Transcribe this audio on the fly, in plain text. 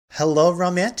Hello,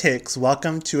 romantics.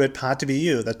 Welcome to It Pod to Be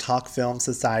You, the Talk Film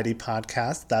Society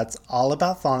podcast that's all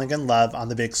about falling in love on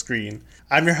the big screen.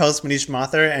 I'm your host, Manish,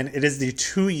 and it is the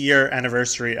 2-year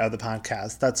anniversary of the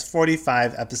podcast. That's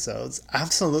 45 episodes.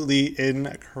 Absolutely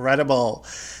incredible.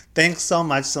 Thanks so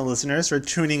much to listeners for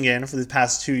tuning in for the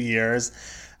past 2 years.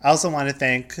 I also want to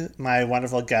thank my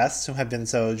wonderful guests who have been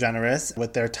so generous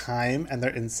with their time and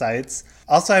their insights.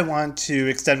 Also, I want to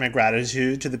extend my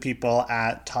gratitude to the people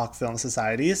at Talk Film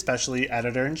Society, especially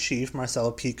Editor-in-Chief Marcelo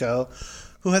Pico,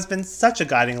 who has been such a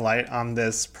guiding light on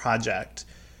this project.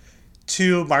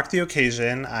 To mark the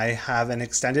occasion, I have an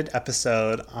extended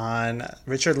episode on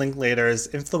Richard Linklater's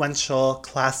influential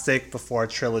classic Before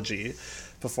trilogy,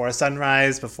 Before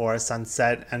Sunrise, Before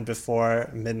Sunset, and Before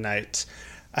Midnight.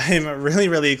 I'm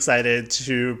really excited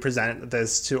to present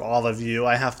this to all of you.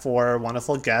 I have 4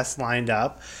 wonderful guests lined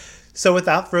up. So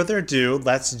without further ado,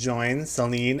 let's join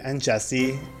Celine and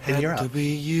Jesse in Europe. To be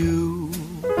you.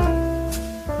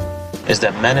 Is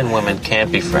that men and women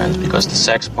can't be friends because the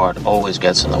sex part always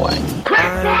gets in the way.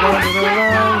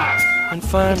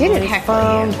 I didn't heckle you.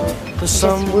 I just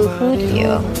woo-hooed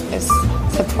you. It was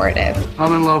supportive.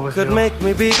 I'm in love with you. Could make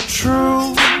me be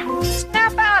true.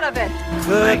 Snap out of it.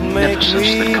 Could make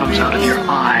me that comes out of your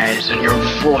eyes and your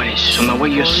voice and the way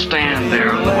you stand there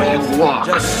and the way you walk.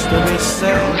 Just to be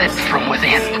sad. Lit from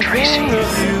within, Tracy.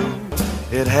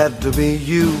 It had to be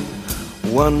you,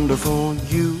 wonderful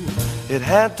you. It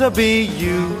had to be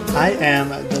you. I am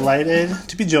delighted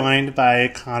to be joined by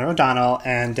Conor O'Donnell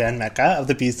and Dan Mecca of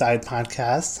the B-Side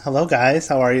podcast. Hello, guys.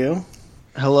 How are you?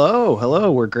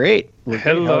 Hello. We're great.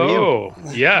 Hello.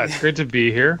 Yeah, it's great to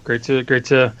be here. Great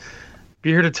to be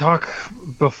here to talk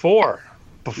before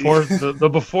the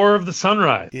before of the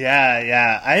sunrise.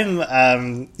 Yeah.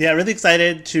 I'm really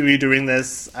excited to be doing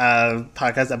this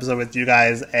podcast episode with you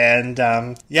guys, and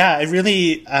I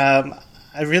really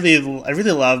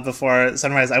love Before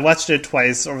Sunrise. I watched it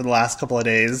twice over the last couple of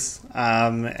days,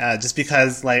 just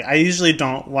because I usually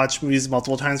don't watch movies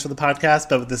multiple times for the podcast,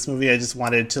 but with this movie I just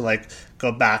wanted to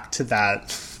go back to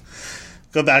that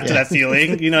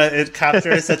feeling. It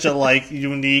captures such a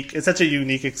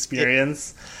unique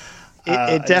experience.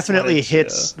 It definitely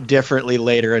hits differently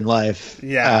later in life.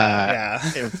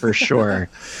 For sure.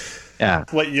 Yeah.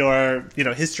 What your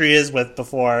history is with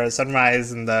Before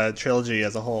Sunrise and the trilogy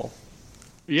as a whole.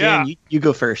 Yeah, Dan, you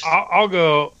go first. I'll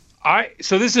go.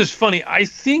 So this is funny. I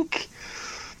think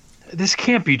this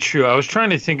can't be true. I was trying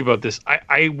to think about this.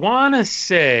 I want to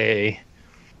say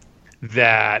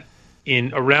that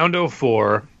in around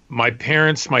 2004, my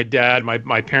parents would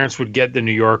get the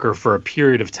New Yorker for a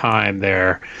period of time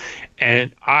there,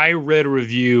 and I read a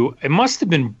review. It must have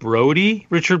been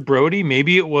Richard Brody.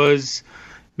 Maybe it was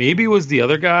the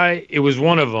other guy. It was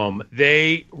one of them.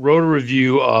 They wrote a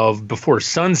review of Before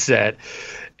Sunset,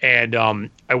 and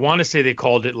I want to say they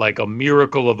called it a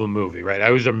miracle of a movie, right? I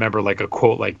always remember a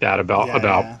quote like that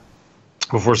about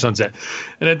Before Sunset.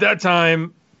 And at that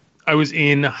time, I was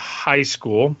in high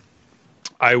school.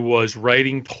 I was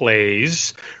writing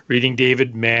plays, reading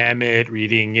David Mamet,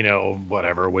 reading,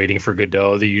 Waiting for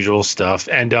Godot, the usual stuff.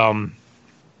 And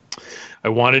I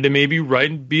wanted to maybe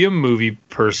write and be a movie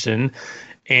person.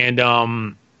 And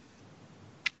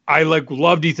I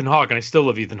loved Ethan Hawke, and I still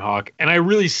love Ethan Hawke. And I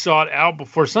really sought out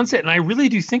Before Sunset, and I really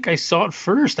do think I saw it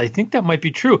first. I think that might be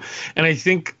true. And I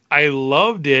think I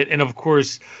loved it. And of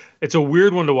course, it's a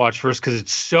weird one to watch first because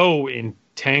it's so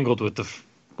entangled with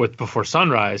Before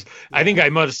Sunrise. I think I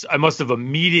must have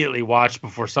immediately watched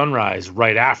Before Sunrise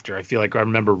right after. I feel like I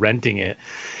remember renting it.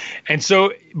 And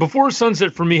so Before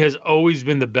Sunset for me has always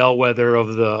been the bellwether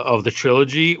of the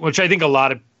trilogy, which I think a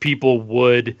lot of people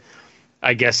would,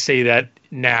 I guess, say that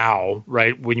now,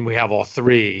 right, when we have all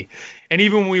 3. And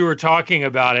even when we were talking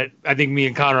about it, I think me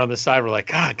and Conor on the side were like,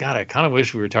 God, I kind of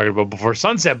wish we were talking about Before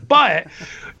Sunset. But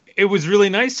it was really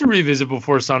nice to revisit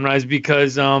Before Sunrise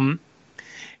because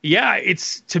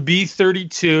it's to be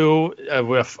 32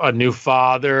 with a new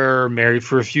father, married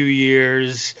for a few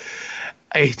years.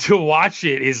 To watch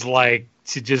it is like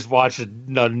to just watch a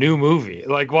new movie.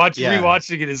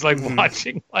 Rewatching it is like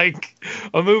watching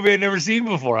a movie I'd never seen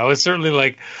before. I was certainly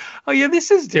like, oh yeah,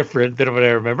 this is different than what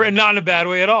I remember, and not in a bad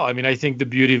way at all. I mean, I think the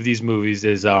beauty of these movies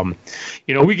is,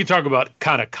 we could talk about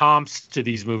kind of comps to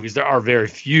these movies. There are very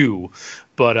few,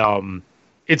 but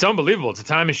it's unbelievable. It's a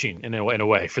time machine in a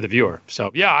way for the viewer.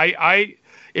 So yeah,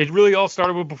 it really all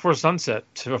started with Before Sunset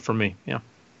for me. Yeah.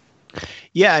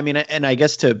 Yeah. I mean, and I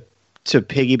guess to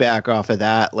piggyback off of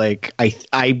that,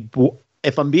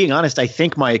 if I'm being honest, I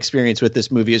think my experience with this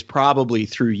movie is probably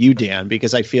through you, Dan,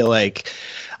 because I feel like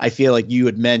you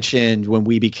had mentioned when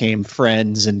we became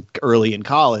friends and early in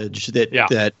college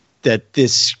that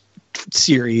this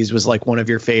series was like one of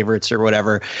your favorites or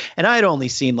whatever. And I had only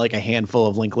seen like a handful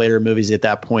of Linklater movies at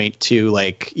that point too,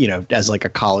 like, you know, as like a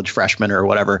college freshman or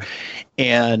whatever.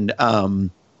 And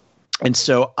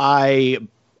so I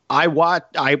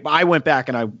went back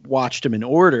and I watched them in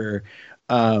order.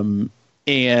 And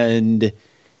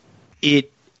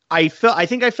I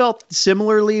think I felt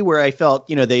similarly, where I felt,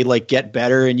 you know, they like get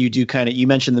better, and you do kind of, you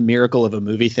mentioned the miracle of a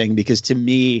movie thing, because to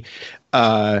me,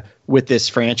 with this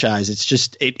franchise, it's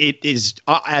just, it is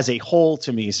as a whole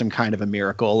to me some kind of a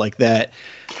miracle, like that.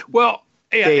 Well,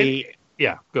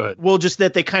 yeah, go ahead. Well, just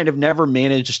that they kind of never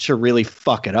managed to really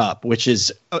fuck it up, which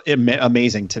is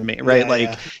amazing to me,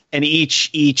 right? And each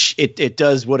it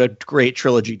does what a great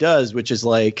trilogy does, which is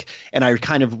like, and I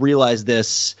kind of realized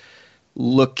this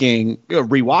rewatching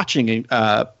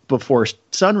Before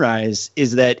Sunrise,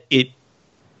 is that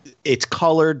it's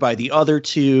colored by the other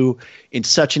two in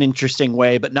such an interesting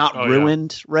way, but not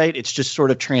ruined, right? It's just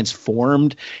sort of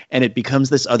transformed, and it becomes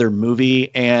this other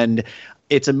movie. And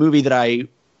it's a movie that I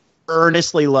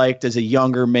earnestly liked as a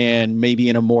younger man, maybe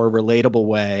in a more relatable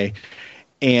way,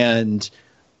 and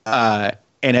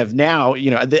have now, you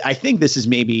know, I think this is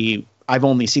maybe, I've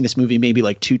only seen this movie maybe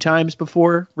like 2 times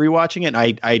before rewatching it.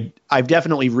 And I've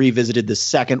definitely revisited the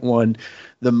second one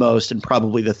the most, and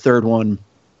probably the third one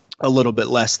a little bit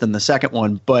less than the second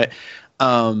one. But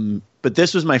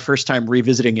this was my first time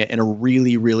revisiting it in a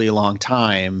really, really long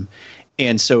time.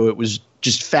 And so it was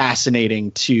just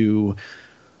fascinating to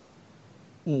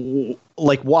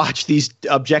like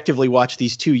objectively watch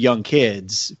these 2 young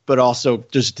kids, but also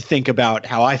just to think about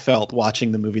how I felt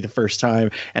watching the movie the first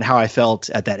time, and how I felt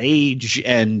at that age,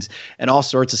 and all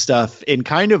sorts of stuff in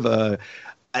kind of a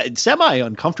semi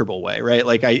uncomfortable way, right?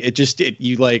 Like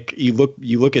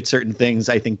you look at certain things,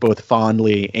 I think, both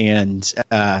fondly and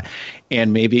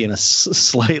maybe in a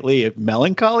slightly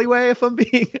melancholy way, if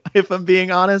I'm being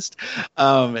honest.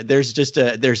 There's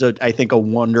I think a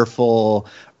wonderful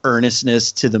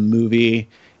earnestness to the movie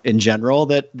in general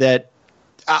that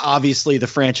obviously the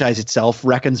franchise itself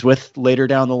reckons with later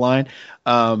down the line.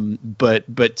 But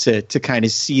to kind of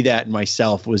see that in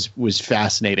myself was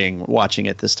fascinating watching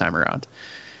it this time around.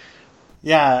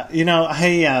 Yeah, you know,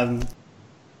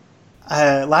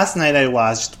 last night I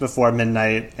watched Before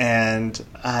Midnight, and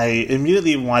I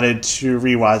immediately wanted to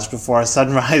rewatch Before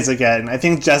Sunrise again. I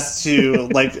think just to,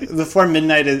 like, Before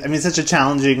Midnight is, I mean, such a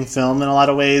challenging film in a lot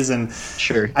of ways, and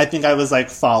sure, I think I was, like,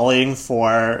 falling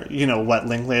for, you know, what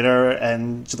Linklater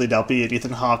and Julie Delpy and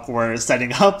Ethan Hawke were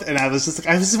setting up, and I was just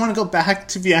like, I just want to go back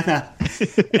to Vienna.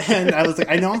 And I was like,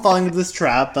 I know I'm falling into this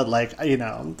trap, but, like, you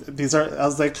know, I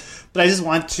was like, but I just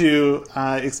want to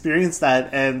experience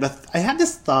that. And I had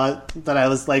this thought that I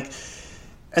was like,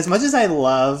 as much as I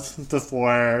love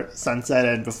Before Sunset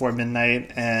and Before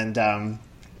Midnight, and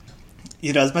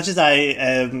you know, as much as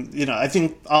I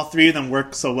think all 3 of them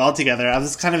work so well together, I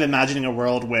was kind of imagining a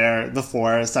world where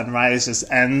Before Sunrise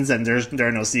just ends and there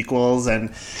are no sequels,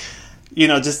 and you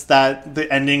know, just that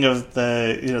the ending of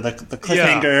the, you know, the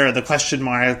cliffhanger, or the question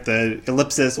mark, the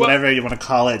ellipsis, whatever you want to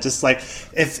call it, just like,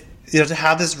 if, you know, to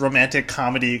have this romantic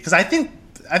comedy, because I think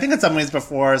in some ways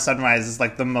Before Sunrise is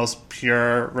like the most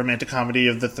pure romantic comedy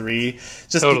of the 3,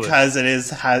 just totally. Because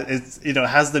it's you know, it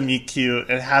has the meet cute,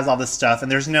 it has all this stuff,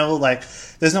 and there's no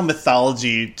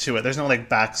mythology to it, there's no like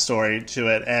backstory to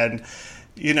it, and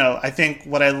you know, I think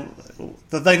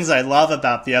the things I love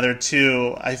about the other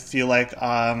 2, I feel like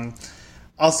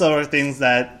also are things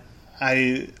that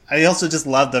I also just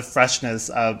love the freshness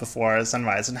of Before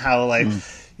Sunrise, and how like.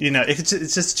 You know, it's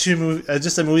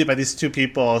just a movie by these 2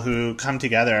 people who come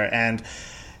together, and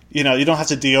you know, you don't have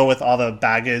to deal with all the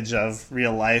baggage of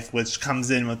real life, which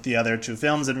comes in with the other 2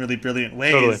 films in really brilliant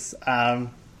ways. Totally.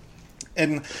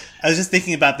 And I was just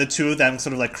thinking about the 2 of them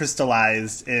sort of like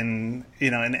crystallized in,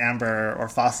 you know, in amber or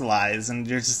fossilized, and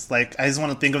you're just like, I just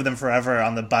want to think of them forever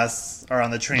on the bus or on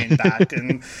the train back,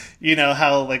 and you know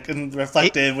how like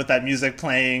reflective with that music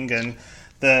playing, and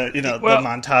the, you know, the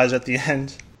montage at the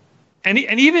end. And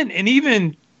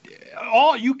even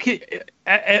all you can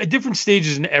at different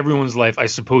stages in everyone's life, I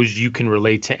suppose you can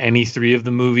relate to any 3 of the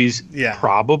movies,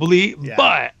 probably. Yeah.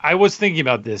 But I was thinking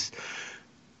about this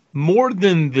more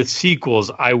than the sequels.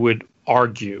 I would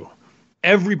argue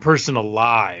every person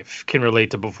alive can relate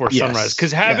to Before Sunrise,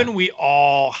 because haven't we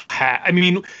all had? I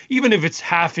mean, even if it's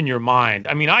half in your mind.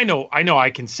 I mean, I know I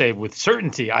can say with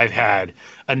certainty I've had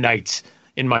a night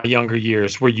in my younger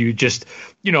years where you just,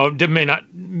 you know, it might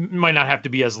not have to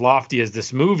be as lofty as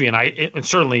this movie, and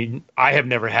certainly I have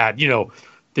never had, you know,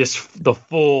 the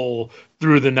full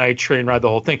through the night train ride, the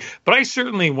whole thing. But I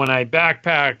certainly, when I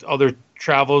backpacked other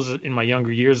travels in my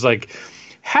younger years, like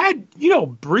had,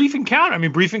 brief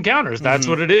encounters. That's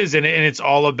what it is. And it's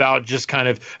all about just kind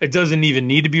of, it doesn't even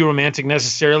need to be romantic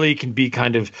necessarily. It can be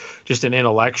kind of just an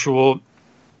intellectual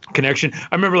connection.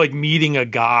 I remember like meeting a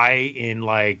guy in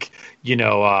like,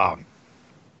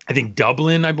 I think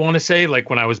Dublin, I want to say, like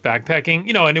when I was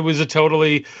backpacking, and it was a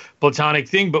totally platonic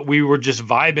thing, but we were just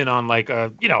vibing on like, I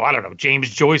don't know, James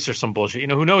Joyce or some bullshit,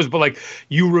 who knows? But like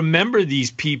you remember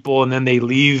these people and then they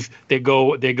leave, they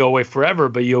go away forever,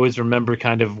 but you always remember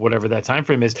kind of whatever that time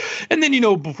frame is. And then,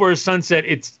 Before Sunset,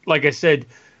 it's like I said,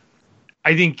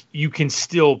 I think you can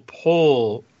still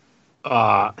pull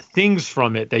things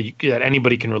from it that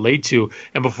anybody can relate to.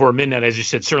 And Before Midnight, as you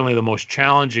said, certainly the most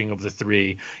challenging of the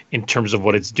three in terms of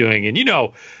what it's doing. And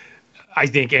I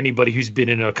think anybody who's been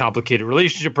in a complicated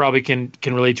relationship probably can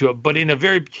relate to it, but in a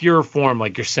very pure form,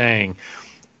 like you're saying,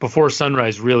 Before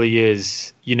Sunrise really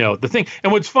is the thing.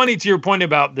 And what's funny, to your point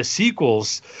about the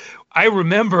sequels, I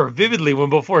remember vividly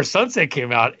when Before Sunset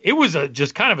came out, it was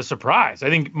just kind of a surprise. I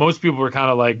think most people were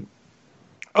kind of like,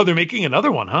 oh, they're making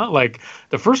another one, huh? Like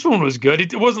the first one was good.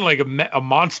 It wasn't like a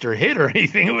monster hit or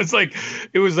anything. It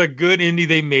was a good indie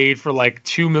they made for like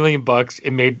 $2 million.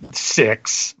 It made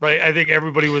 6, right? I think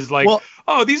everybody was like,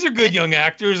 oh, these are good young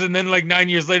actors. And then like 9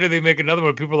 years later, they make another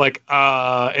one. People are like,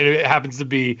 and it happens to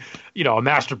be, a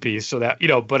masterpiece. So that,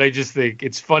 but I just think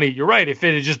it's funny. You're right. If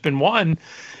it had just been one,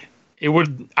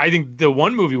 I think the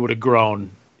one movie would have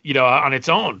grown, on its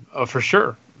own for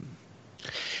sure.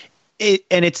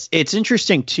 It's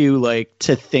interesting too, like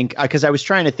to think, because I was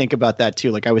trying to think about that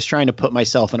too. Like I was trying to put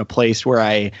myself in a place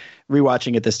where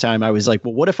rewatching it this time, I was like,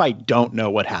 well, what if I don't know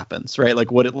what happens, right?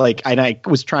 Like and I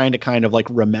was trying to kind of like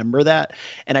remember that,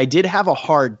 and I did have a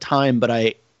hard time,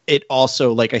 but it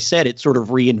also, like I said, it sort of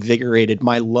reinvigorated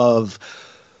my love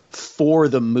for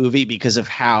the movie because of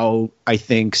how I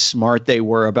think smart they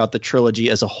were about the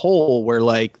trilogy as a whole, where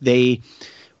like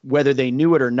whether they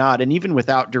knew it or not, and even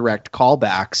without direct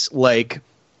callbacks, like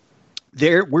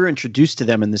we're introduced to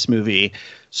them in this movie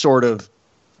sort of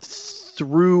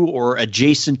through or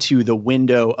adjacent to the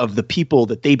window of the people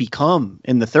that they become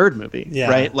in the third movie,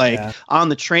 right? Like on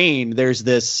the train, there's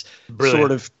this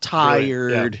sort of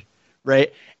tired,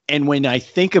 right? And when I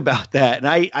think about that, and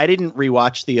I didn't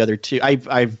rewatch the other two,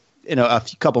 I've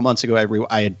couple months ago,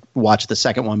 I had watched the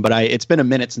second one, but it's been a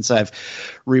minute since I've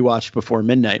rewatched Before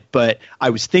Midnight. But I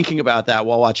was thinking about that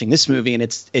while watching this movie, and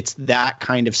it's that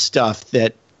kind of stuff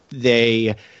that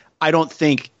I don't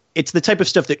think it's the type of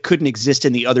stuff that couldn't exist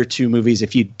in the other two movies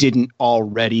if you didn't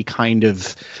already kind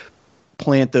of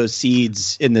plant those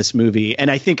seeds in this movie. And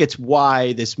I think it's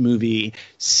why this movie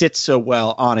sits so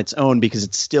well on its own, because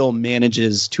it still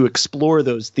manages to explore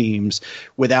those themes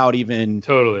without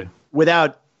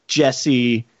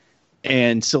Jesse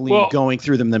and Celine going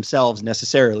through them themselves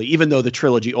necessarily, even though the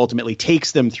trilogy ultimately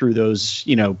takes them through those,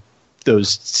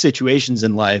 those situations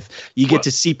in life. You get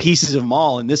to see pieces of them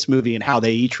all in this movie and how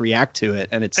they each react to it.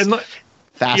 And it's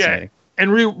fascinating. Yeah.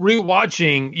 And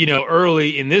rewatching,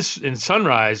 early in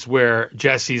Sunrise, where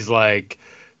Jesse's like,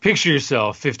 picture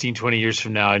yourself 15, 20 years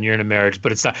from now and you're in a marriage,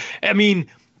 but it's not, I mean,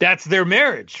 that's their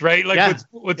marriage, right? Like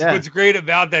what's great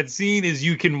about that scene is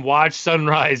you can watch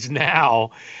Sunrise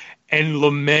now and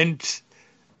lament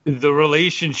the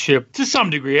relationship to some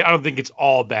degree. I don't think it's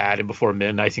all bad in Before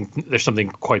Midnight. I think there's something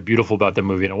quite beautiful about that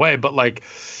movie in a way, but like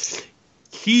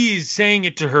he's saying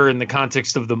it to her in the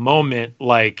context of the moment,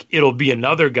 like it'll be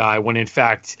another guy, when in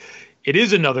fact it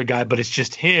is another guy, but it's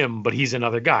just him, but he's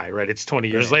another guy, right? It's 20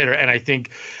 years later. And I think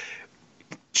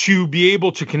to be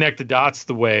able to connect the dots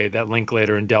the way that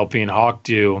Linklater and Delpy and Hawke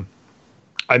do,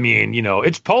 I mean,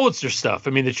 it's Pulitzer stuff.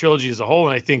 I mean, the trilogy as a whole,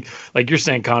 and I think, like you're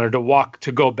saying, Connor,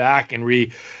 to go back and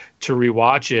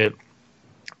rewatch it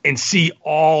and see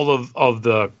all of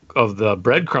the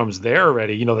breadcrumbs there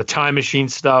already. The time machine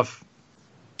stuff,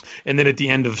 and then at the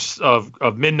end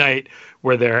of Midnight,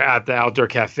 where they're at the outdoor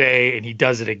cafe and he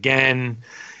does it again.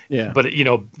 Yeah. But,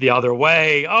 the other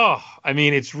way. Oh, I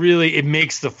mean, it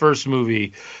makes the first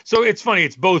movie. So it's funny.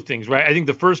 It's both things, right? I think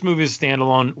the first movie as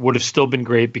standalone would have still been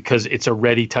great because it's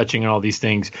already touching on all these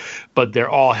things, but they're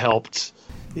all helped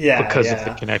because of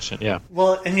the connection. Yeah.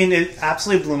 Well, I mean, it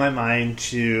absolutely blew my mind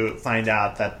to find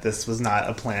out that this was not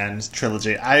a planned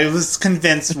trilogy. I was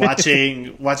convinced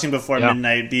watching Before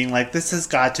Midnight, being like, this has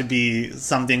got to be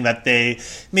something that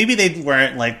maybe they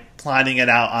weren't like plotting it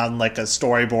out on like a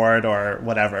storyboard or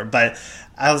whatever, but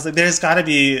I was like, there's got to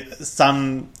be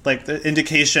some like the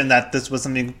indication that this was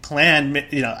something planned.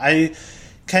 I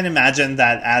can imagine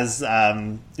that as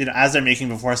as they're making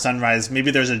Before Sunrise,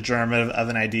 maybe there's a germ of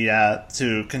an idea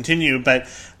to continue. But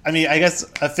I mean, I guess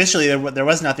officially there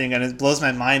was nothing, and it blows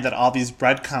my mind that all these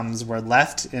breadcrumbs were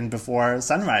left in Before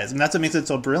Sunrise. And that's what makes it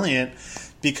so brilliant,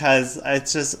 because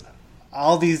it's just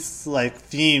all these like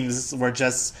themes were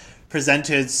just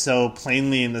presented so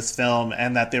plainly in this film,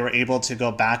 and that they were able to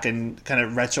go back and kind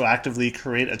of retroactively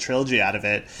create a trilogy out of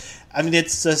it. I mean,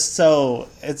 it's just so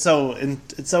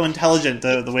intelligent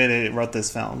the way they wrote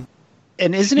this film.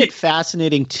 And isn't it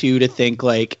fascinating too to think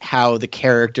like how the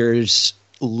characters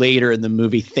later in the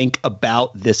movie think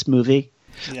about this movie?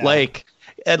 Yeah. Like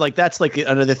that's like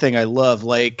another thing I love.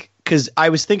 Like, because I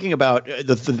was thinking about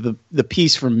the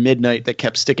piece from Midnight that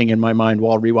kept sticking in my mind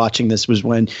while rewatching this was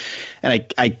when,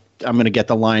 and I'm going to get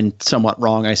the line somewhat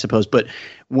wrong, I suppose, but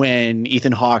when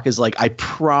Ethan Hawke is like, I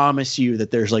promise you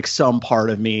that there's like some part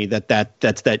of me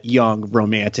that's that young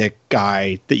romantic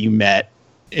guy that you met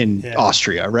in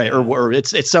Austria, right? Or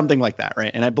it's something like that,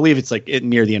 right? And I believe it's like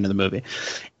near the end of the movie.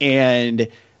 And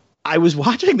I was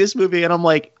watching this movie and I'm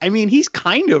like, I mean, he's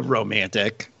kind of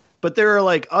romantic, but there are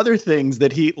like other things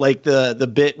that he, like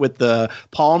the bit with the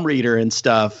palm reader and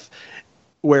stuff,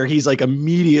 where he's like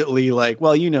immediately like,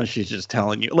 well, she's just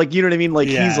telling you, like, you know what I mean? Like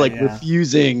he's like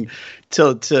refusing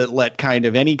to let kind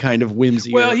of any kind of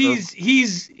whimsy. Well,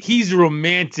 he's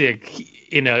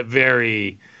romantic in a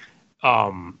very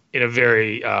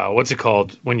what's it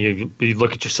called when you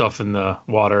look at yourself in the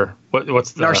water?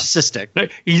 What's the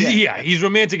narcissistic? He's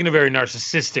romantic in a very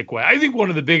narcissistic way. I think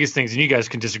one of the biggest things, and you guys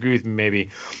can disagree with me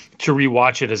maybe, to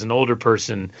rewatch it as an older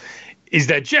person, is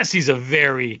that Jesse's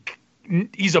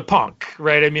he's a punk,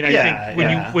 right? I mean, I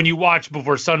think when you watch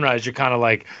Before Sunrise, you're kind of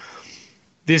like,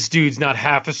 this dude's not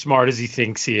half as smart as he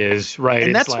thinks he is, right?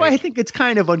 And that's why I think it's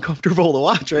kind of uncomfortable to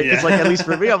watch, right? Because like, at least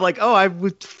for me, I'm like, oh, I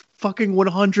would fucking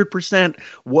 100%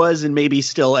 was and maybe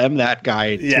still am that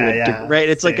guy. Right?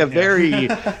 It's like a very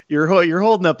you're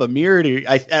holding up a mirror to.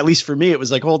 At least for me, it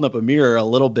was like holding up a mirror a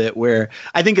little bit. Where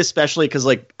I think, especially because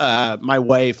like my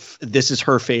wife, this is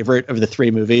her favorite of the three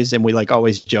movies, and we like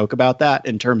always joke about that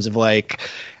in terms of like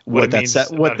what that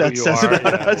says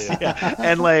about us. Yeah.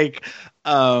 And like.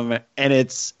 And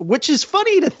it's, which is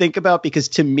funny to think about, because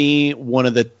to me, one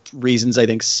of the reasons I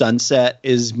think Sunset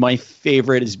is my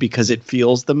favorite is because it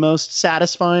feels the most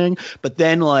satisfying. But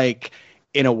then, like,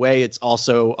 in a way, it's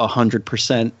also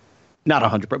 100%, not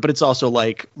 100%, but it's also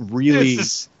like really.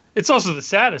 It's also the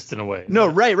saddest in a way. No,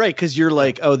 right. Because you're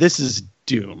like, oh, this is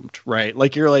doomed, right?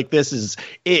 Like you're like, this is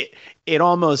it. It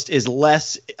almost is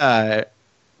less.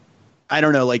 I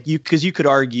don't know, like because you could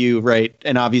argue, right?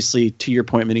 And obviously, to your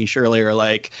point, Manish, earlier,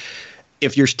 like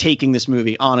if you're taking this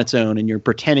movie on its own and you're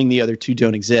pretending the other two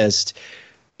don't exist,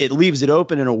 it leaves it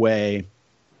open in a way,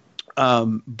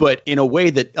 but in a way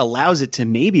that allows it to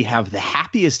maybe have the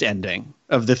happiest ending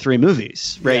of the three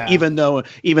movies, right? Yeah. Even though,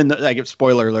 like,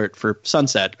 spoiler alert for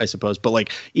Sunset, I suppose, but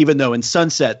like even though in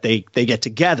Sunset they get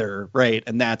together, right?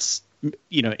 And that's,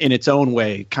 in its own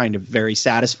way, kind of very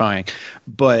satisfying,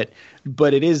 but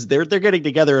it is they're getting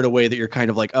together in a way that you're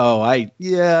kind of like, oh,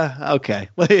 okay.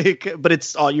 Like, but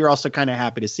it's all, you're also kind of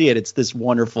happy to see it. It's this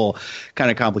wonderful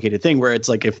kind of complicated thing where it's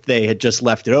like, if they had just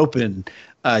left it open,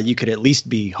 you could at least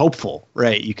be hopeful,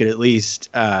 right? You could at least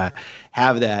have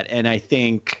that. And I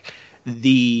think like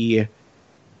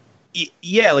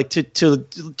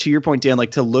to your point, Dan,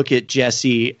 like to look at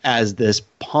Jesse as this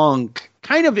punk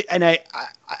kind of, and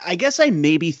I guess I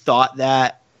maybe thought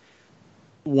that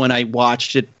when I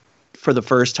watched it for the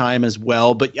first time as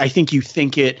well, but I think you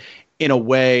think it in a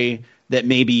way that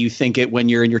maybe you think it when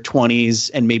you're in your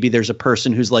 20s and maybe there's a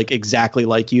person who's like exactly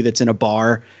like you that's in a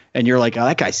bar and you're like, oh,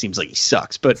 that guy seems like he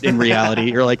sucks, but in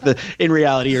reality you're like the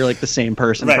same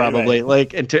person, right, probably, right.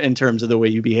 Like in terms of the way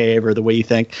you behave or the way you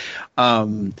think,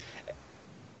 and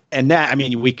that, I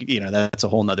mean, that's a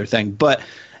whole nother thing, but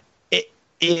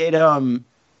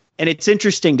and it's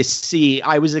interesting to see.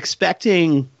 I was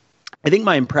expecting, I think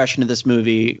my impression of this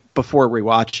movie before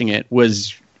rewatching it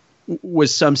was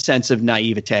some sense of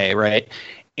naivete, right?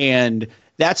 And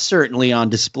that's certainly on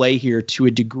display here to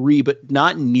a degree, but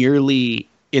not nearly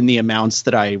in the amounts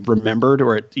that I remembered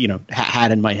or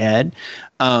had in my head.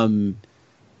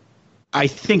 I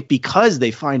think because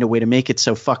they find a way to make it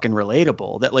so fucking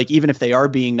relatable that, like, even if they are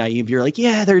being naive, you're like,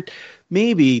 yeah, they're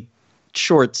maybe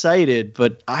short-sighted,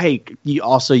 but you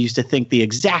also used to think the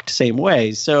exact same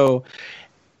way. So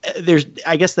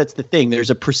I guess that's the thing. There's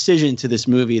a precision to this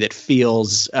movie that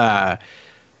feels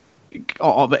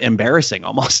embarrassing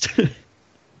almost.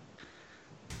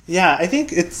 Yeah, I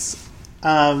think it's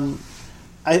I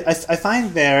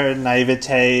find their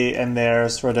naivete and their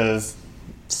sort of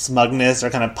smugness or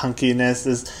kind of punkiness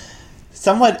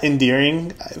somewhat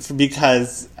endearing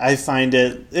because I find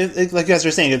it like you guys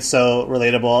were saying, it's so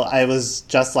relatable. I was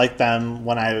just like them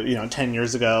when 10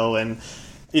 years ago, and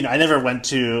I never went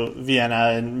to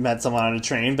Vienna and met someone on a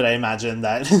train, but I imagine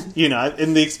that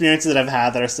in the experiences that I've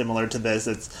had that are similar to this,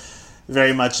 it's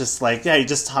very much just like, you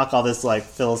just talk all this like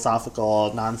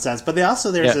philosophical nonsense, but there's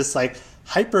this like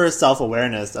hyper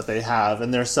self-awareness that they have,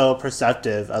 and they're so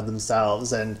perceptive of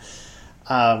themselves, and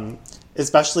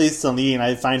especially Celine,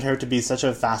 I find her to be such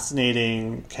a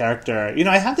fascinating character.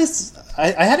 I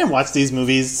hadn't watched these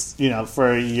movies,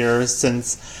 for years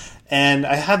since, and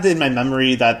I had in my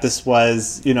memory that this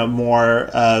was, more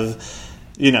of,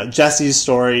 Jesse's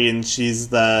story, and she's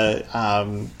the,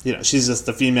 she's just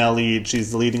the female lead,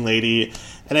 she's the leading lady.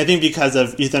 And I think because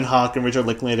of Ethan Hawke and Richard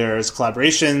Linklater's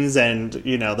collaborations, and,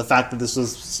 the fact that this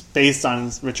was based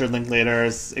on Richard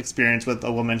Linklater's experience with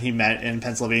a woman he met in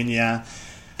Pennsylvania.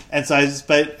 And so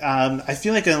I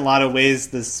feel like in a lot of ways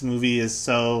this movie is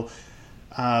so,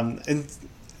 and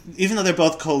even though they're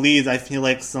both co-leads, I feel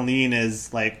like Celine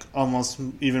is like almost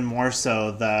even more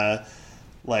so the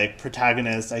like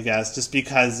protagonist, I guess, just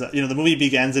because the movie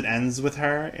begins and ends with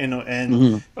her,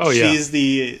 and she's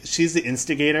the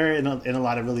instigator in a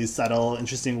lot of really subtle,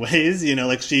 interesting ways.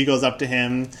 Like she goes up to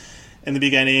him in the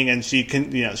beginning, and she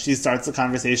starts the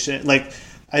conversation. Like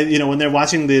when they're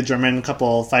watching the German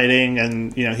couple fighting,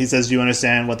 and he says, "Do you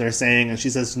understand what they're saying?" and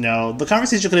she says, "No." The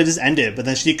conversation could have just ended, but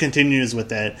then she continues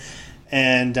with it,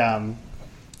 and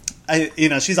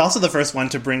she's also the first one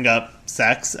to bring up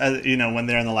sex, when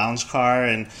they're in the lounge car,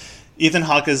 and Ethan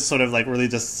Hawke is sort of like really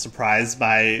just surprised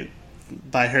by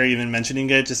her even mentioning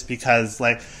it, just because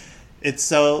like it's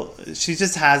so, she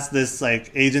just has this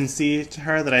like agency to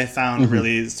her that I found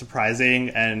really surprising,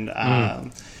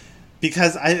 and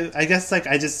because I guess like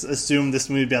I just assumed this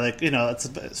movie would be like,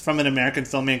 it's from an American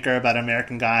filmmaker about an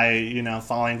American guy,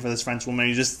 falling for this French woman.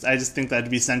 I just think that'd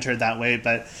be centered that way,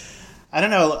 but I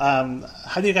don't know.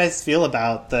 How do you guys feel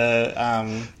about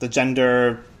the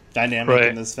gender dynamic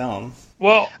in this film?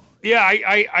 Well, yeah,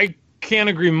 I can't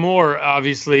agree more.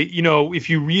 Obviously, if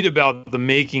you read about the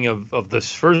making of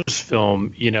this first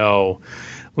film,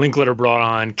 Linklater brought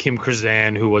on Kim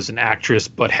Kazan, who was an actress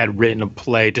but had written a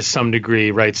play to some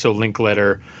degree, right? So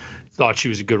Linklater thought she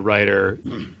was a good writer,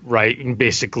 right, and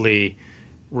basically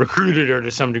recruited her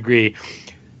to some degree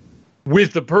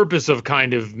with the purpose of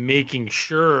kind of making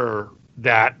sure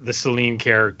that the Celine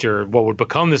character, what would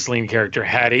become the Celine character,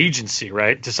 had agency,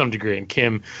 right, to some degree. And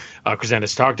Kim Kazan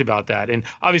has talked about that. And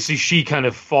obviously she kind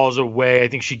of falls away. I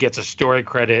think she gets a story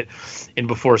credit in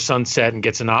Before Sunset and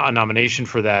gets a nomination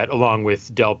for that, along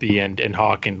with Delpy and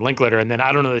Hawke and Linklater. And then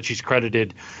I don't know that she's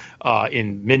credited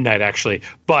in Midnight, actually.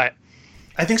 But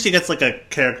I think she gets like a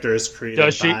character's created.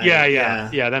 Does she?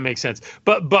 Yeah, that makes sense.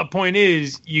 But point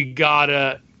is, you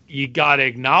gotta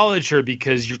acknowledge her,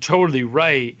 because you're totally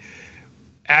right.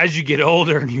 As you get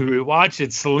older and you rewatch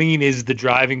it, Celine is the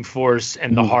driving force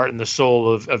and the heart and the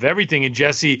soul of everything. And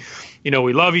Jesse,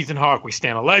 we love Ethan Hawke, we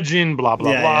stand a legend, blah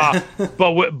blah blah. Yeah.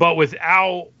 But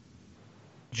without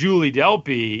Julie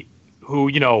Delpy, who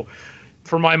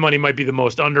for my money might be the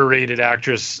most underrated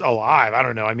actress alive. I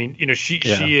don't know. I mean, she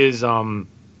is. Look,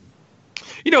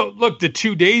 the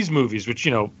 2 Days movies, which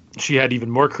she had even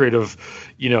more creative,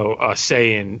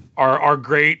 say in, are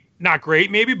great. Not great,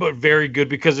 maybe, but very good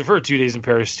because of her. 2 Days in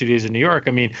Paris, 2 Days in New York.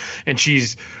 I mean, and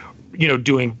she's,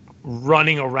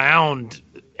 running around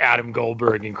Adam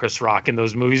Goldberg and Chris Rock in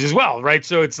those movies as well, right?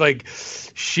 So it's like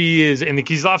she is in the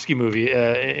Kieslowski movie,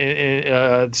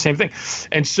 the same thing.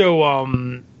 And so, I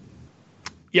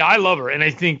love her, and I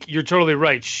think you're totally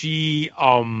right. She,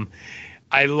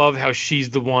 I love how she's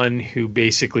the one who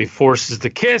basically forces the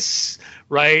kiss,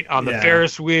 right, on the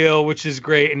Ferris wheel, which is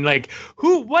great. And like,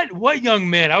 what young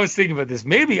man? I was thinking about this.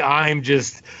 Maybe I'm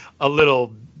just a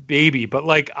little baby, but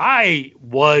like I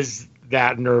was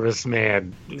that nervous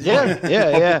man.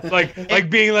 Yeah. like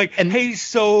being like, and hey,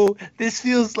 so this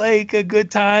feels like a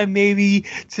good time maybe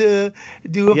to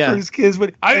do a first kiss.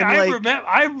 But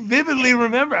I vividly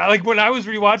remember, like when I was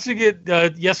rewatching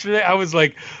it yesterday, I was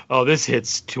like, oh, this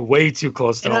hits way too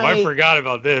close to home. I forgot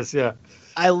about this. Yeah.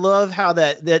 I love how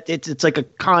that it's like a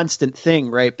constant thing,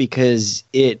 right? Because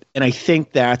and I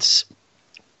think that's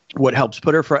what helps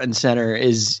put her front and center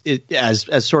is it as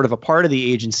sort of a part of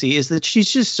the agency, is that she's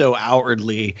just so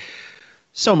outwardly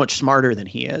so much smarter than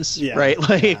he is, right?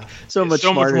 Like so much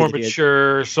more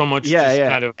mature, so much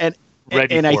kind of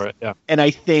ready for it. Yeah. And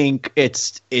I think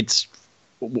it's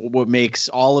what makes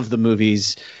all of the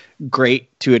movies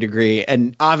great to a degree.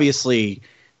 And obviously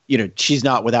she's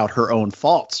not without her own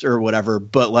faults or whatever,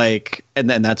 but like, and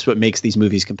then that's what makes these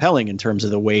movies compelling in terms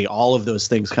of the way all of those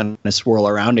things kind of swirl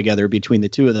around together between the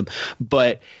two of them.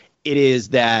 But it is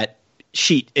that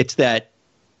it's that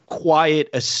quiet,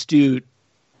 astute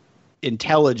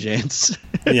intelligence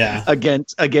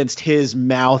against his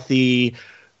mouthy,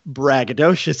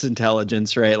 braggadocious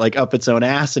intelligence, right? Like up its own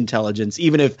ass intelligence,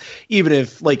 even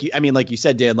if like you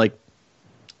said, Dan, like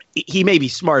he may be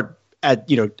smart as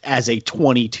a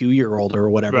 22-year-old or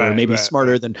whatever, or maybe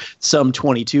smarter than some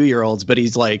 22-year-olds, but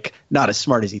he's like not as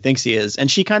smart as he thinks he is. And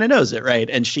she kind of knows it, right?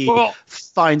 And she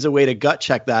finds a way to gut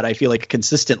check that, I feel like,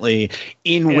 consistently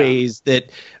in ways that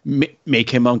make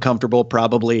him uncomfortable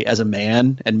probably as a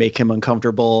man and make him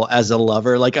uncomfortable as a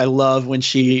lover. Like, I love when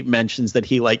she mentions that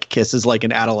he like kisses like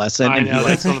an adolescent. And he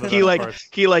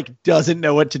doesn't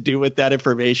know what to do with that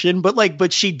information,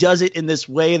 but she does it in this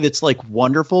way that's like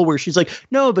wonderful, where she's like,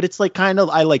 no, but it's like kind of,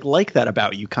 I like that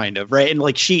about you, kind of, right? And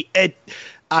like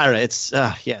I don't know. It's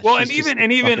Well, and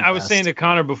even I was saying to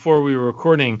Connor before we were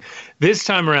recording, this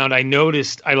time around, I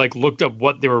noticed I like looked up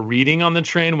what they were reading on the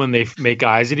train when they make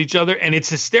eyes at each other, and it's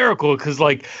hysterical because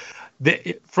like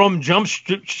from Jump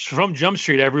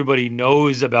Street, everybody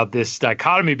knows about this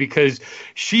dichotomy because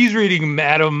she's reading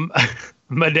Madame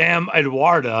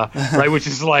Eduarda, right, which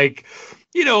is like,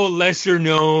 lesser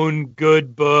known,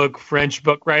 good book, French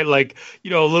book, right? Like, a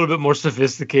little bit more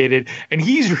sophisticated. And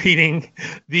he's reading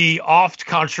the oft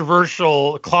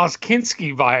controversial Klaus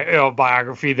Kinski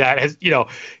biography that has,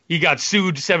 he got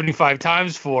sued 75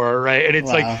 times for, right? And it's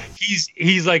like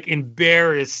he's like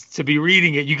embarrassed to be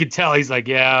reading it. You could tell he's like,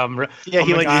 he showed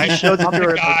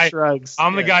the guy. Shrugs.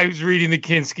 I'm the guy who's reading the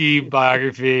Kinski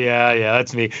biography. Yeah,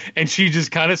 that's me. And she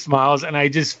just kind of smiles, and I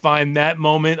just find that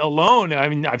moment alone. I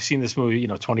mean, I've seen this movie,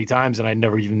 20 times, and I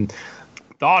never even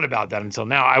thought about that until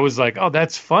now. I was like, oh,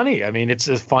 that's funny. I mean, it's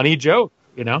a funny joke,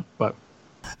 but.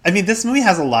 I mean, this movie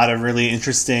has a lot of really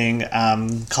interesting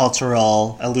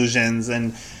cultural allusions,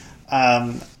 and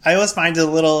I always find it a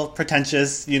little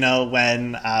pretentious,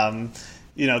 when,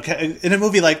 in a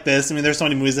movie like this, I mean, there's so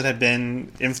many movies that have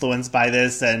been influenced by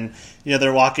this, and,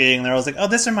 they're walking, and they're always like, oh,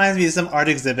 this reminds me of some art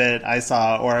exhibit I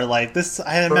saw, or like this,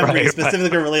 I have a memory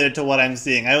specifically related to what I'm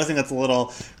seeing. I always think that's a little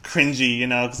cringy,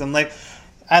 because I'm like,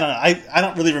 I don't know, I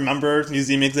don't really remember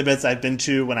museum exhibits I've been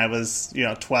to when I was,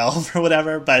 12 or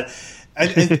whatever, but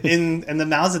in the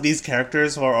mouths of these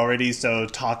characters who are already so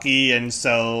talky and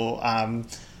so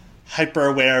hyper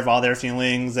aware of all their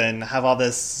feelings and have all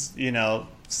this,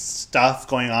 stuff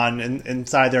going on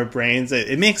inside their brains,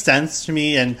 it makes sense to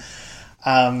me. And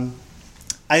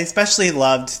I especially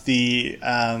loved the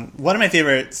one of my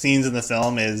favorite scenes in the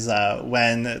film is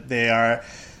when they are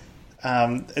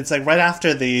it's like right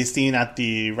after the scene at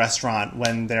the restaurant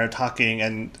when they're talking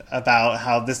and about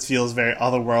how this feels very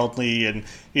otherworldly, and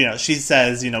she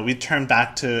says, we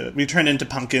turn into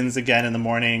pumpkins again in the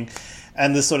morning,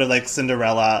 and this sort of like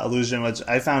Cinderella illusion, which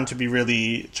I found to be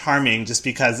really charming, just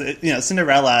because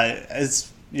Cinderella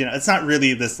is it's not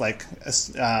really this like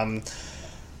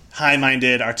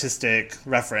high-minded artistic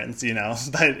reference,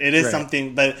 but it is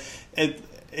something, but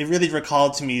it really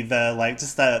recalled to me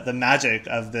the magic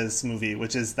of this movie,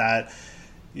 which is that,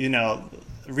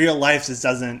 real life just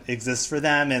doesn't exist for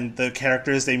them, and the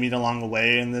characters they meet along the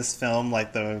way in this film,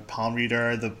 like the palm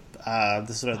reader, the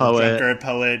sort of the drunkard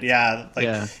poet,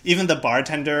 even the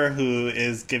bartender who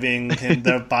is giving him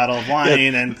the bottle of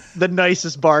wine, and the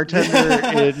nicest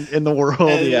bartender in the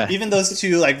world, even those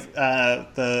two, like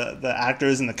the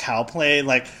actors in the cow play,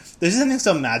 like there's something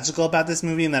so magical about this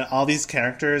movie, and that all these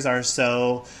characters are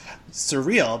so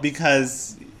surreal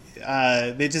because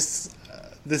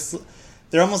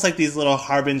they're almost like these little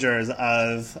harbingers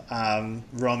of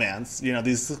romance.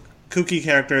 These kooky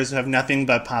characters who have nothing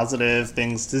but positive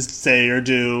things to say or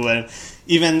do, and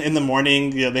even in the morning,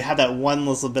 they have that one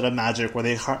little bit of magic where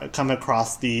they come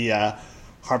across the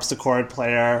harpsichord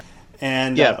player.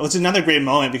 And which is another great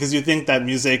moment, because you think that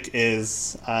music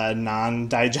is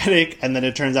non-diegetic, and then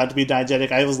it turns out to be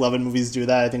diegetic. I always love when movies do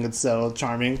that. I think it's so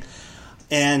charming.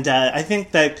 And I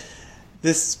think that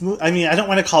I don't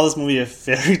want to call this movie a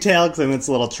fairy tale, because I mean, it's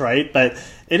a little trite, but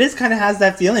it is kind of has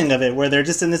that feeling of it, where they're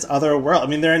just in this other world. I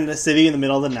mean, they're in the city in the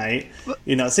middle of the night.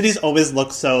 Cities always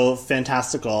look so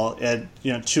fantastical at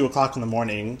 2 o'clock in the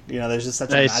morning. There's just such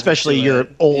a magic especially to your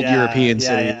it. old European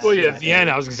cities. Well,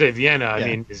 Vienna. I was going to say Vienna. I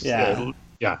mean,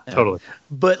 totally.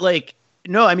 But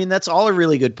no, I mean, that's all a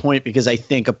really good point, because I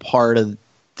think a part of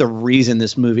the reason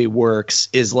this movie works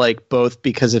is both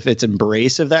because of its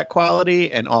embrace of that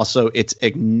quality and also its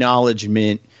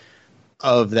acknowledgement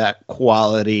of that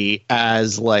quality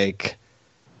as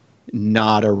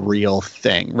not a real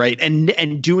thing, right?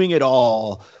 And doing it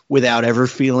all without ever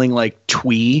feeling like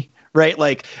twee, right?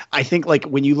 Like, I think like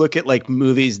when you look at like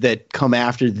movies that come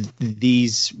after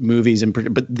these movies,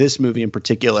 but this movie in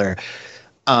particular,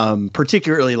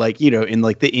 particularly like, you know, in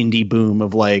like the indie boom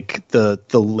of like the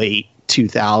late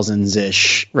 2000s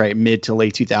ish, right? Mid to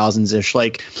late 2000s ish,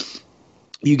 like,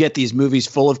 you get these movies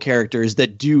full of characters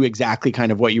that do exactly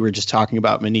kind of what you were just talking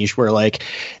about, Manish, where like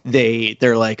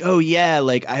they're like, oh yeah,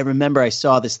 like I remember I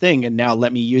saw this thing and now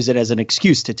let me use it as an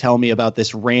excuse to tell me about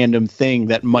this random thing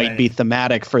that might be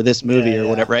thematic for this movie or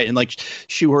whatever, right? And like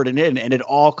shoehorn it in, and it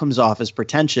all comes off as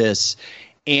pretentious.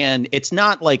 And it's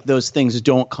not like those things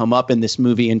don't come up in this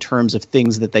movie in terms of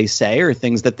things that they say or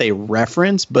things that they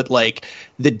reference, but like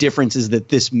the difference is that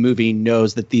this movie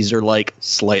knows that these are like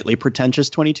slightly pretentious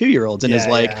 22-year-olds and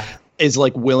is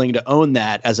like willing to own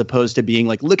that, as opposed to being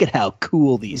like, look at how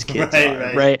cool these kids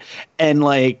are, right? And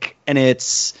like, and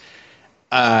it's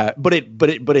but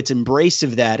it's embrace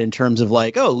of that in terms of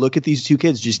like, oh, look at these two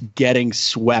kids just getting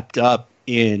swept up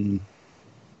in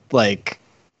like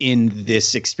in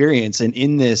this experience and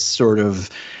in this sort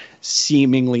of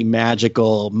seemingly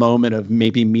magical moment of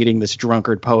maybe meeting this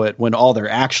drunkard poet, when all they're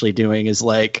actually doing is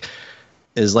like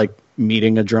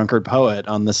meeting a drunkard poet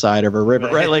on the side of a river,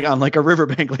 right? Like on like a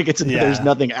riverbank. Like there's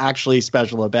nothing actually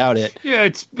special about it. Yeah,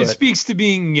 it speaks to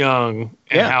being young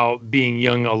and how being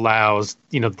young allows,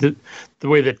 you know, the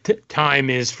way that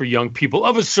time is for young people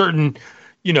of a certain,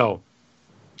 you know,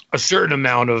 a certain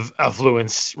amount of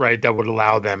affluence, right, that would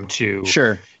allow them to,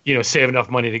 you know, save enough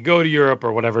money to go to Europe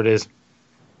or whatever it is.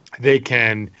 They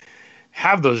can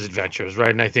have those adventures, right?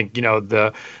 And I think, you know,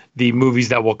 the movies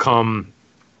that will come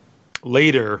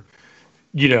later,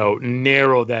 you know,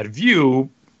 narrow that view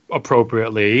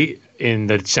appropriately in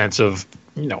the sense of,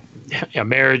 you know, a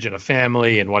marriage and a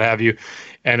family and what have you.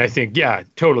 And I think, yeah,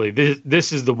 totally.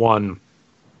 This is the one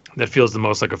that feels the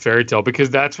most like a fairy tale, because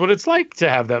that's what it's like to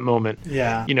have that moment,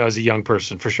 you know, as a young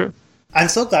person, for sure. I'm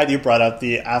so glad you brought up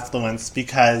the affluence,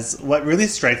 because what really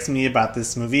strikes me about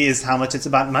this movie is how much it's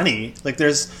about money. Like,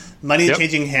 there's money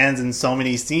changing hands in so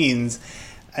many scenes.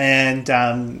 And,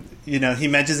 you know, he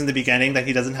mentions in the beginning that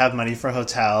he doesn't have money for a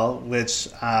hotel, which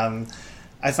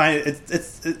I find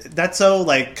that's so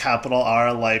like capital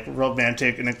R, like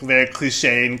romantic in a very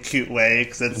cliche and cute way,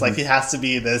 because it's like he has to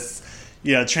be this,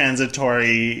 you know,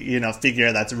 transitory, you know,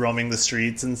 figure that's roaming the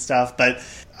streets and stuff. But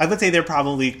I would say they're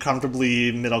probably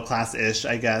comfortably middle class-ish,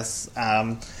 I guess.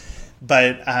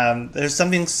 But there's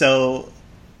something so,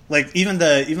 like, even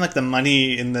like the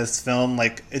money in this film,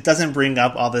 like, it doesn't bring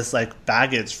up all this like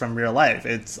baggage from real life.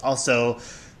 It's also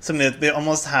something that they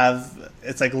almost have.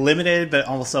 It's like limited, but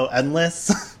also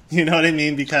endless. You know what I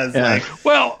mean? Because like,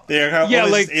 well, they're always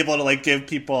like able to like give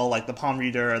people like the palm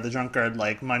reader or the drunkard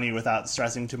like money without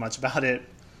stressing too much about it.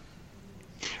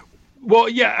 Well,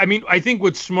 yeah, I mean, I think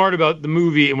what's smart about the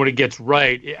movie and what it gets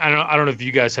right, I don't know if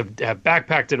you guys have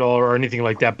backpacked at all or anything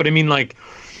like that, but I mean, like,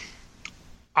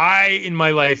 in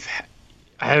my life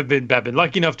I've been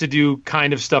lucky enough to do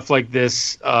kind of stuff like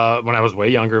this when I was way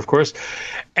younger, of course.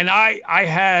 And I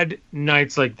had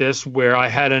nights like this where I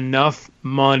had enough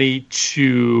money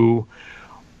to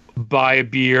buy a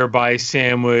beer, buy a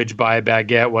sandwich, buy a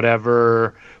baguette,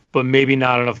 whatever, but maybe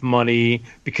not enough money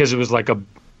because it was like a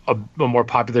more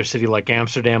popular city like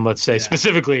Amsterdam, let's say.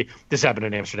 Specifically, this happened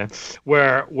in Amsterdam,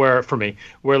 where for me,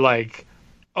 where like,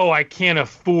 oh, I can't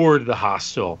afford the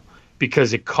hostel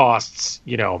because it costs,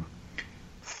 you know,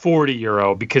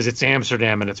 €40 because it's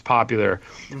Amsterdam and it's popular,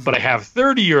 but I have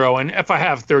 €30, and if I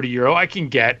have €30, I can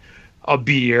get a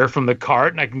beer from the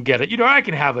cart, and I can get it, you know, I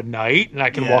can have a night, and I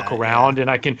can walk around,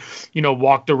 and I can, you know,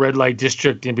 walk the red light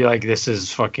district and be like, this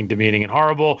is fucking demeaning and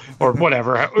horrible, or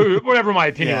whatever my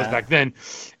opinion was back then,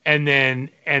 and then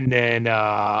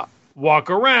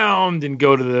walk around and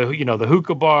go to the, you know, the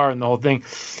hookah bar and the whole thing.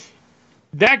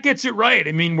 That gets it right.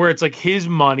 I mean, where it's like his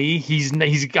money, he's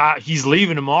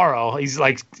leaving tomorrow. He's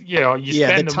like, you know, you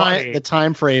spend the money. The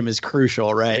time frame is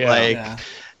crucial, right? Like,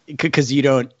 because you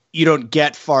don't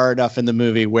get far enough in the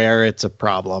movie where it's a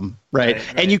problem, right?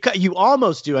 And you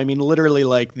almost do. I mean, literally,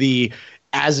 like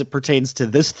as it pertains to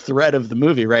this thread of the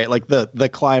movie, right? Like the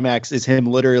climax is him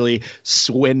literally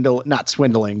not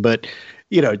swindling, but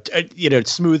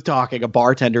smooth talking a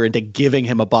bartender into giving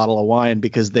him a bottle of wine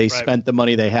because they spent the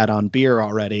money they had on beer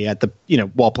already at the, you know,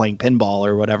 while playing pinball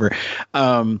or whatever.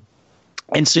 And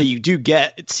so you do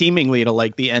get seemingly to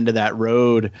like the end of that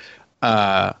road,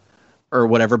 or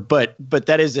whatever. But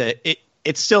that is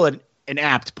it's still an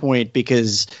apt point,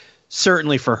 because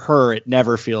certainly for her, it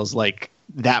never feels like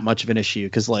that much of an issue,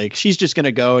 because like she's just going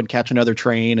to go and catch another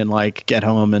train and like get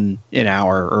home in an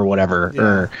hour or whatever,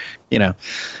 or, you know.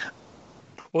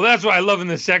 Well, that's what I love in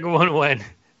the second one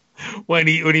when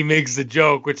he makes the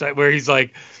joke, where he's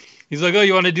like, oh,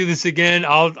 you want to do this again?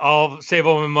 I'll save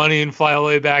all my money and fly all the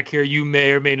way back here. You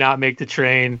may or may not make the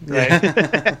train, right?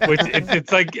 Which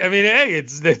it's like, I mean, hey,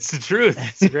 it's the truth.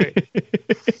 It's great.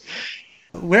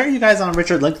 Where are you guys on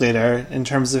Richard Linklater in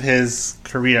terms of his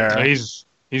career? He's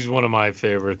one of my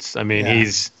favorites. I mean,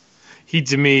 he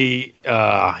to me,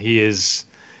 he's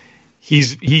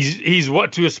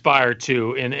what to aspire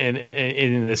to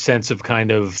in the sense of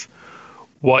kind of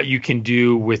what you can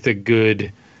do with a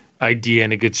good idea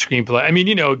and a good screenplay. I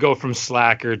mean, go from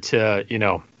Slacker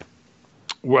to,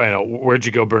 Where'd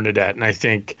You Go, Bernadette? And I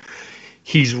think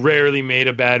he's rarely made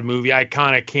a bad movie. I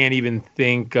kind of can't even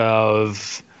think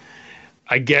of,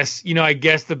 I guess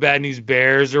The Bad News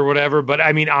Bears or whatever. But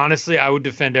I mean, honestly, I would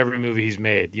defend every movie he's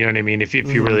made. You know what I mean? If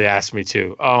you really asked me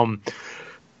to.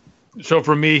 So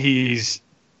for me, he's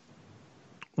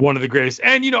one of the greatest.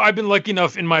 And, I've been lucky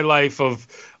enough in my life of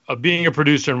being a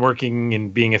producer and working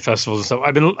and being at festivals and stuff.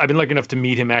 I've been lucky enough to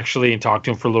meet him actually and talk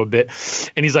to him for a little bit.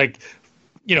 And he's like,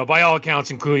 by all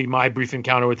accounts, including my brief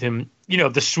encounter with him,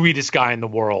 the sweetest guy in the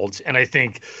world. And I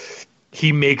think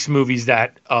he makes movies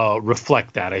that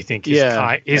reflect that. I think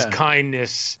his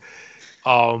kindness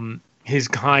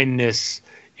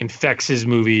infects his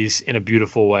movies in a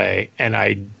beautiful way. And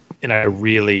I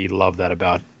really love that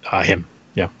about him.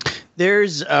 Yeah.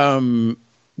 There's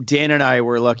Dan and I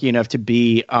were lucky enough to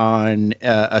be on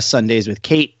a Sundays with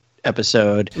Kate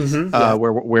episode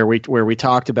where we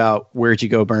talked about Where'd You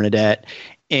Go, Bernadette,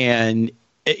 and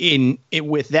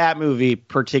with that movie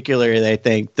particularly, I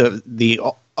think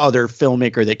the other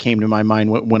filmmaker that came to my mind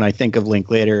when I think of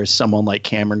Linklater is someone like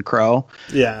Cameron Crowe.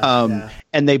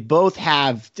 And they both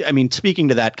have, I mean, speaking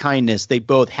to that kindness, they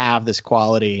both have this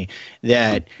quality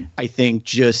that I think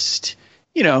just,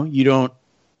 you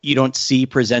don't see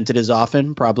presented as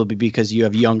often, probably because you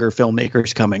have younger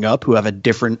filmmakers coming up who have a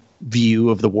different view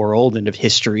of the world and of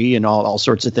history and all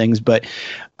sorts of things. But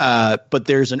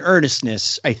there's an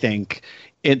earnestness, I think,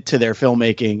 into their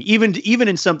filmmaking, even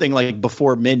in something like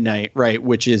Before Midnight, right,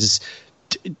 which is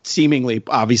seemingly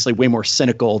obviously way more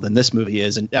cynical than this movie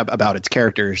is and about its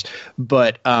characters.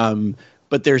 But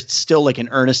there's still like an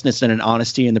earnestness and an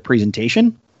honesty in the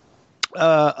presentation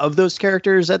of those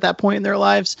characters at that point in their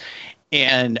lives.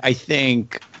 And I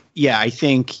think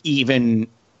even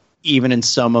in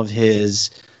some of his,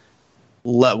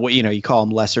 you call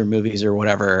them lesser movies or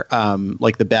whatever,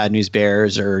 like The Bad News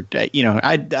Bears, or I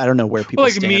don't know where people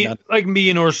stand on. Like me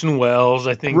and Orson Welles,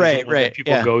 I think, right,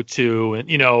 people go to,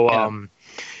 and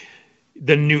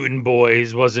the Newton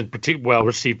Boys wasn't well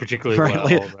received particularly well.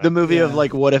 Right? The movie of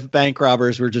like, what if bank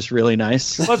robbers were just really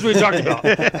nice? Well, that's what we talked about.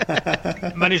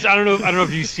 Manish, I don't know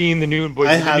if you've seen the Newton Boys.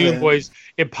 The Newton Boys,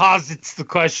 it posits the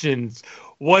questions: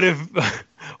 what if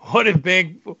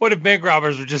bank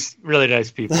robbers were just really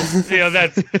nice people?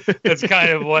 That's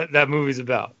kind of what that movie's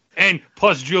about. And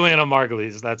plus Juliana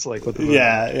Margulies, that's like what the movie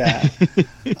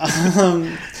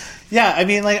is. Yeah, I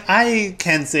mean, like, I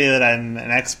can say that I'm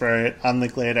an expert on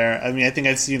Linklater. I mean, I think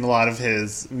I've seen a lot of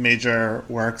his major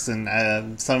works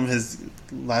and some of his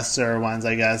lesser ones,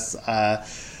 I guess.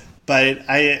 But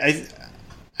I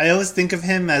always think of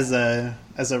him as a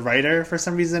writer for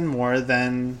some reason more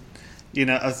than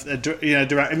direct.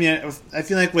 I mean, I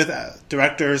feel like with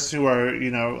directors who are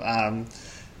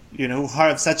who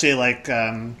have such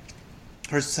a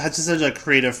such a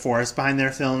creative force behind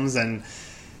their films, and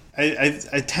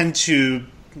I tend to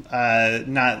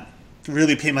not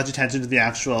really pay much attention to the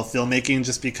actual filmmaking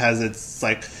just because it's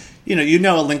like,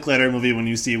 a Linklater movie when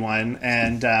you see one.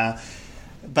 And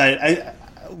but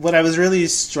what I was really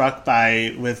struck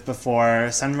by with Before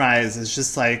Sunrise is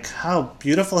just like how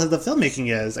beautiful the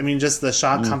filmmaking is. I mean, just the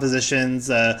shot compositions,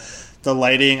 the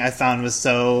lighting I found was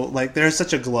so, like, there's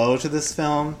such a glow to this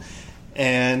film.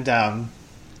 And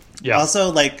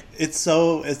also, like,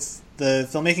 the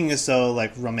filmmaking is so,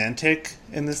 like, romantic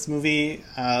in this movie.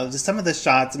 Just some of the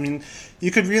shots, I mean, you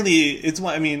could really,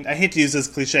 I hate to use this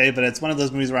cliche, but it's one of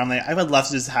those movies where I'm like, I would love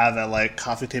to just have a, like,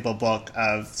 coffee table book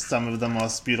of some of the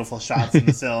most beautiful shots in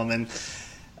the film.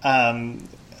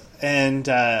 And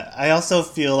I also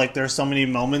feel like there are so many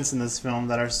moments in this film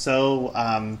that are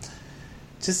so,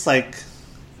 just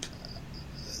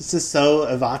so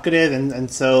evocative and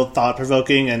so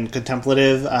thought-provoking and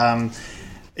contemplative.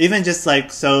 Even just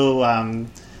like so,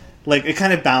 like it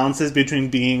kind of balances between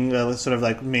being a sort of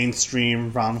like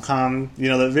mainstream rom-com.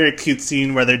 The very cute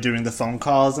scene where they're doing the phone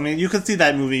calls. I mean, you could see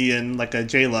that movie in like a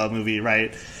J-Lo movie,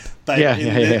 right? But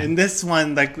in this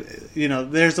one, like,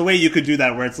 there's a way you could do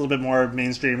that where it's a little bit more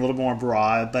mainstream, a little more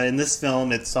broad. But in this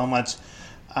film, it's so much,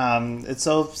 it's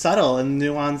so subtle and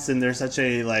nuanced, and there's such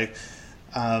a like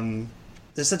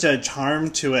there's such a charm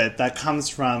to it that comes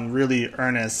from really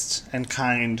earnest and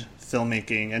kind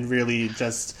filmmaking and really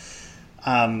just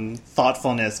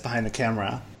thoughtfulness behind the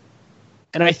camera.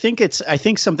 And I think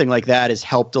something like that is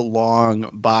helped along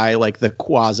by like the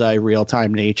quasi real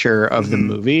time nature of the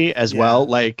movie as well.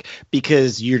 Like,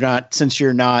 because you're not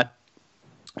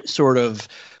sort of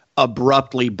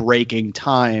abruptly breaking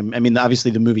time. I mean,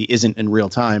 obviously the movie isn't in real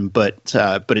time, but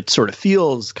it sort of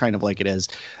feels kind of like it is.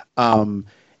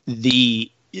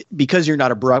 Because you're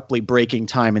not abruptly breaking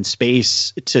time and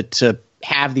space to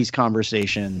have these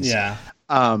conversations. Yeah.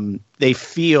 They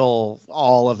feel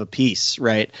all of a piece,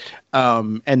 right?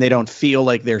 And they don't feel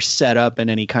like they're set up in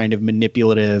any kind of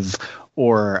manipulative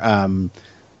or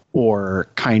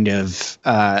kind of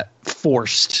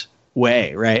forced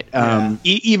way, right?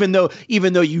 Even though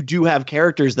you do have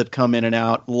characters that come in and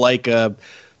out like a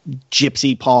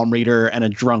gypsy palm reader and a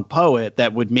drunk poet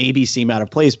that would maybe seem out of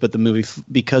place, but the movie,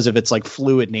 because of its like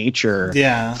fluid nature,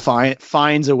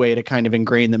 finds a way to kind of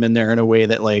ingrain them in there in a way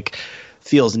that like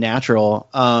feels natural.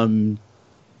 That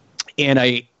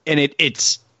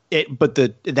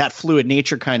fluid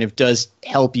nature kind of does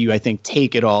help you, I think,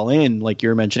 take it all in, like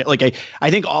you're mentioning. Like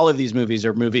I think all of these movies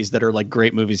are movies that are like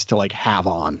great movies to like have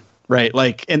on, right?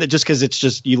 Like, and just because it's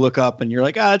just, you look up and you're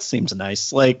like, it seems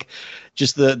nice. Like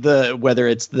just the whether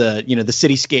it's the, you know, the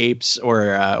cityscapes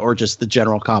or just the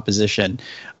general composition.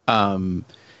 I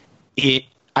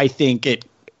think it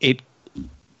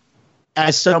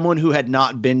as someone who had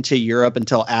not been to Europe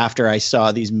until after I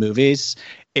saw these movies,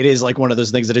 it is like one of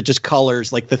those things that it just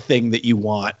colors like the thing that you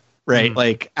want, right?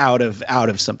 Like out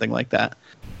of something like that.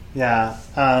 Yeah.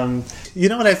 You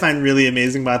know what I find really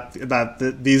amazing about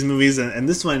these movies, and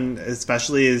this one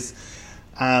especially, is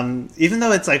even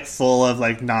though it's like full of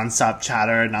like nonstop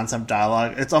chatter, nonstop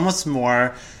dialogue, it's almost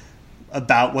more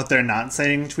about what they're not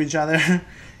saying to each other.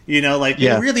 You know, like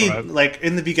really, like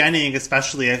in the beginning,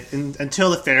 especially until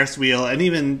the Ferris wheel, and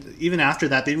even after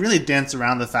that, they really dance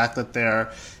around the fact that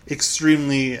they're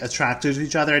extremely attracted to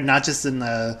each other, not just in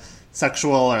the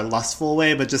sexual or lustful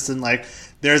way, but just in like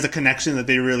there's a connection that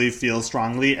they really feel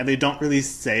strongly, and they don't really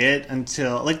say it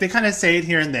until like they kind of say it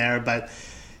here and there, but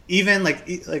even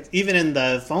even in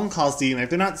the phone call scene,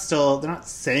 like they're not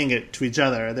saying it to each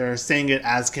other, they're saying it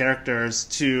as characters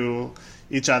to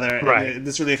each other, right, in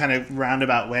this really kind of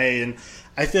roundabout way. And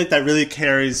I feel like that really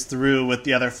carries through with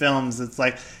the other films. It's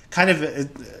like kind of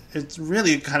it's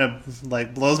really kind of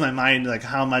like blows my mind like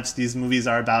how much these movies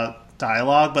are about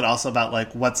dialogue, but also about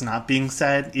like what's not being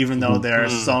said, even though they're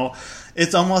so,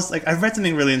 it's almost like I've read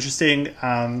something really interesting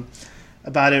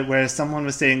about it where someone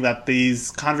was saying that these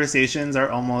conversations are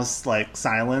almost like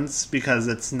silence because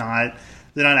they're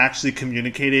not actually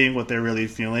communicating what they're really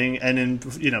feeling. And in,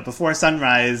 you know, Before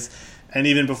Sunrise and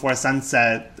even Before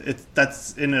Sunset, it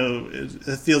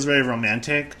feels very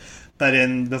romantic. But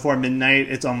in Before Midnight,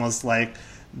 it's almost like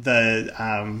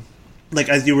like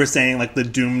as you were saying, like the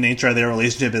doomed nature of their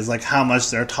relationship is like how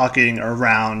much they're talking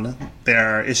around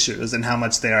their issues and how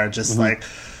much they are just like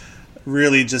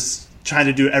really just trying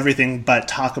to do everything but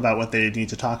talk about what they need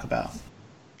to talk about.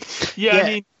 Yeah. I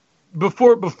mean,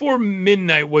 Before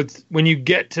Midnight, when you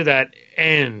get to that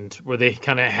end where they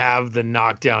kind of have the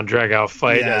knockdown, drag out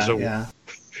fight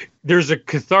there's a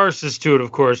catharsis to it,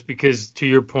 of course, because to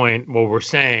your point, what we're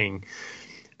saying,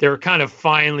 they're kind of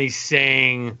finally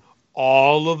saying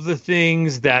all of the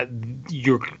things that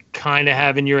you're kind of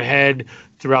have in your head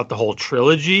throughout the whole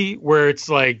trilogy, where it's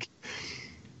like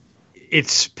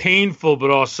it's painful, but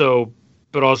also,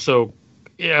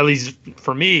 at least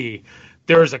for me,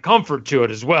 there's a comfort to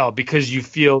it as well, because you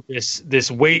feel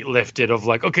this weight lifted of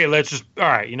like, okay, let's just, all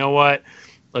right, you know what?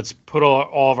 Let's put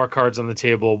all of our cards on the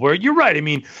table. Where you're right. I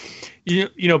mean, you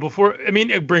know,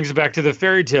 it brings it back to the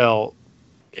fairy tale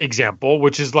example,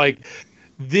 which is like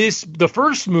the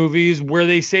first movies where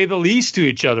they say the least to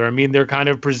each other. I mean, they're kind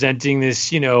of presenting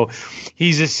this, you know,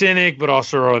 he's a cynic, but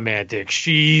also a romantic.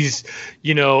 She's,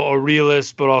 you know, a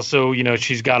realist, but also, you know,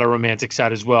 she's got a romantic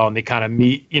side as well. And they kind of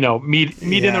meet in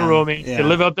the romance. They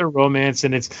live out their romance,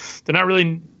 and they're not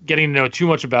really getting to know too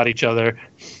much about each other.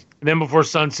 And then Before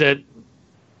Sunset,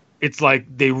 it's like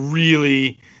they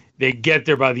get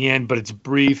there by the end, but it's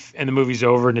brief and the movie's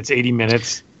over and it's 80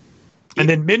 minutes. And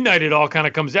then Midnight, it all kind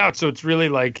of comes out. So it's really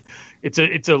like it's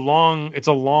a long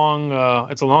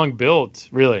build,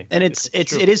 really. And it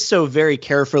is so very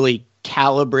carefully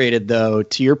calibrated, though,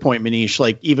 to your point, Manish,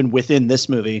 like even within this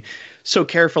movie, so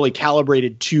carefully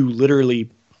calibrated to literally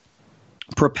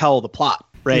propel the plot,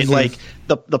 right? Like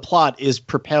the plot is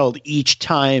propelled each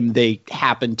time they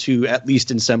happen to, at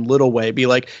least in some little way, be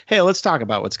like, hey, let's talk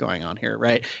about what's going on here,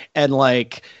 right? And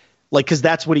like like, because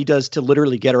that's what he does to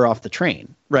literally get her off the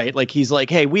train, right? Like, he's like,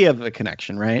 hey, we have a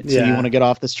connection, right? So you want to get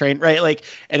off this train, right? Like,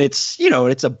 and it's, you know,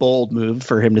 it's a bold move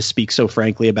for him to speak so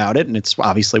frankly about it, and it's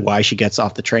obviously why she gets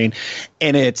off the train.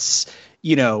 And it's,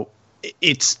 you know,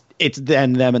 it's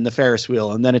then them in the Ferris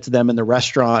wheel, and then it's them in the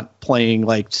restaurant playing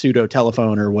like pseudo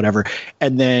telephone or whatever,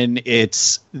 and then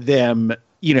it's them,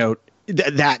 you know,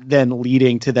 that then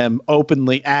leading to them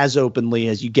openly as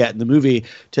you get in the movie,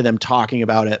 to them talking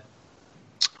about it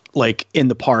like in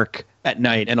the park at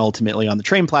night and ultimately on the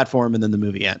train platform, and then the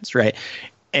movie ends, right?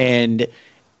 And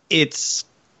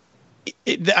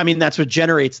I mean, that's what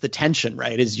generates the tension,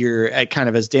 right? Is you're kind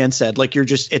of, as Dan said, like, you're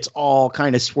just, it's all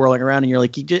kind of swirling around, and you're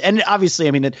like, and obviously,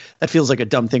 I mean, that feels like a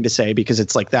dumb thing to say, because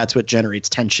it's like, that's what generates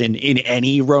tension in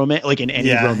any romantic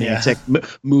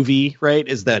movie, right?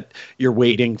 Is that you're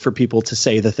waiting for people to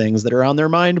say the things that are on their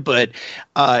mind. But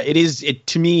it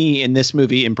to me, in this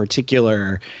movie in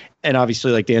particular, and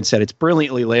obviously, like Dan said, it's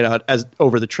brilliantly laid out as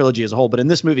over the trilogy as a whole, but in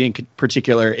this movie in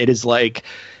particular, it is like,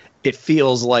 it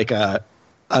feels like a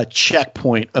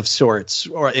checkpoint of sorts,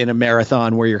 or in a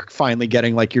marathon where you're finally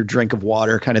getting like your drink of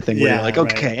water kind of thing, where you're like,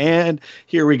 okay, and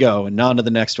here we go, and on to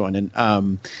the next one.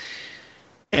 And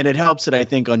it helps it, I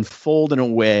think, unfold in a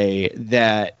way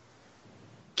that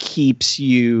keeps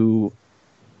you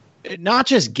not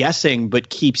just guessing, but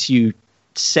keeps you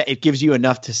it gives you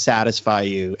enough to satisfy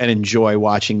you and enjoy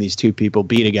watching these two people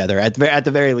be together, at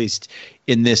the very least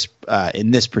in this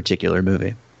particular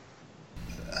movie.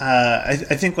 I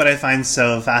think what I find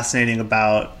so fascinating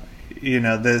about, you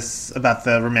know, about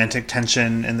the romantic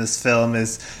tension in this film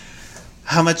is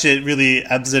how much it really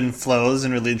ebbs and flows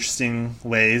in really interesting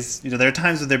ways. You know, there are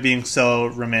times when they're being so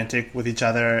romantic with each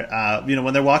other. You know,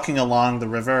 when they're walking along the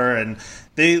river and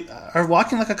they are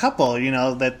walking like a couple, you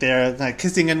know, that they're like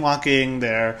kissing and walking,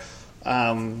 they're,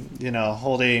 you know,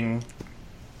 holding,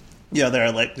 you know,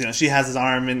 they're like, you know, she has his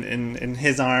arm in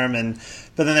his arm,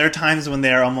 but then there are times when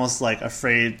they're almost like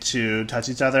afraid to touch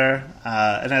each other.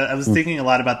 And I was thinking a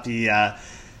lot about the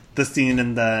scene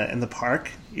in the park,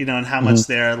 you know, and how much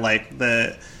they're like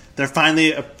they're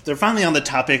finally on the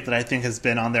topic that I think has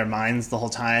been on their minds the whole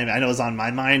time. I know it was on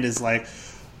my mind, is like,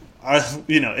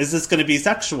 you know, is this going to be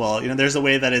sexual? You know, there's a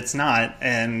way that it's not,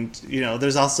 and you know,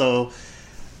 there's also.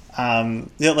 You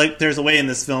know, like, there's a way in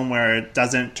this film where it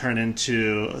doesn't turn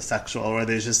into sexual, where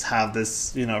they just have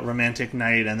this, you know, romantic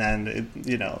night, and then it,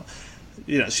 you know,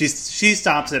 she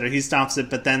stops it or he stops it,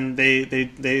 but then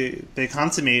they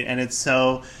consummate, and it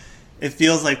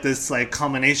feels like this like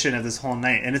culmination of this whole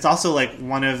night, and it's also like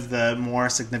one of the more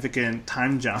significant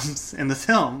time jumps in the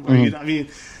film. Where, you know, I mean,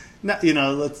 not, you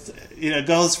know, it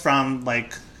goes from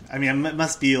like. I mean, it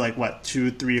must be like, what,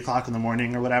 2-3 o'clock in the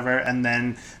morning or whatever. And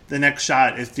then the next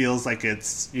shot, it feels like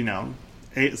it's, you know,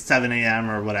 7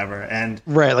 a.m. or whatever. And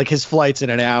right, like his flight's in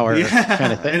an hour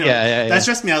kind of thing. Yeah. That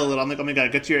stressed me out a little. I'm like, oh my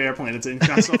God, get to your airplane. It's an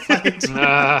international flight.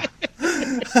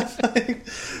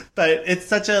 But it's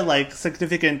such a like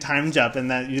significant time jump, in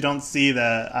that you don't see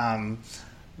the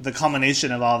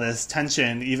culmination of all this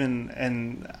tension, even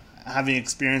in having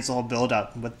experienced the whole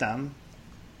build-up with them.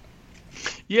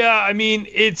 Yeah, I mean,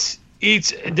 it's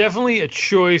definitely a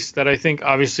choice that I think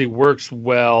obviously works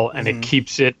well, and it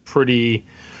keeps it pretty.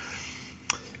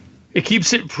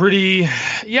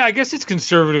 Yeah, I guess it's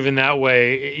conservative in that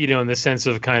way, you know, in the sense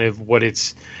of kind of what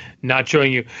it's not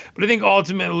showing you. But I think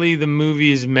ultimately the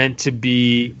movie is meant to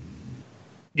be,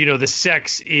 you know, the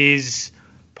sex is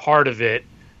part of it,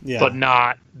 but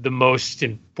not the most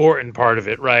important part of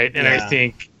it, right? And I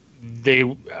think.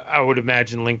 I would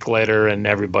imagine Linklater and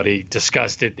everybody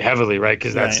discussed it heavily, right?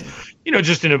 Because that's, you know,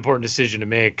 just an important decision to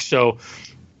make. So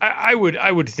I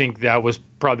would think that was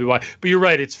probably why. But you're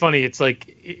right. It's funny. It's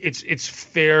like it's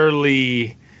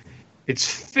fairly like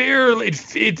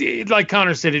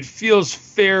Conor said, it feels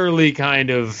fairly kind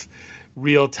of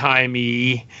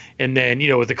real-timey, and then, you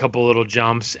know, with a couple little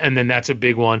jumps, and then that's a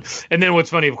big one. And then what's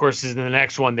funny, of course, is in the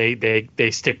next one they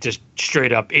stick just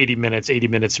straight up 80 minutes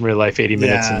in real life, 80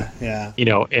 minutes you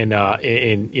know,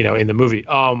 in you know, in the movie.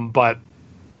 But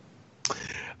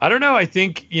I don't know, I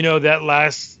think, you know,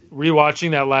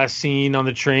 rewatching that last scene on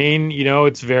the train, you know,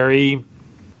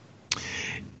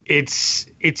 it's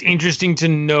interesting to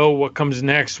know what comes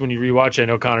next when you rewatch it. I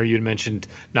know, Conor, you had mentioned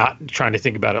not trying to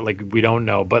think about it like we don't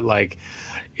know, but like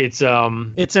it's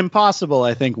impossible,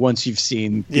 I think, once you've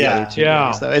seen the other two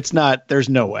movies, though. It's not, there's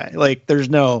no way. Like, there's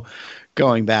no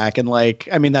going back. And like,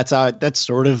 I mean, that's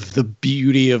sort of the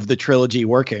beauty of the trilogy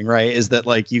working, right? Is that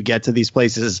like you get to these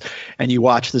places and you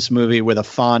watch this movie with a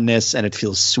fondness, and it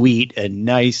feels sweet and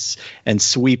nice and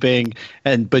sweeping,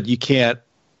 but you can't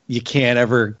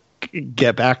ever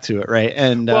get back to it, right?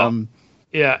 And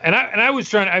Yeah, and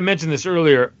I mentioned this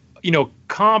earlier,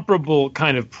 comparable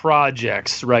kind of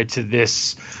projects, right, to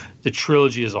the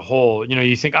trilogy as a whole.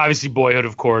 You think obviously Boyhood,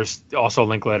 of course, also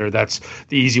Linklater, that's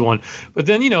the easy one. But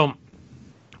then,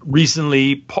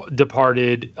 recently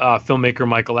departed filmmaker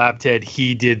Michael Apted,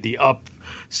 he did the Up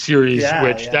series,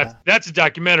 that's a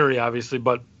documentary, obviously,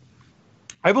 but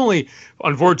I've only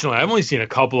seen a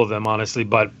couple of them, honestly,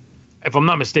 but if I'm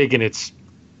not mistaken, it's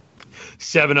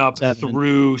 7 Up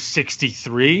through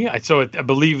 63. I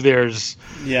believe there's,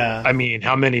 I mean,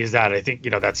 how many is that? I think,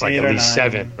 that's like at least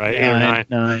 7, right? 8 or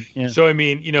 9. Yeah. So, I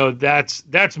mean,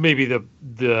 that's maybe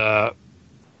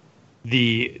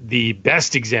the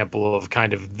best example of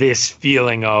kind of this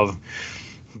feeling of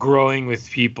growing with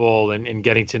people and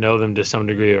getting to know them to some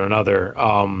degree or another.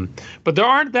 But there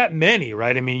aren't that many,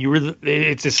 right? I mean,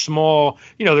 it's a small,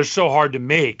 they're so hard to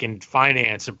make and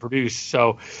finance and produce.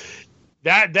 So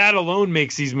that alone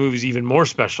makes these movies even more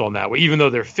special in that way, even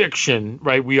though they're fiction,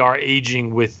 right? We are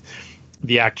aging with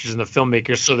the actors and the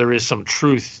filmmakers. So there is some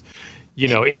truth,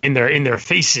 in their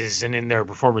faces and in their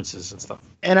performances and stuff.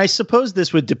 And I suppose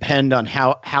this would depend on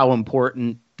how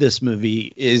important this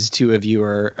movie is to a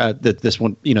viewer, this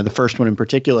one, the first one in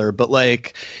particular, but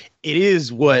like it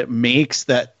is what makes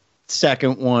that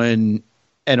second one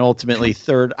and ultimately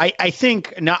third. I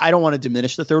think now I don't want to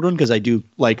diminish the third one because I do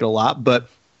like it a lot, but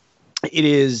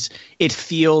it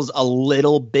feels a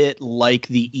little bit like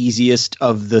the easiest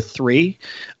of the three,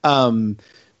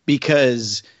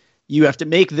 because you have to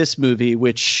make this movie,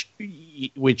 which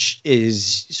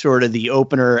is sort of the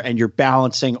opener, and you're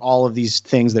balancing all of these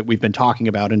things that we've been talking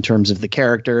about in terms of the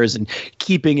characters and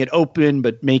keeping it open,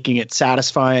 but making it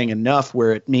satisfying enough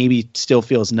where it maybe still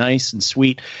feels nice and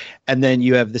sweet. And then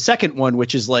you have the second one,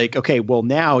 which is like, okay, well,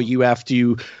 now you have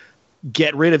to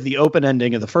get rid of the open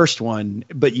ending of the first one,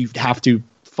 but you have to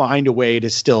find a way to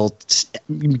still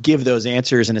give those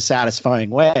answers in a satisfying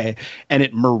way. And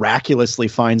it miraculously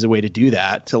finds a way to do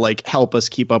that, to like help us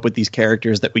keep up with these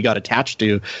characters that we got attached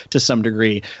to some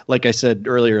degree. Like I said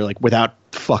earlier, like without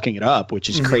fucking it up, which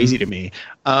is crazy to me.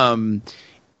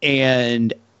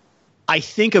 And I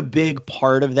think a big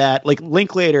part of that, like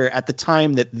Linklater at the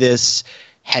time that this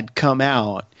had come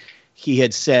out, he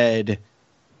had said,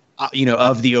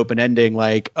 of the open ending,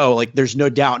 like, oh, like there's no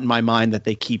doubt in my mind that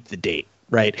they keep the date.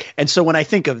 Right. And so when I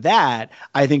think of that,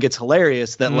 I think it's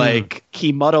hilarious that like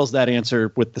he muddles that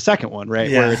answer with the second one. Right.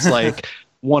 Yeah. Where it's like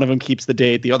one of them keeps the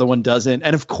date, the other one doesn't.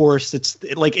 And of course, it's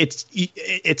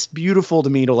beautiful to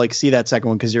me to like see that second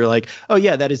one, because you're like, oh,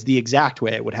 yeah, that is the exact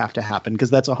way it would have to happen, because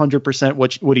that's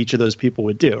 100% what each of those people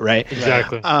would do. Right.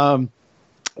 Exactly.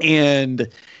 And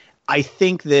I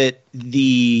think that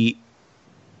the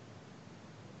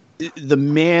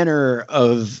manner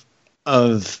of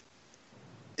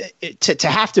to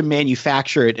have to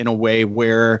manufacture it in a way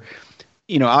where,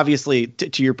 obviously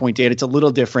to your point, Dan, it's a little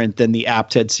different than the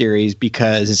Apted series,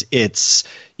 because it's,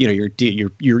 they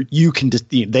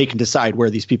can decide where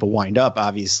these people wind up,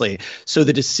 obviously. So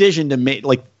the decision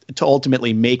to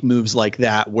ultimately make moves like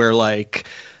that, where like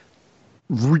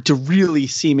to really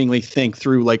seemingly think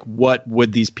through like what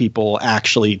would these people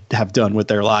actually have done with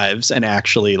their lives and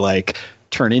actually like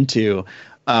turn into,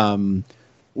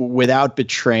 without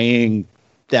betraying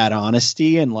that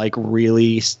honesty and like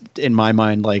really, in my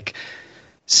mind, like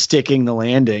sticking the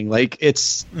landing. Like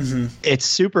it's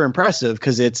super impressive,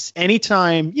 because it's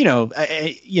anytime,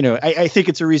 I think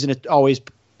it's a reason it always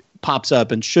pops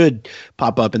up and should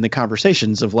pop up in the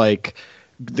conversations of like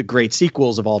the great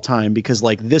sequels of all time, because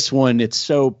like this one, it's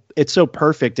so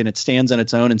perfect and it stands on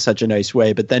its own in such a nice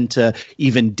way. But then to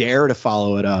even dare to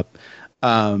follow it up,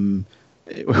 the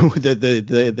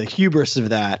hubris of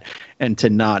that, and to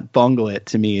not bungle it,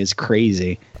 to me is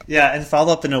crazy. Yeah, and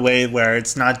follow up in a way where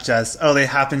it's not just, oh, they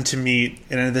happen to meet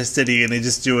in another city and they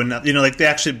just do another, like they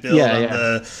actually build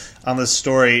on the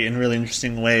story in really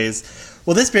interesting ways.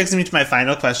 Well, this brings me to my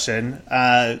final question.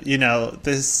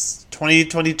 This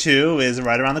 2022 is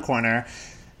right around the corner,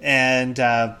 and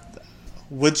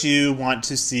would you want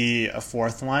to see a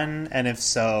fourth one? And if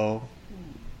so,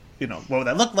 what would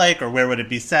that look like, or where would it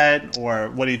be set, or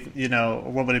what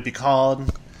would it be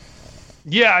called?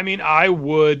 Yeah, I mean, I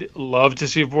would love to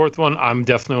see a fourth one. I'm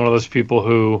definitely one of those people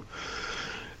who,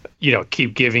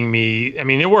 keep giving me. I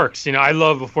mean, it works. I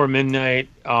love Before Midnight.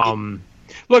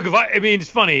 Look, it's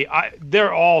funny.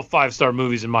 They're all 5-star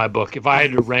movies in my book. If I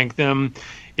had to rank them,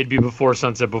 it'd be Before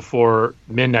Sunset, Before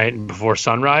Midnight, and Before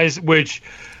Sunrise, which,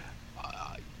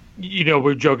 we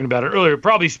were joking about it earlier. It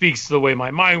probably speaks to the way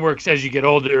my mind works as you get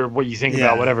older, what you think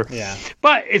about, whatever. Yeah.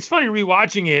 But it's funny,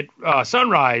 rewatching it,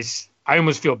 Sunrise, I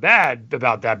almost feel bad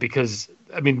about that, because,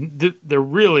 they're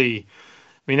really,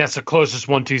 I mean, that's the closest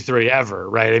 1, 2, 3 ever,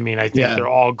 right? I mean, I think they're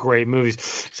all great movies.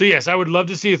 So yes, I would love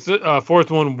to see a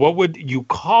fourth one. What would you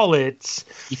call it?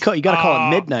 You got to call it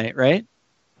Midnight, right?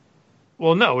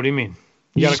 Well, no. What do you mean?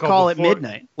 You just call it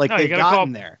Midnight, like no, they've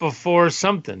gotten there before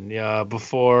something. Yeah,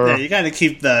 before. Yeah, you got to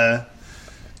keep the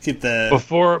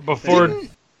before.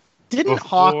 Didn't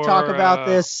Hawke talk about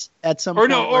this at some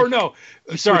point? Or no.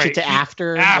 Sorry, switch it to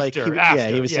after. After. Yeah,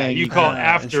 he was saying you call it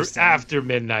after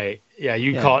midnight. Yeah,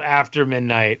 you call it after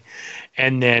midnight,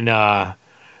 and then I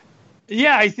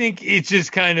think it's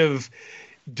just kind of.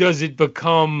 Does it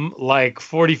become like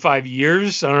 45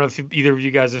 years? I don't know if either of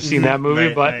you guys have seen that movie,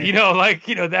 right, but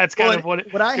right. That's kind of what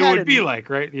it would be like,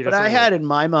 right? What I had in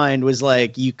my mind was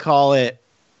like you call it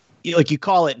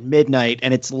midnight,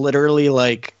 and it's literally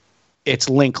like it's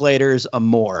Linklater's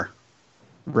Amour,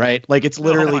 right? Like it's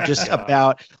literally just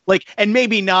about like, and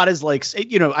maybe not as like,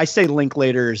 I say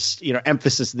Linklater's,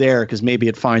 emphasis there because maybe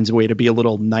it finds a way to be a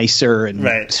little nicer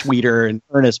and sweeter and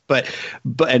earnest, but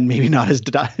and maybe not as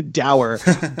dour,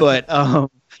 but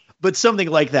something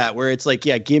like that where it's like,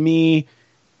 give me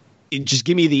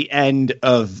the end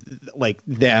of like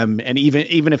them, and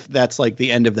even if that's like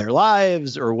the end of their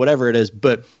lives or whatever it is,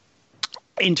 but.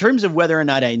 In terms of whether or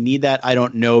not I need that, I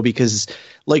don't know, because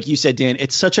like you said, Dan,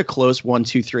 it's such a close 1,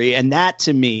 2, 3. And that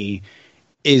to me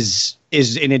is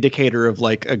an indicator of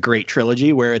like a great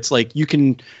trilogy where it's like you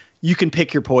can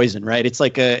pick your poison, right? It's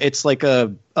like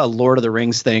a Lord of the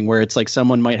Rings thing where it's like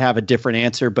someone might have a different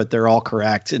answer, but they're all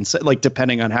correct. And so, like,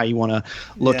 depending on how you want to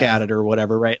look at it or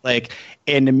whatever, right? Like,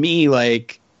 and to me,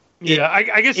 like,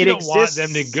 I guess you don't want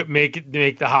them to make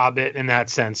The Hobbit in that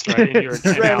sense, right?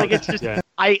 Right, like it's just,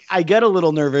 I get a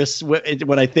little nervous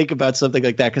when I think about something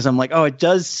like that because I'm like, oh, it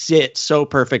does sit so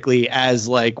perfectly as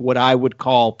like what I would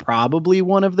call probably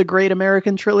one of the great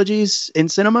American trilogies in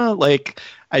cinema. Like,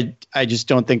 I just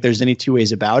don't think there's any two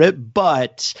ways about it.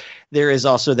 But there is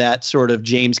also that sort of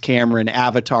James Cameron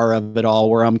Avatar of it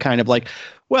all where I'm kind of like,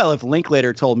 well, if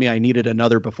Linklater told me I needed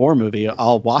another Before movie,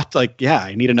 I'll watch. Like, yeah,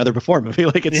 I need another Before movie.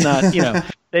 Like, it's not,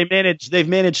 they've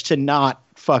managed to not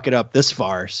fuck it up this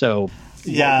far. So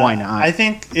why not? I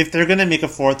think if they're going to make a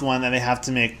fourth one, then they have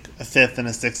to make a fifth and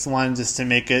a sixth one just to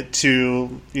make it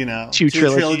two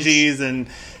trilogies. And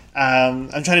I'm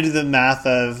trying to do the math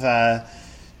of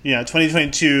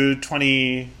 2022,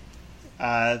 29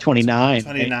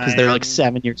 because they're like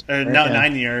 7 years or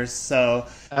 9 years, so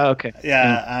okay,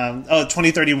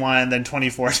 2031, then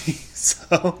 2040.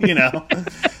 So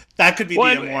that could be the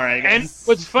more, I guess. And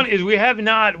what's funny is we have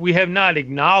not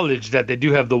acknowledged that they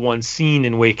do have the one scene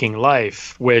in Waking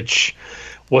Life, which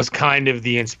was kind of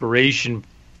the inspiration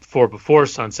for Before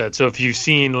Sunset. So if you've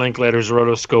seen Linklater's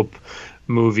rotoscope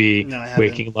movie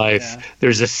Waking Life,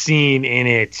 there's a scene in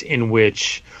it in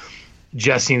which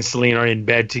Jesse and Celine are in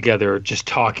bed together just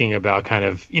talking about kind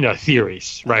of,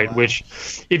 theories, right? Oh, wow.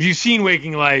 Which, if you've seen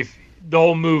Waking Life, the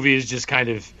whole movie is just kind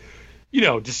of,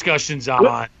 discussions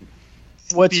on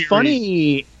What's theories.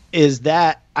 Funny is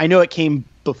that I know it came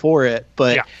before it,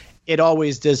 but it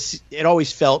always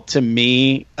felt to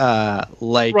me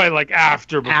like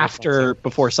after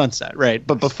Before Sunset, right?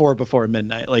 But before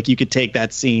midnight, like you could take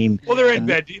that scene. Well, they're in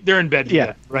bed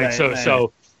together, right?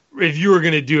 So if you were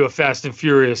going to do a Fast and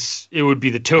Furious, it would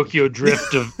be the Tokyo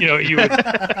Drift of,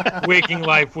 Waking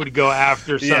Life would go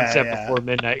after sunset before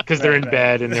midnight because they're in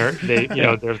bed and they're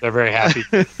very happy.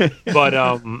 But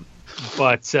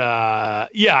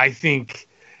I think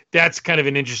that's kind of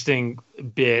an interesting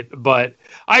bit. But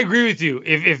I agree with you.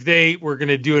 If they were going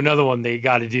to do another one, they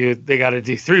got to do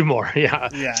 3 more. Yeah.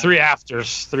 3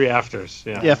 afters.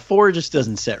 Yeah. 4 just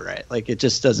doesn't sit right. Like it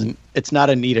just doesn't. It's not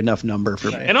a neat enough number for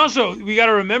me. And also, we got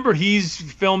to remember he's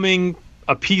filming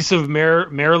a piece of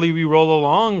Merrily We Roll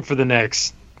Along for the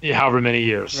next however many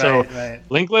years.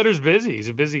 Linklater's busy. He's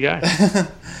a busy guy.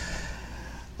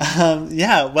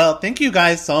 Well, thank you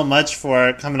guys so much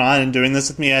for coming on and doing this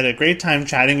with me. I had a great time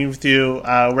chatting with you.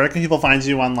 Where can people find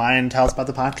you online? Tell us about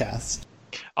the podcast.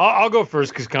 I'll go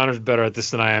first because Connor's better at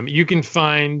this than I am. You can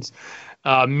find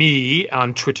me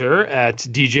on Twitter at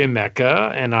DJ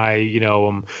Mecca, and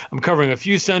I'm covering a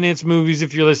few Sundance movies.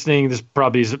 If you're listening, this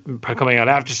probably is coming out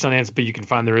after Sundance, but you can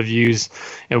find the reviews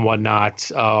and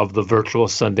whatnot of the virtual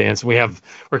Sundance.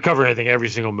 We're covering, I think, every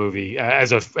single movie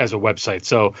as a website,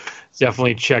 so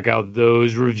definitely check out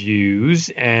those reviews.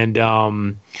 And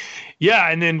and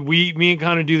then me and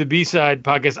Connor do the B-side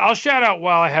podcast. I'll shout out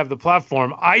while I have the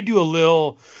platform. I do a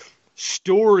little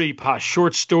short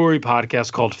story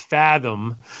podcast called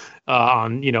Fathom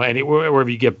on wherever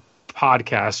you get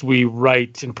podcasts. We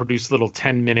write and produce little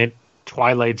 10-minute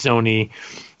Twilight Zone-y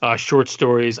short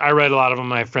stories. I write a lot of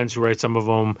them. I have friends who write some of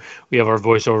them. We have our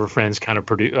voiceover friends kind of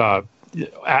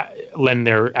lend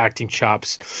their acting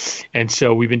chops. And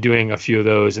so we've been doing a few of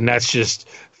those, and that's just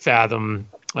Fathom,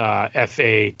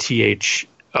 FATHOM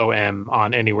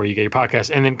on anywhere you get your podcast.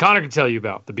 And then Conor can tell you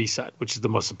about the B-side, which is the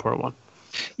most important one.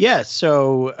 Yeah,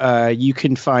 so you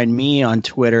can find me on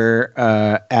Twitter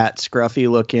at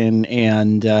ScruffyLookin,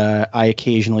 and I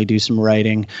occasionally do some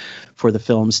writing for the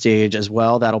film stage as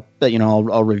well.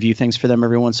 I'll review things for them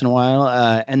every once in a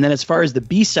while. And then as far as the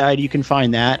B-side, you can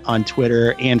find that on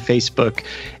Twitter and Facebook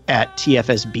at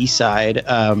TFS B-side.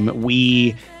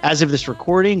 We, as of this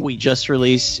recording, we just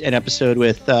released an episode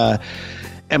with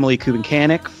Emily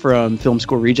Kubankanik from Film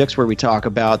School Rejects, where we talk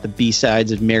about the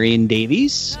B-sides of Marion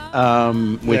Davies,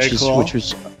 which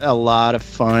was a lot of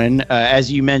fun.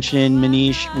 As you mentioned,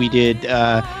 Manish,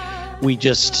 we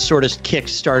just sort of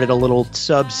kick-started a little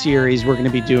sub-series we're going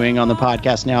to be doing on the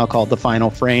podcast now called The Final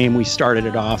Frame. We started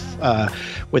it off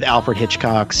with Alfred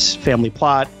Hitchcock's Family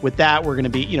Plot. With that, we're going to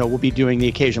be, we'll be doing the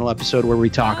occasional episode where we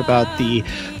talk about the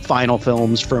final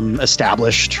films from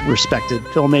established, respected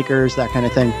filmmakers, that kind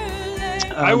of thing.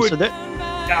 I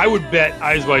would bet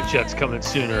Eyes Wide Shut's coming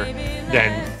sooner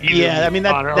than either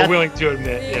Conor are willing to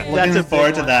admit. Yeah. Looking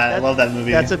forward to that. I love that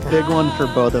movie. That's a big one for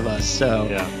both of us. So,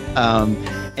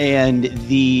 and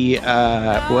the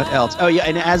what else? Oh yeah,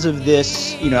 and as of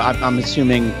this, I'm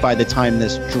assuming by the time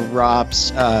this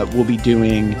drops, we'll be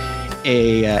doing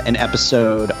an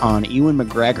episode on Ewan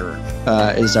McGregor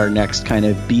is our next kind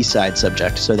of B-side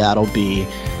subject. So that'll be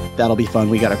fun.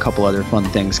 We got a couple other fun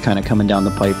things kind of coming down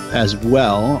the pipe as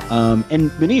well. And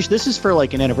Manish, this is for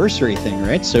like an anniversary thing,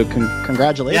 right? So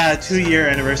congratulations. Yeah, 2-year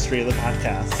anniversry of the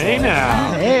podcast. So. Hey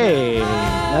now. Hey,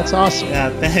 that's awesome. Yeah,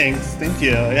 thanks. Thank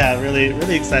you. Yeah, really,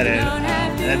 really excited.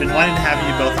 And I've been wanting to have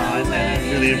you both on, and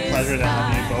it's really a pleasure to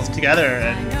have you both together.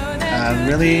 And I'm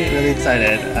really, really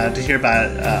excited to hear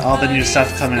about all the new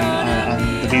stuff coming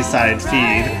on the B-side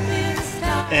feed.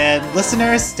 And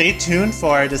listeners, stay tuned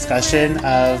for our discussion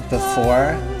of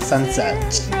Before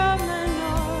Sunset.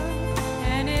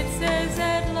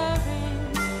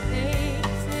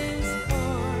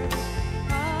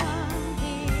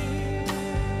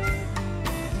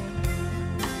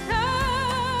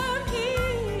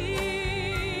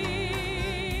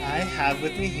 I have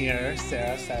with me here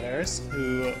Sara Fetters,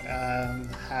 who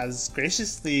has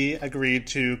graciously agreed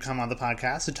to come on the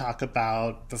podcast to talk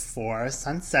about Before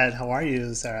Sunset. How are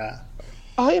you, Sara?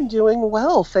 I am doing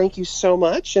well. Thank you so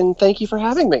much, and thank you for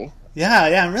having me.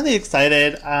 Yeah, I'm really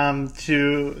excited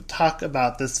to talk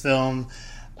about this film,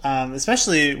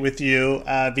 especially with you,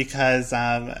 because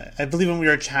I believe when we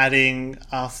were chatting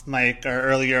off mic or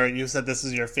earlier, you said this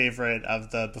is your favorite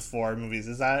of the Before movies.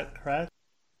 Is that correct?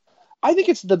 I think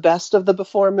it's the best of the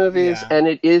Before movies, and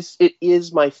it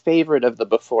is my favorite of the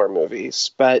Before movies.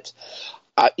 But,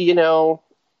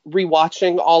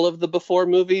 rewatching all of the Before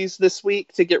movies this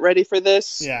week to get ready for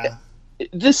this,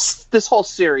 this whole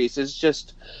series is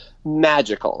just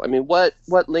magical. I mean, what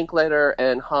Linklater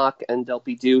and Hawke and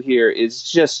Delpy do here is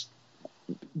just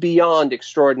beyond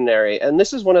extraordinary. And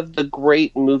this is one of the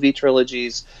great movie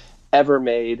trilogies ever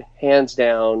made, hands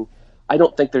down. I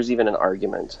don't think there's even an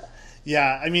argument.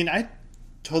 Yeah, I mean, I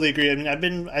totally agree. I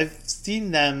mean, I've seen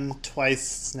them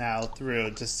twice now through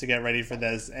just to get ready for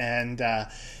this, and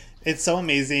it's so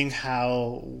amazing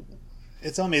how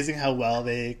well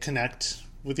they connect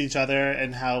with each other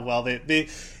and how well they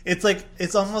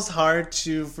it's almost hard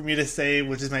for me to say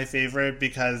which is my favorite,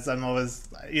 because I'm always,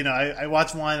 I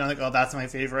watch one and I'm like, oh, that's my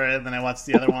favorite, and then I watch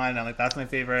the other one and I'm like, that's my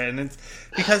favorite, and it's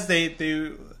because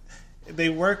they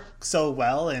work so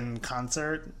well in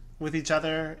concert with each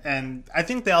other, and I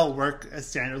think they all work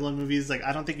as standalone movies. Like,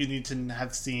 I don't think you need to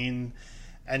have seen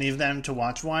any of them to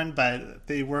watch one, but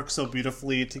they work so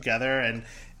beautifully together, and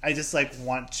I just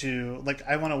want to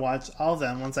watch all of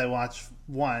them once I watch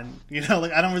one. I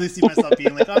don't really see myself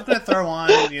being like, oh, I'm gonna throw on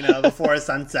Before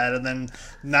Sunset and then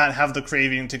not have the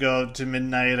craving to go to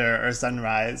midnight or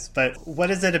sunrise. But what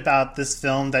is it about this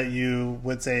film that you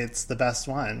would say it's the best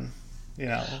one?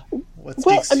 What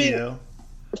speaks to you?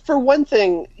 For one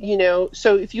thing,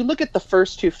 so if you look at the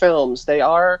first two films, they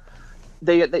have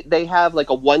like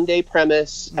a one-day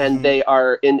premise, and they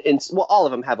are all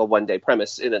of them have a one-day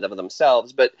premise in and of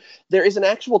themselves, but there is an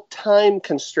actual time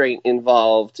constraint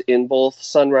involved in both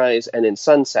Sunrise and in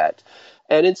Sunset.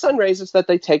 And in Sunrise, it's that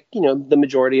they take, the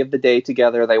majority of the day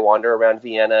together, they wander around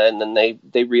Vienna, and then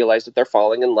they realize that they're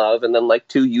falling in love, and then like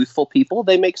two youthful people,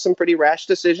 they make some pretty rash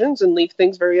decisions and leave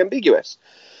things very ambiguous.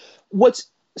 What's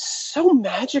so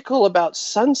magical about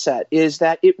Sunset is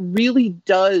that it really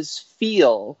does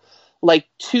feel like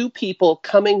two people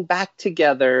coming back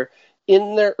together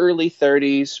in their early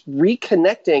 30s,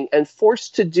 reconnecting and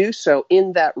forced to do so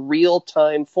in that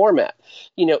real-time format.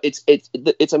 You know, it's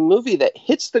a movie that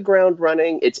hits the ground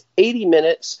running. It's 80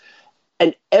 minutes,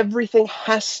 and everything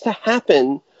has to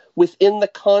happen within the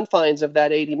confines of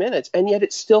that 80 minutes, and yet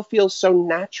it still feels so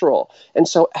natural and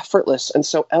so effortless and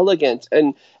so elegant,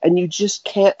 and you just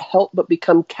can't help but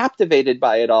become captivated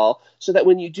by it all, so that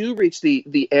when you do reach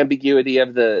the ambiguity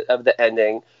of the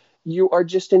ending, you are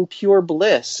just in pure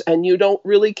bliss, and you don't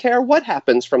really care what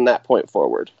happens from that point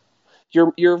forward.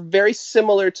 You're very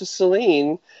similar to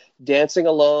Celine dancing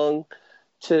along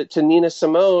to Nina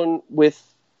Simone,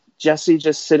 with Jesse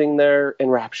just sitting there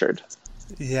enraptured.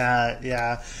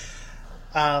 Yeah.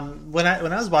 When I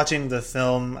was watching the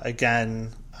film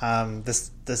again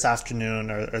this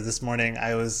afternoon or this morning,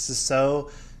 I was just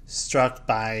so struck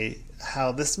by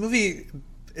how this movie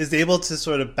is able to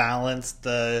sort of balance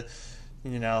the,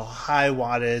 you know, high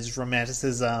wattage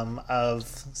romanticism of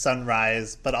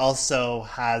Sunrise, but also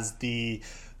has the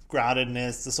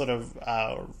groundedness, the sort of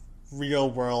real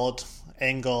world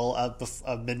angle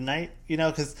of Midnight, you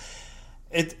know, because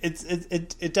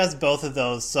it does both of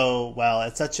those so well.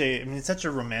 It's such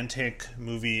a romantic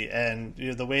movie, and you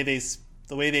know, the way they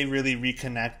really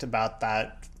reconnect about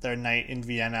their night in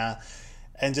Vienna,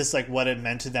 and just like what it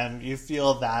meant to them. You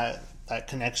feel that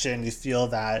connection. You feel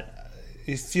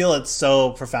it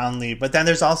so profoundly. But then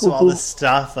there's also all this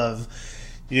stuff of,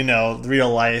 you know, real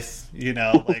life, you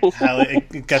know, like how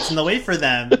it gets in the way for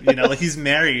them. You know, like he's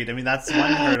married. I mean, that's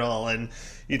one hurdle, and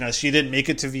you know, she didn't make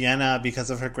it to Vienna because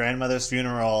of her grandmother's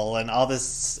funeral and all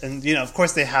this. And, you know, of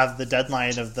course they have the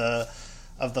deadline of the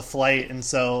flight. And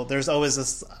so there's always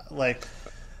this, like,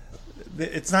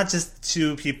 it's not just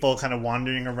two people kind of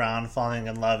wandering around falling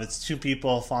in love. It's two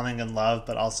people falling in love,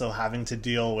 but also having to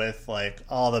deal with, like,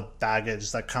 all the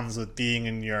baggage that comes with being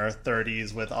in your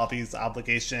 30s with all these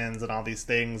obligations and all these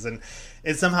things. And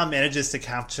it somehow manages to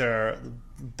capture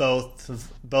both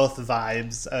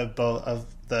vibes of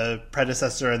the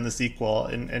predecessor and the sequel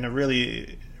in a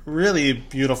really, really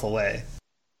beautiful way.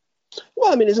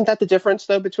 Well, I mean, isn't that the difference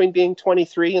though between being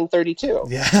 23 and 32?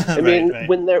 Yeah, I mean, right.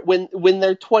 when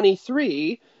they're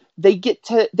 23, they get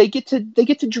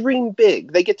to dream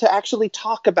big. They get to actually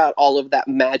talk about all of that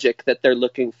magic that they're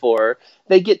looking for.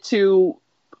 They get to,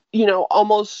 you know,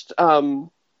 almost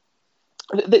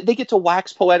they get to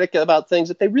wax poetic about things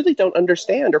that they really don't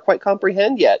understand or quite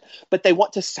comprehend yet, but they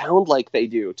want to sound like they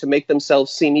do to make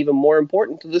themselves seem even more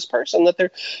important to this person that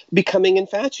they're becoming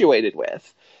infatuated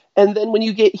with. And then when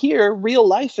you get here, real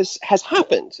life has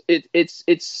happened.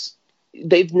 It's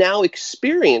they've now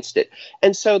experienced it.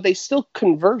 And so they still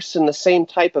converse in the same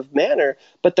type of manner,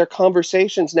 but their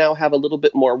conversations now have a little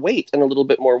bit more weight and a little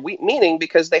bit more meaning,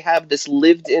 because they have this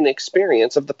lived-in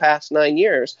experience of the past 9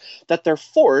 years that they're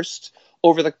forced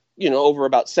over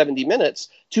about 70 minutes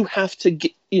to have to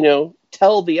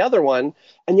tell the other one,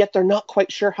 and yet they're not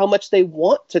quite sure how much they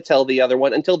want to tell the other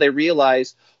one until they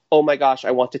realize, oh my gosh, I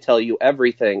want to tell you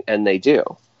everything, and they do.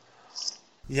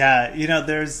 Yeah, you know,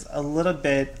 there's a little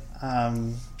bit,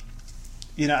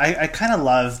 you know, I kind of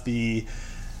love the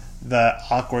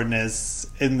awkwardness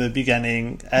in the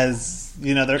beginning, as,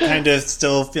 you know, they're kind of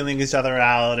still feeling each other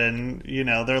out, and, you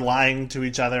know, they're lying to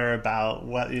each other about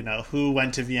what, you know, who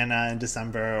went to Vienna in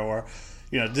December, or,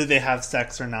 you know, did they have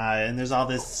sex or not, and there's all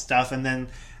this stuff. And then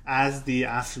as the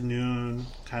afternoon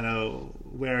kind of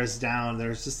wears down,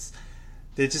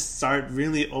 they just start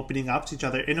really opening up to each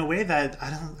other in a way that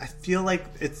I feel like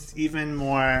it's even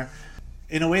more,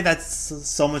 in a way that's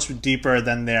so much deeper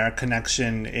than their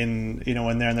connection in, you know,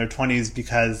 when they're in their 20s,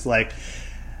 because like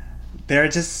they're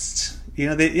just, you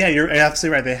know, you're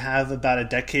absolutely right. They have about a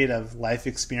decade of life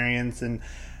experience, and,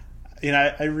 you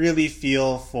know, I really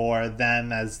feel for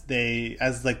them as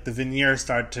like the veneers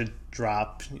start to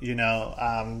drop, you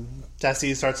know.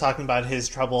 Jesse starts talking about his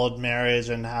troubled marriage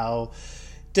and how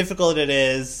difficult it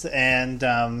is, and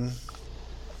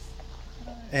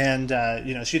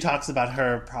you know, she talks about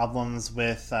her problems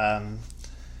with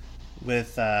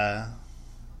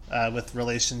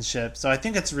relationships. So I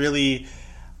think it's really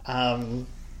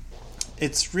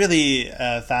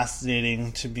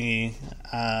fascinating to me,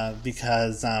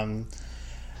 because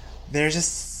they're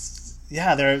just,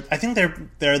 I think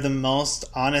they're the most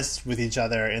honest with each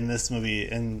other in this movie,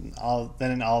 in all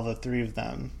the three of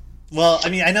them. Well, I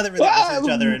mean, I know they're really honest with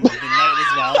each other in Midnight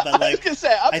as well, but like,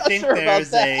 I think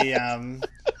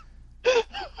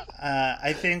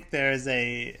there's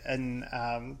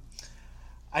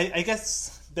I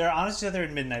guess they're honest with each other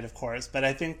in Midnight, of course, but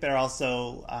I think they're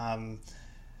also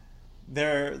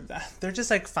they're just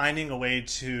like finding a way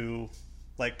to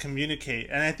like communicate.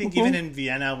 And I think even in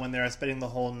Vienna, when they're spending the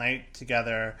whole night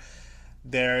together,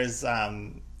 there's I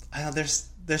don't know,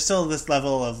 there's still this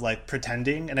level of like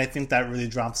pretending, and I think that really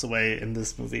drops away in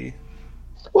this movie.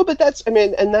 Well, but that's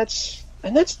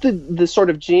the sort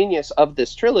of genius of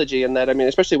this trilogy, and that, I mean,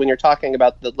 especially when you're talking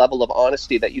about the level of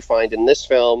honesty that you find in this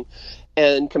film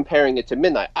and comparing it to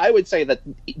Midnight, I would say that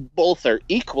both are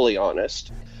equally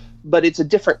honest, but it's a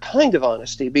different kind of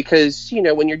honesty because, you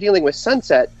know, when you're dealing with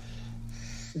Sunset,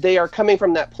 they are coming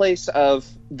from that place of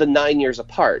the 9 years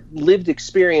apart, lived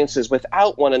experiences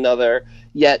without one another,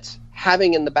 yet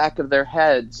having in the back of their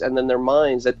heads and in their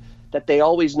minds that they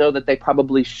always know that they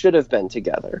probably should have been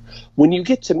together. When you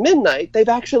get to Midnight, they've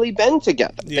actually been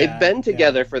together. Yeah, they've been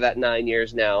together for that 9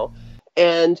 years now,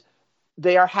 and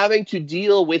they are having to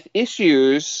deal with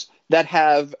issues that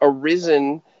have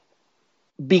arisen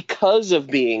because of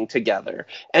being together.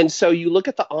 And so you look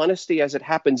at the honesty as it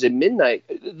happens in Midnight.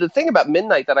 The thing about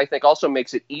Midnight that I think also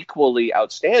makes it equally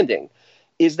outstanding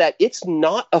is that it's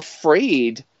not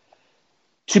afraid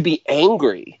to be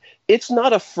angry. It's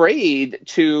not afraid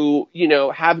to, you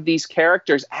know, have these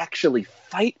characters actually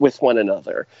fight with one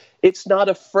another. It's not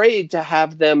afraid to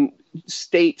have them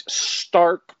state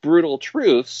stark, brutal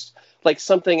truths like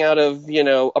something out of, you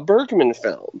know, a Bergman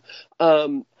film.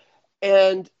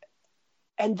 And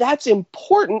that's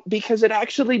important because it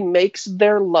actually makes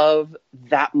their love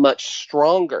that much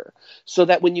stronger. So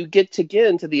that when you get to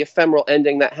the ephemeral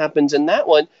ending that happens in that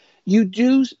one, you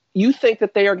think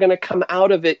that they are going to come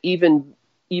out of it even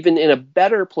in a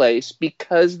better place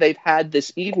because they've had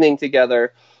this evening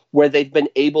together where they've been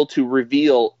able to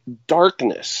reveal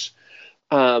darkness.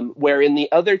 Where in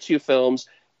the other two films,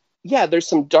 yeah, there's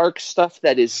some dark stuff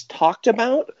that is talked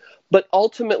about, but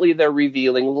ultimately they're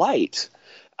revealing light.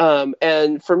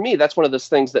 And for me, that's one of those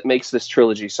things that makes this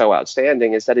trilogy so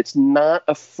outstanding, is that it's not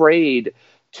afraid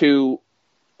to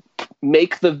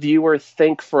make the viewer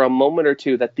think for a moment or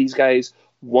two that these guys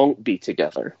won't be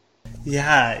together.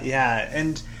 Yeah.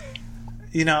 And,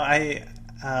 you know, I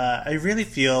really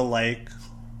feel like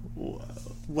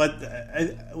what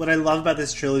I love about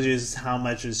this trilogy is how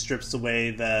much it strips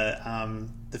away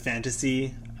the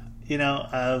fantasy, you know,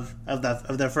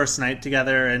 of their first night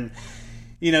together. And,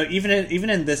 you know, even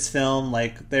in this film,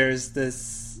 like, there's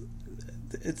this,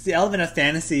 it's the element of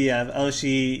fantasy of, oh,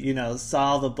 she, you know,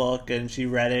 saw the book and she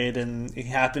read it and he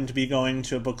happened to be going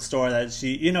to a bookstore that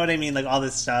she, you know what I mean? Like, all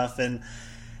this stuff.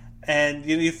 And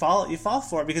you fall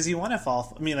for it because you want to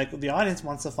fall. I mean, like, the audience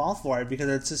wants to fall for it because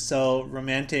it's just so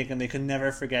romantic and they could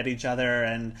never forget each other.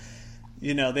 And,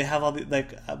 you know, they have all the,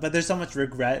 like, but there's so much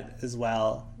regret as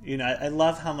well. You know, I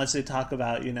love how much they talk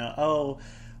about, you know, oh,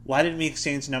 why didn't we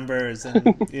exchange numbers?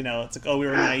 And, you know, it's like, oh, we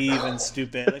were naive and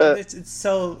stupid. Like, it's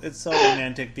so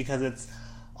romantic because it's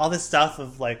all this stuff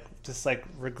of, like, just, like,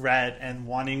 regret and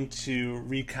wanting to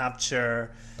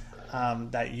recapture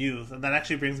that youth. And that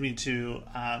actually brings me to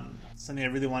something I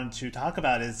really wanted to talk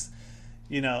about is,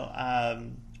 you know,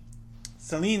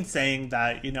 Celine saying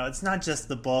that, you know, it's not just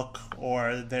the book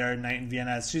or their night in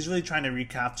Vienna. She's really trying to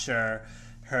recapture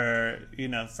her, you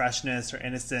know, freshness, her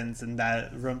innocence, and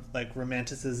that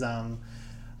romanticism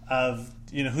of,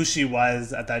 you know, who she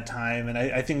was at that time. And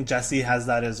I think Jesse has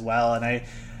that as well. And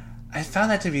I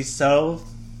found that to be so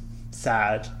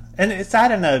sad. And it's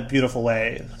sad in a beautiful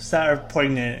way, sad or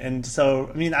poignant. And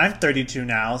so, I mean, I'm 32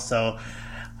 now, so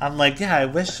I'm like, yeah, I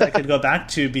wish I could go back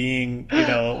to being, you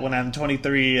know, when I'm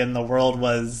 23 and the world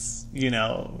was, you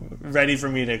know, ready for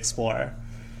me to explore.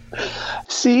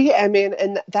 See, I mean,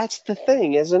 and that's the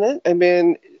thing, isn't it? I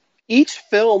mean, each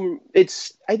film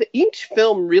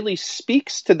really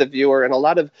speaks to the viewer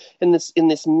in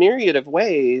this myriad of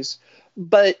ways,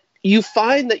 but you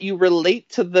find that you relate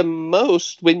to them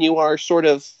most when you are sort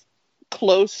of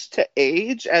close to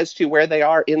age as to where they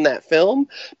are in that film,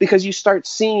 because you start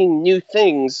seeing new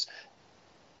things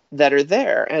that are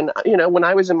there. And, you know, when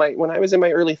I was in my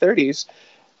early 30s,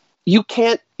 you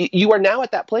are now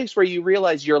at that place where you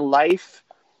realize your life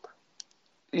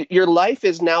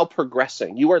is now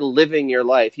progressing. You are living your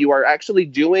life. You are actually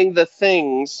doing the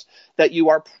things that you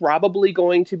are probably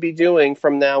going to be doing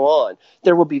from now on.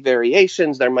 There will be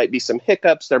variations. There might be some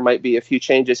hiccups. There might be a few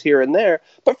changes here and there.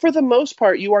 But for the most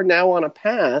part, you are now on a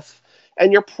path,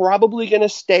 and you're probably going to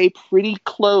stay pretty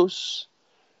close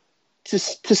to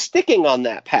sticking on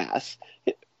that path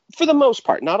for the most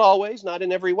part. Not always, not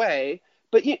in every way.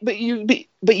 But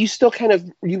you still kind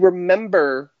of, you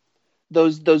remember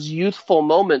those youthful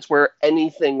moments where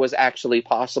anything was actually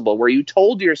possible, where you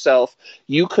told yourself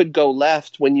you could go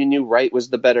left when you knew right was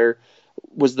the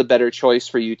better choice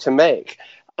for you to make.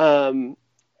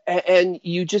 And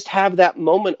you just have that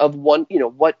moment of one, you know,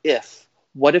 what if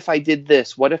I did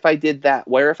this? What if I did that?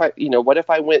 What if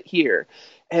I went here?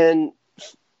 And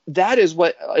that is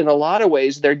what, in a lot of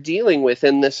ways, they're dealing with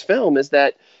in this film, is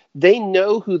that they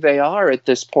know who they are at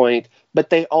this point, but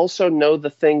they also know the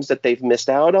things that they've missed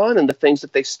out on and the things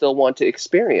that they still want to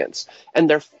experience. And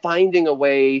they're finding a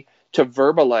way to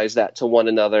verbalize that to one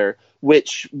another,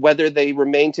 which, whether they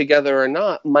remain together or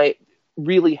not, might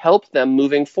really help them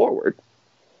moving forward.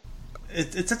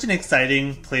 It's such an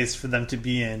exciting place for them to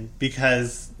be in,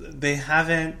 because they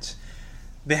haven't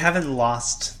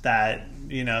lost that,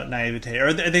 naivete,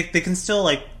 or they can still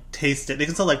like taste it. They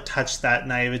can still like touch that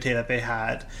naivete that they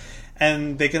had,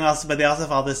 and they also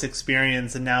have all this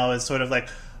experience, and now it's sort of like,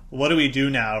 what do we do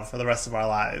now for the rest of our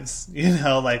lives?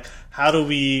 Like, how do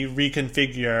we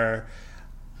reconfigure,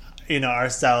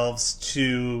 ourselves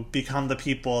to become the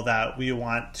people that we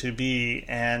want to be,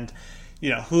 and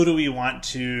who do we want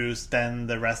to spend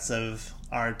the rest of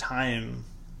our time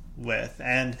with?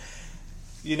 And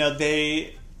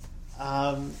they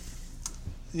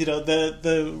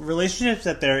the relationships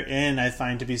that they're in, I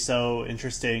find to be so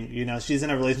interesting. She's in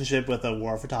a relationship with a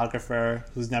war photographer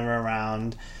who's never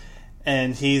around,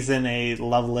 and he's in a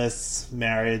loveless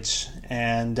marriage,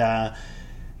 and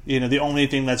the only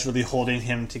thing that's really holding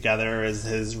him together is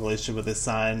his relationship with his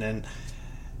son. And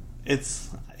it's,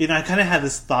 I kind of had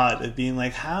this thought of being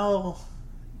like, how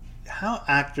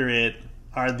accurate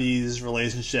are these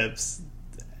relationships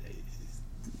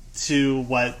to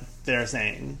what they're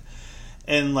saying?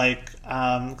 And like,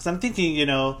 because I'm thinking,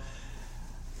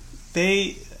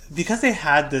 because they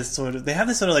have this sort of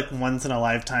like once in a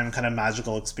lifetime kind of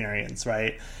magical experience,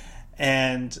 right?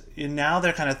 And now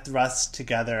they're kind of thrust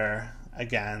together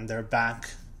again. They're back,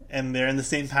 and they're in the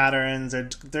same patterns.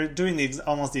 They're doing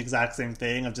almost the exact same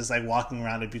thing of just like walking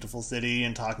around a beautiful city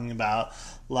and talking about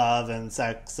love and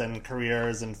sex and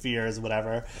careers and fears,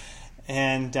 whatever.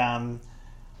 And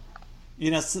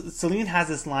Celine has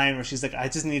this line where she's like, I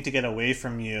just need to get away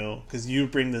from you because you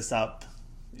bring this up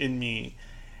in me.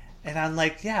 And I'm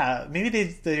like, yeah, maybe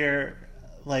they're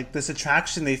like, this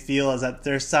attraction they feel is that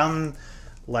there's some,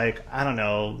 like, I don't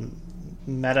know,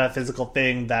 metaphysical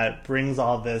thing that brings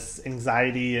all this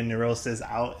anxiety and neurosis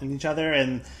out in each other.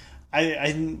 And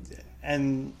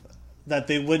and that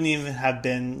they wouldn't even have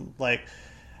been like,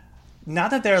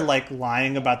 not that they're like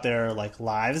lying about their like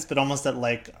lives, but almost that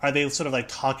like, are they sort of like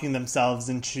talking themselves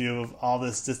into all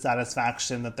this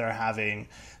dissatisfaction that they're having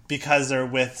because they're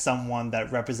with someone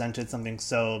that represented something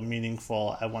so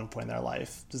meaningful at one point in their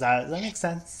life? Does that make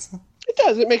sense? It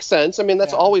does. It makes sense. I mean,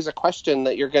 that's always a question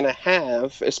that you're going to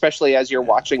have, especially as you're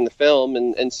watching the film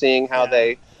and seeing how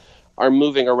they are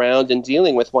moving around and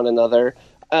dealing with one another.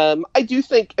 I do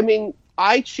think, I mean,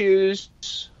 I choose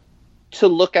to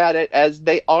look at it as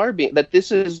they are being, that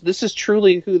this is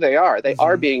truly who they are. They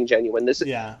are being genuine. This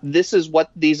is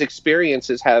what these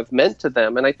experiences have meant to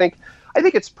them. And I think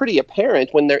it's pretty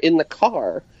apparent when they're in the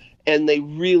car and they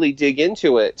really dig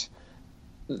into it.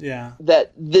 Yeah.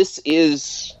 That this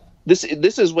is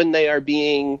when they are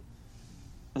being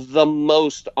the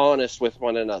most honest with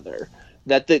one another.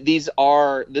 That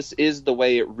this is the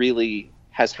way it really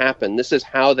has happened. This is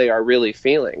how they are really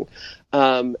feeling.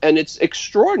 And it's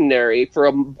extraordinary for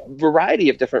a variety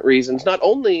of different reasons, not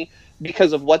only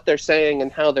because of what they're saying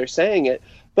and how they're saying it,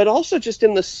 but also just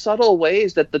in the subtle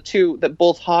ways that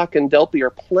both Hawke and Delpy are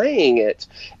playing it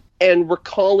and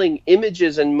recalling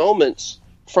images and moments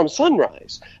from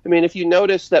Sunrise. I mean, if you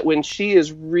notice that when she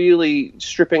is really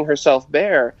stripping herself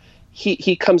bare,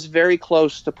 he comes very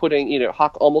close to putting,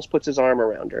 Hawke almost puts his arm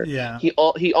around her. Yeah.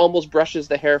 He almost brushes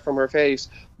the hair from her face,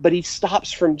 but he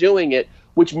stops from doing it,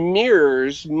 which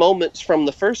mirrors moments from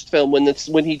the first film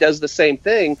when he does the same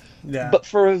thing, but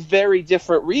for a very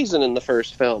different reason in the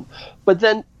first film. But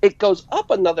then it goes up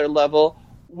another level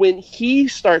when he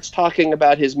starts talking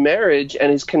about his marriage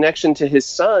and his connection to his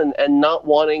son and not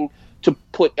wanting to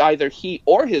put either he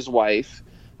or his wife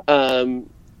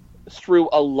through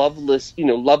a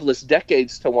loveless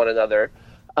decades to one another.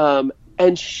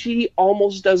 And she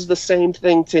almost does the same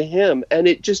thing to him. And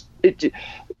it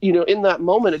in that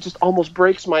moment, it just almost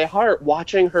breaks my heart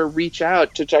watching her reach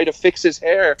out to try to fix his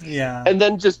hair. Yeah. And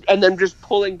then just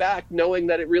pulling back, knowing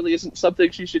that it really isn't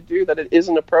something she should do, that it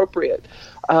isn't appropriate.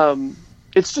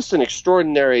 It's just an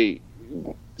extraordinary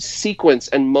sequence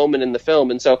and moment in the film.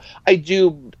 And so I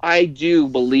do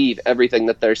believe everything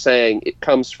that they're saying. It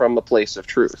comes from a place of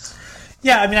truth.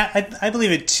 Yeah, I mean, I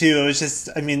believe it too.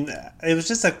 It was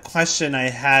just a question I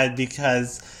had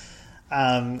because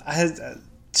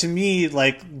to me,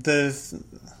 like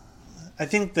I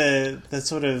think the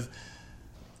sort of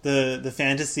the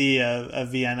fantasy of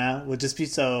Vienna would just be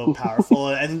so powerful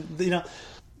and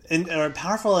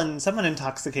powerful and somewhat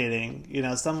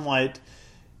intoxicating, somewhat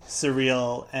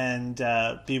surreal and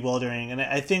bewildering. And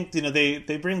I think, you know,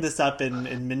 they bring this up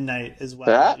in Midnight as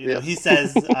well. You know, he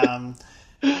says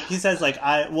like,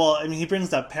 he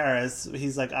brings up Paris.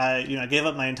 He's like, I gave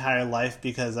up my entire life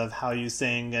because of how you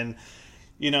sing. And,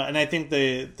 you know, and I think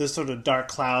the sort of dark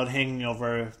cloud hanging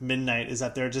over Midnight is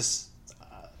that they're just,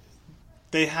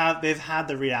 they've had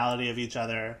the reality of each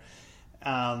other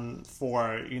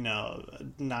for, you know,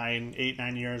 9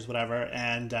 years, whatever.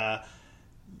 And,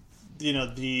 you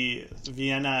know, the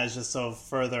Vienna is just so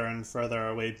further and further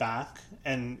away back.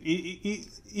 And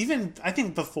even, I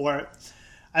think before,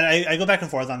 and I go back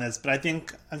and forth on this, but I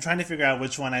think I'm trying to figure out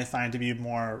which one I find to be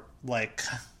more, like,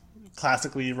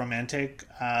 classically romantic,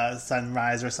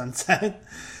 sunrise or sunset.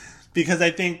 Because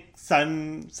I think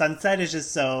sunset is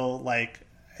just so, like,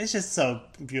 it's just so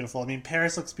beautiful. I mean,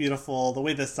 Paris looks beautiful. The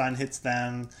way the sun hits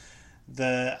them,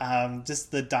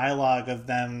 just the dialogue of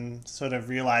them sort of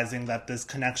realizing that this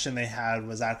connection they had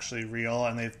was actually real,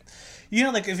 and they've, you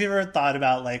know, like, if you ever thought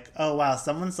about, like, oh wow,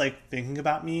 someone's like thinking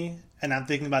about me, and I'm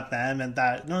thinking about them, and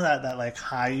that, you know, that like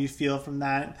high you feel from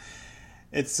that.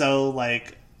 It's so,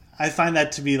 like, I find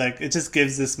that to be, like, it just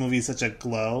gives this movie such a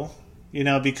glow, you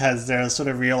know, because they're sort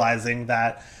of realizing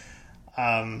that,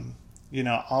 you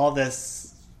know, all this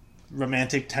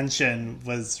romantic tension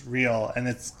was real, and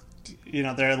it's, you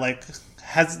know, they're like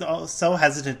so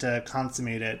hesitant to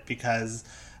consummate it because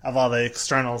of all the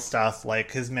external stuff,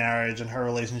 like his marriage and her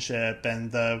relationship and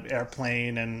the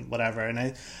airplane and whatever. And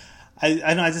I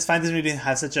know, I just find this movie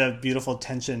has such a beautiful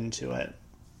tension to it.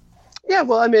 Yeah,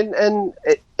 well, I mean, and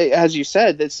as you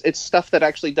said, it's stuff that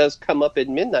actually does come up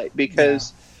in Midnight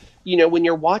because, you know, when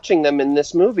you're watching them in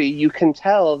this movie, you can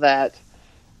tell that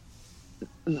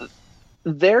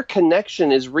their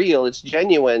connection is real, it's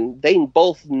genuine, they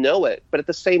both know it, but at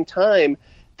the same time,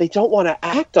 they don't want to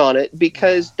act on it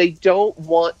because they don't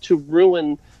want to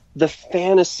ruin the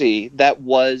fantasy that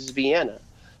was Vienna,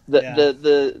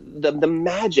 the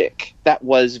magic that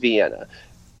was Vienna.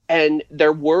 And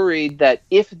they're worried that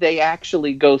if they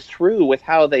actually go through with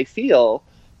how they feel,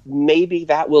 maybe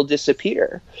that will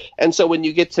disappear. And so when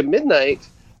you get to Midnight,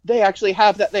 they actually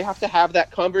have to have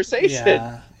that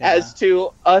conversation as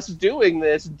to us doing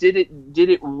this. Did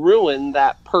it ruin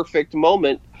that perfect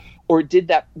moment, or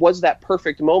was that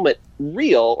perfect moment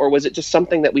real, or was it just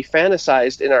something that we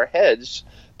fantasized in our heads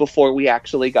before we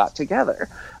actually got together?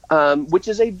 Which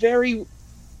is a very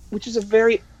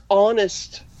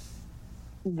honest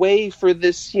way for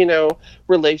this, you know,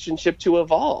 relationship to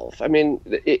evolve. I mean,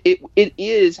 it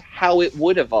is how it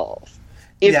would evolve.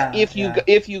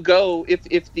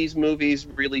 If these movies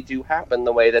really do happen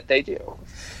the way that they do.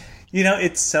 You know,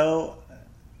 it's so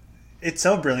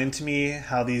brilliant to me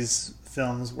how these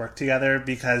films work together,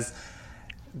 because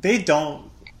they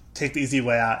don't take the easy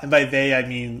way out. And by they, I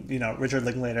mean, you know, Richard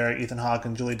Linklater, Ethan Hawke,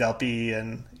 and Julie Delpy,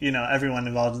 and, you know, everyone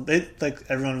involved in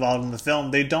the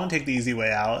film. They don't take the easy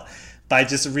way out by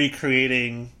just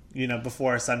recreating, you know,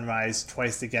 Before Sunrise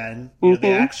twice again. You know,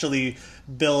 they actually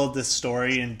build this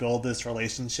story and build this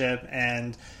relationship.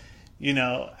 And, you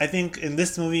know, I think in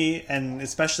this movie, and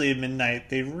especially in Midnight,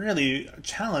 they really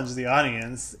challenge the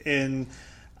audience in,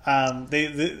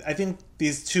 I think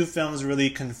these two films really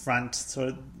confront sort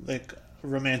of like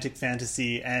romantic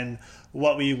fantasy and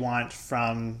what we want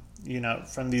from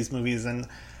these movies. And,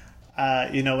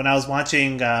 you know, when I was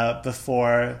watching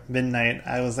Before Midnight,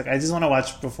 I was like, I just want to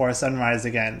watch Before Sunrise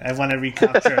again. I want to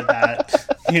recapture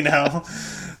that, you know,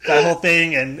 that whole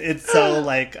thing. And it's so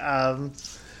like, I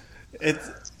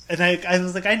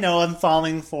was like, I know I'm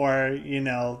falling for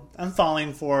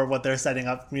what they're setting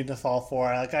up me to fall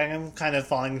for. Like, I'm kind of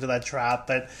falling into that trap,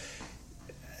 but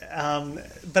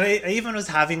I even was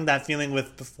having that feeling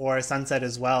with Before Sunset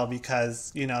as well,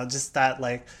 because, you know, just that,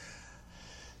 like,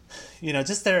 you know,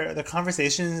 just their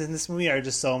conversations in this movie are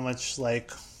just so much,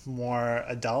 like, more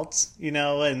adult, you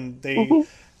know, and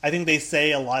I think they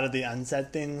say a lot of the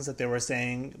unsaid things that they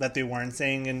weren't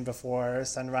saying in Before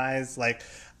Sunrise. Like,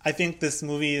 I think this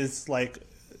movie is, like,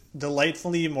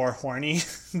 delightfully more horny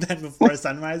than Before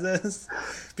Sunrise is,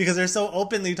 because they're so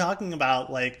openly talking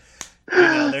about, like, you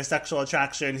know, their sexual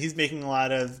attraction. He's making a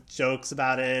lot of jokes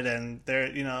about it, and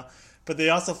they're, you know, but they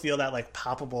also feel that, like,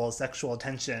 palpable sexual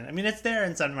tension. I mean, it's there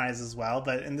in Sunrise as well,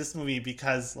 but in this movie,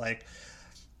 because, like,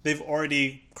 they've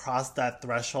already crossed that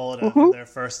threshold of their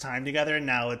first time together,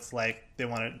 now it's like they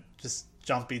want to just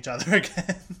jump each other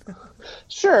again.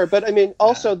 Sure, but I mean,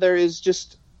 also there is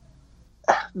just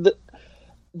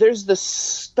there's the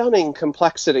stunning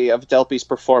complexity of Delpy's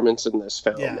performance in this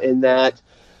film, in that,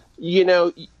 you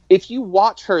know, if you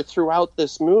watch her throughout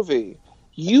this movie,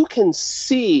 you can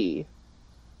see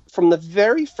from the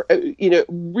very,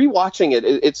 rewatching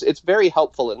it's very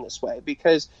helpful in this way,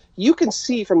 because you can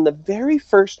see from the very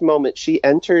first moment she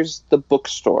enters the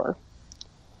bookstore,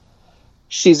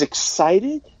 she's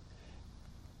excited,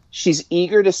 she's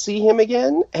eager to see him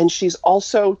again, and she's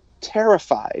also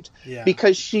terrified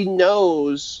because she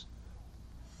knows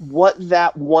what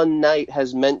that one night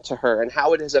has meant to her and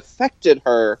how it has affected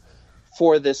her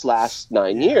for this last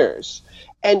 9 years.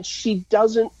 And she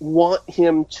doesn't want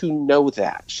him to know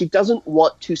that. She doesn't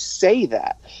want to say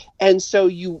that. And so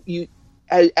you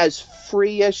as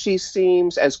free as she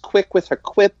seems, as quick with her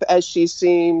quip as she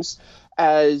seems,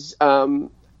 as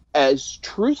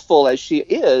truthful as she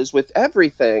is with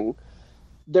everything,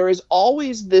 there is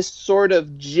always this sort of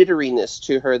jitteriness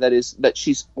to her that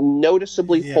she's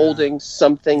noticeably holding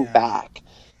something back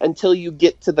until you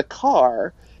get to the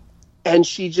car and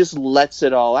she just lets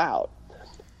it all out.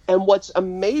 And what's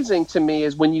amazing to me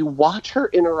is when you watch her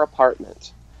in her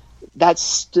apartment, that's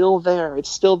still there. It's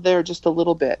still there just a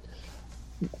little bit.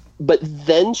 But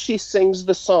then she sings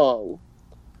the song,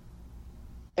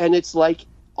 and it's like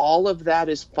all of that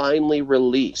is finally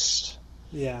released.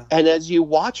 Yeah. And as you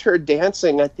watch her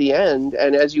dancing at the end,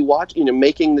 and as you watch,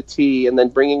 making the tea and then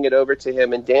bringing it over to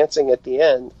him and dancing at the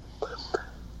end,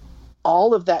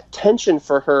 all of that tension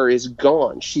for her is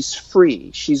gone. She's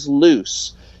free. She's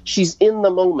loose. She's in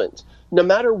the moment. No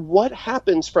matter what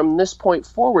happens from this point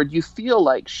forward, you feel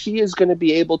like she is going to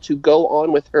be able to go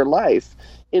on with her life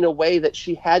in a way that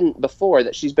she hadn't before,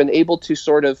 that she's been able to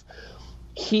sort of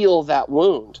heal that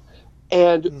wound.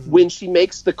 And when she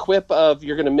makes the quip of,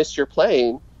 "You're going to miss your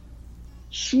plane,"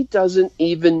 she doesn't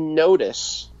even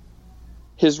notice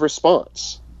his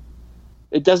response.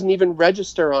 It doesn't even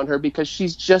register on her because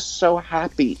she's just so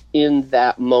happy in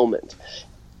that moment.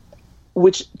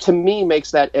 Which, to me,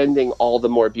 makes that ending all the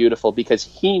more beautiful because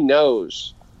he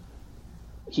knows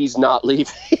he's not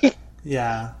leaving.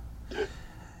 Yeah.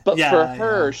 But for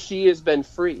her, she has been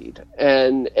freed.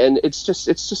 And it's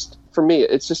just, for me,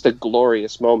 it's just a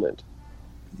glorious moment.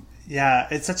 Yeah,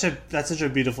 that's such a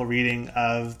beautiful reading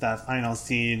of that final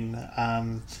scene.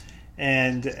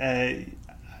 Julie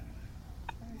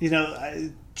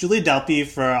Delpy,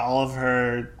 for all of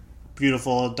her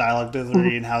beautiful dialogue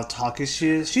delivery and how talky she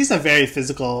is, she's a very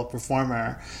physical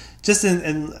performer. Just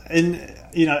it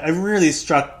really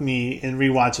struck me in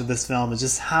rewatch of this film is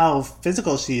just how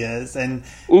physical she is, and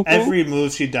every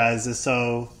move she does is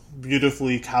so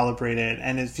beautifully calibrated,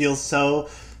 and it feels so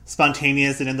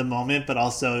spontaneous and in the moment, but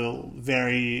also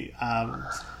very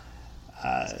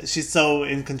she's so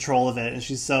in control of it, and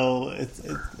she's so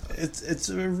it's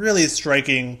a really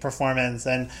striking performance.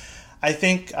 And I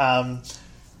think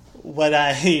what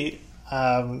I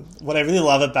really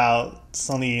love about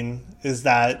Celine is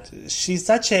that she's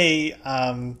such a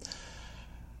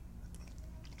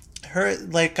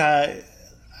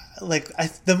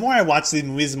the more I watch these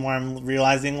movies, the more I'm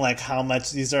realizing like how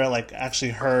much these are like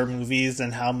actually her movies,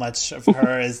 and how much of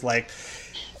her is like,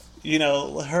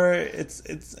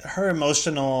 it's her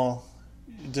emotional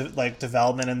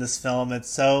development in this film. It's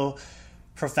so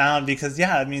profound because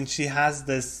she has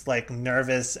this like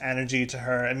nervous energy to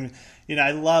her, and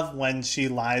I love when she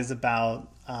lies about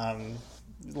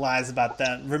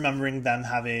them, remembering them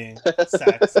having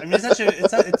sex. I mean,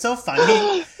 it's so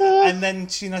funny. And then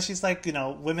she's like,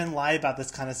 women lie about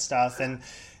this kind of stuff, and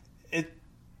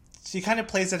she kind of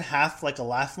plays it half like a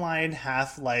laugh line,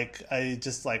 half like a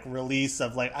just like release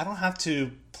of like, I don't have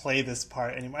to play this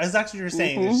part anymore. As actually you're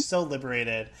saying, she's so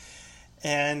liberated.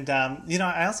 And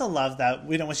I also love that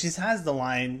when she has the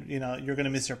line, "You're gonna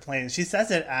miss your plane," she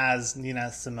says it as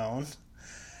Nina Simone.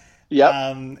 Yep.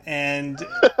 And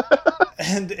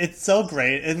it's so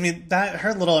great. I mean, that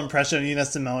her little impression of Nina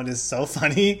Simone is so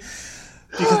funny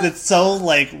because it's so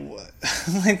like,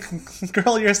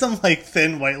 girl, you're some like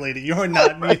thin white lady. You are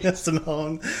not Nina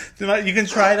Simone. You can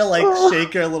try to like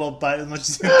shake your little butt as much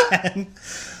as you can,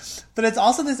 but it's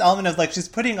also this element of like she's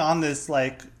putting on this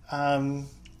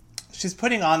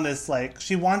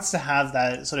she wants to have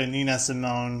that sort of Nina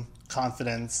Simone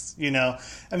confidence, I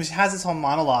mean, she has this whole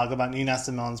monologue about Nina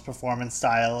Simone's performance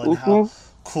style and how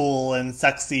cool and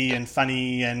sexy and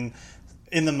funny and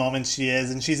in the moment she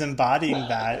is, and she's embodying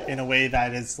that in a way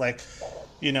that is like,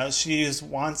 she just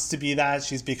wants to be that,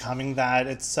 she's becoming that.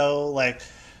 It's so like,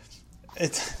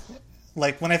 it's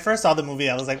like when I first saw the movie,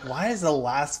 I was like, why is the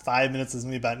last 5 minutes of this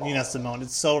movie about Nina Simone?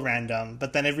 It's so random.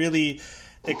 But then it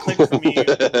clicked for me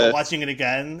watching it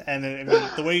again, and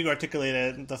the way you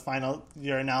articulated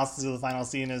your analysis of the final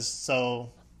scene is so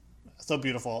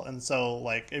beautiful, and so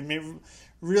like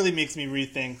really makes me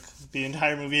rethink the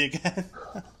entire movie again.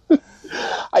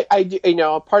 I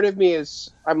part of me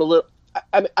is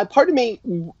part of me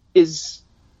is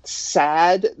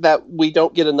sad that we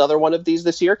don't get another one of these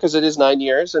this year, because it is 9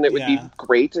 years, and it would be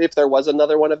great if there was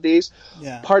another one of these.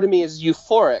 Part of me is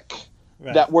euphoric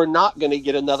that we're not going to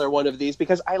get another one of these,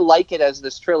 because I like it as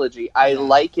this trilogy. I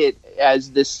like it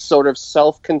as this sort of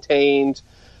self-contained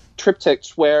triptych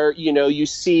where, you know, you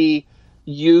see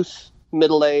youth,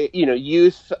 middle age, you know,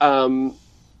 youth, and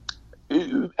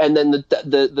then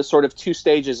the sort of two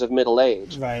stages of middle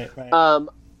age. Right.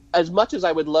 As much as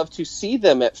I would love to see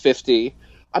them at 50,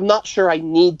 I'm not sure I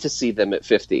need to see them at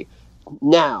 50.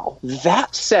 Now,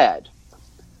 that said,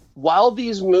 while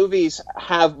these movies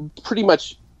have pretty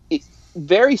much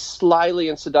very slyly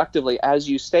and seductively, as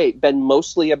you state, been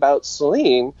mostly about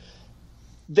Celine,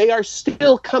 they are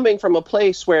still coming from a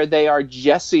place where they are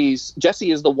Jesse is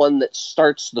the one that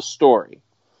starts the story.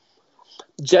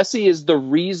 Jesse is the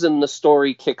reason the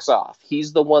story kicks off.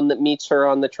 He's the one that meets her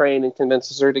on the train and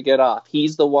convinces her to get off.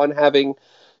 He's the one having,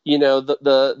 you know,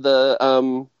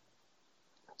 the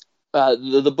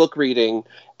book reading,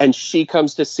 and she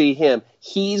comes to see him.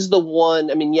 He's the one,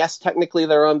 I mean, yes, technically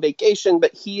they're on vacation,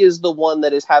 but he is the one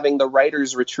that is having the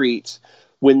writer's retreat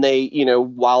when they, you know,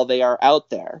 while they are out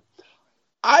there.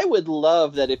 I would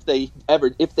love that if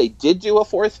they did do a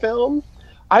fourth film,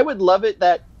 I would love it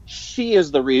that she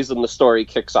is the reason the story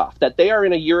kicks off, that they are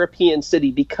in a European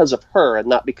city because of her and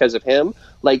not because of him.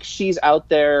 Like, she's out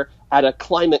there at a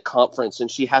climate conference,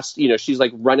 and she has to, you know, she's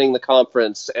like running the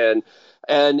conference and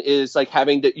is like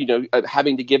having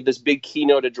to give this big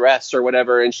keynote address or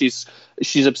whatever, and she's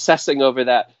obsessing over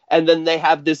that. And then they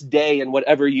have this day in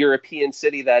whatever European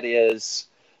city that is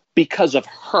because of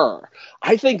her.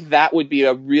 I think that would be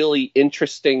a really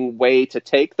interesting way to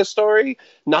take the story.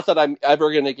 Not that I'm ever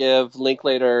going to give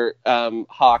Linklater,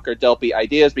 Hawke, or Delpy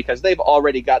ideas, because they've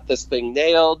already got this thing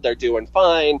nailed. They're doing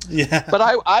fine. Yeah. But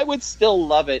I would still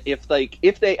love it if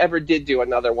they ever did do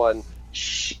another one,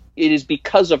 it is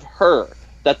because of her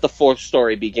that the fourth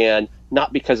story began,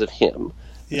 not because of him.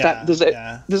 Yeah. Does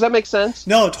that make sense?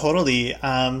 No, totally.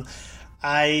 I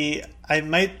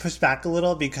might push back a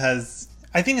little, because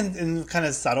I think in kind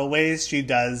of subtle ways she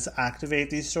does activate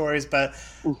these stories, but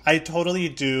I totally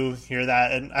do hear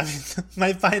that. And I mean,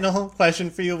 my final question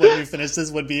for you when we finish this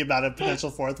would be about a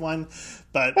potential fourth one.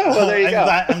 But there you go.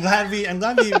 I'm glad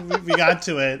we got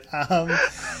to it.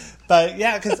 But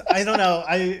yeah, because I don't know,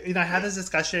 I had this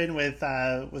discussion with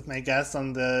my guests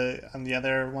on the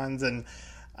other ones, and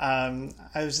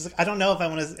I was just like, I don't know if I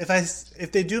want to,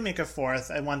 if they do make a fourth,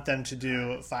 I want them to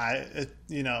do 5,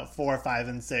 4, 5,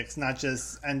 and 6, not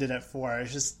just end it at 4. It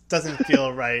just doesn't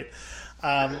feel right.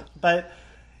 But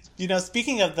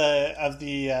speaking of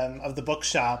the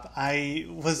bookshop, I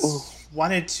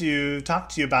wanted to talk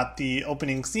to you about the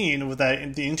opening scene with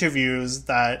the interviews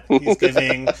that he's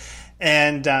giving,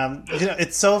 and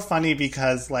it's so funny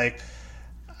because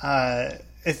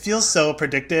it feels so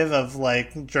predictive of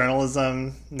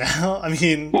journalism now. I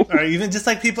mean, or even just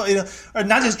people, or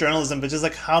not just journalism, but just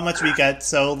how much we get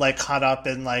so caught up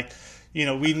in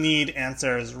we need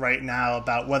answers right now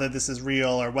about whether this is real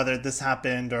or whether this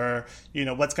happened or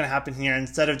what's going to happen here,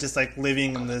 instead of just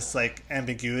living in this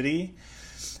ambiguity.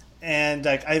 And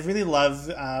I really love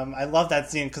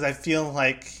that scene, because I feel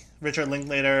like Richard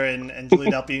Linklater and Julie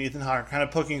Delpy and Ethan Hawke are kind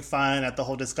of poking fun at the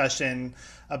whole discussion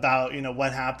about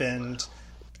what happened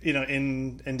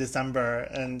in December,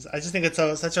 and I just think it's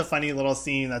such a funny little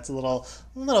scene that's a little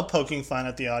poking fun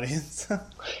at the audience.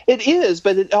 It is,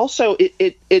 but it also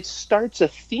it starts a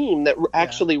theme that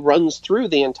actually runs through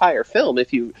the entire film,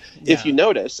 if you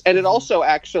notice, and it also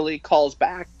actually calls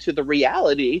back to the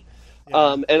reality.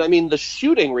 And I mean the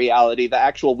shooting reality, the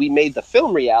actual we made the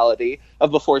film reality of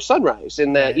Before Sunrise,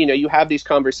 in that you have these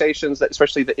conversations, that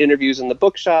especially the interviews in the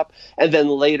bookshop, and then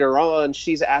later on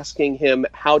she's asking him,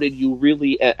 how did you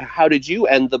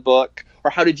end the book,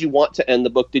 or how did you want to end the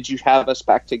book, did you have us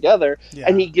back together?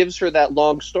 And he gives her that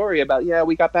long story about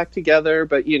we got back together,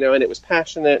 but and it was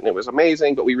passionate and it was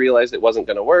amazing, but we realized it wasn't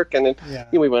going to work, and then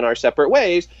we went our separate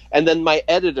ways. And then my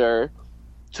editor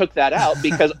took that out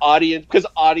because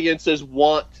audiences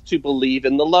want to believe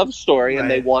in the love story,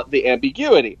 and they want the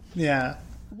ambiguity. Yeah.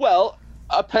 Well,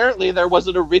 apparently there was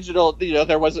an original.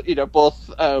 There was both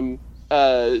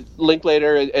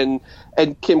Linklater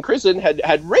and Kim Kristen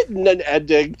had written an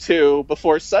ending to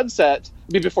Before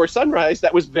Sunrise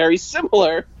that was very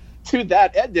similar to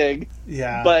that ending.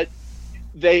 Yeah. But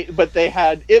they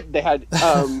had input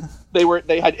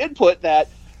that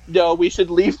no, we should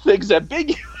leave things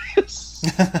ambiguous.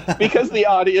 Because the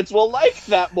audience will like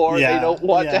that more. They don't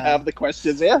want to have the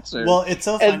questions answered. Well, it's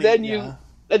so funny. And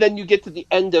then you get to the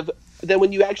end of. Then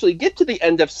when you actually get to the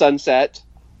end of Sunset,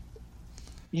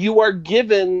 you are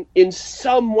given in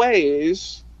some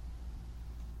ways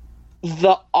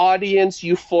the audience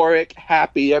euphoric,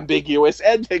 happy, ambiguous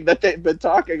ending that they've been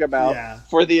talking about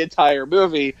for the entire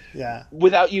movie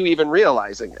without you even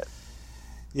realizing it.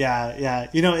 Yeah.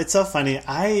 You know, it's so funny.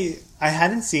 I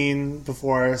hadn't seen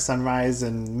Before Sunrise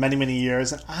in many, many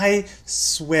years, and I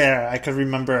swear I could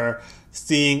remember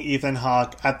seeing Ethan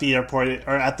Hawke at the airport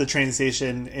or at the train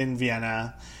station in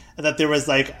Vienna. That there was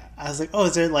like, I was like, oh,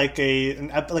 is there like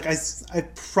I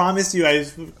promise you, I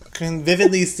can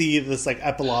vividly see this like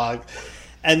epilogue.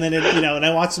 And then, when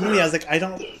I watched the movie, I was like, I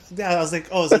was like,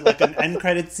 oh, is it like an end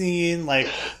credit scene? Like,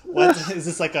 what is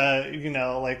this like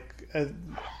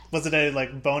was it a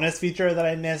like bonus feature that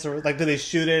I missed, or like did they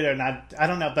shoot it or not? I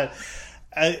don't know, but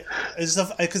it's so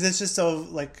because it's just so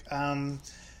like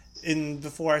in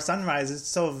Before Sunrise, it's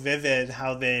so vivid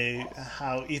how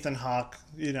Ethan Hawke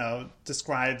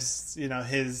describes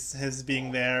his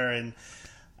being there, and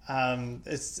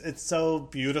it's so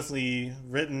beautifully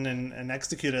written and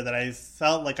executed that I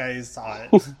felt like I saw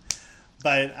it,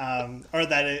 but or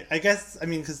that I guess I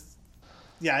mean because.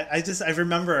 Yeah, I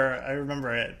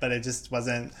remember it, but it just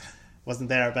wasn't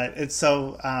there. But it's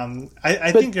so.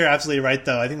 I think you're absolutely right,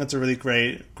 though. I think that's a really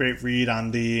great read on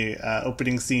the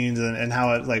opening scenes and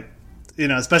how it like,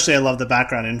 especially I love the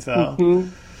background info. Mm-hmm.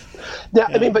 Now,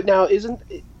 I mean, but now isn't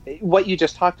what you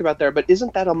just talked about there? But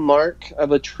isn't that a mark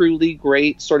of a truly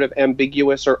great sort of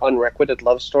ambiguous or unrequited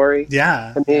love story?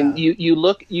 Yeah. I mean, you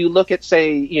look at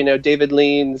say David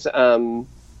Lean's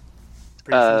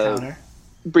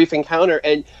Brief Encounter,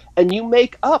 and you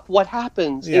make up what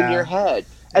happens in your head,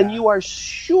 and you are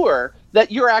sure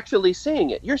that you're actually seeing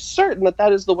it. You're certain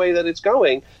that is the way that it's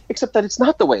going, except that it's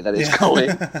not the way that it's going.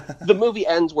 The movie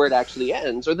ends where it actually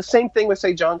ends. Or the same thing with,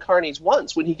 say, John Carney's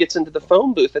Once, when he gets into the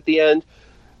phone booth at the end.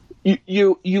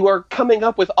 You are coming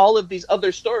up with all of these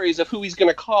other stories of who he's going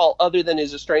to call other than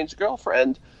his estranged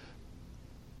girlfriend.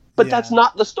 But that's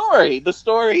not the story. The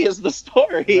story is the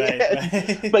story.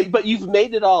 Right. But you've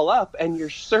made it all up, and you're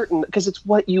certain, because it's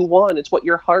what you want. It's what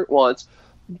your heart wants.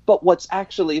 But what's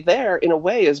actually there, in a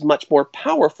way, is much more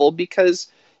powerful because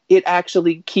it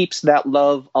actually keeps that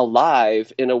love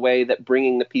alive in a way that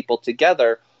bringing the people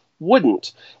together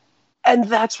wouldn't. And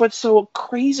that's what's so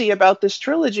crazy about this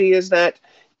trilogy, is that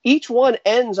each one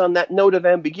ends on that note of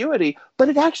ambiguity, but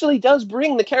it actually does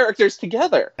bring the characters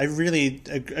together. I really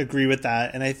agree with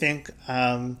that. And I think,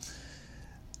 I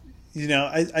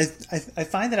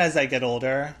find that as I get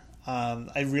older,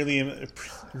 I really am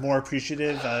more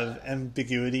appreciative of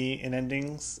ambiguity in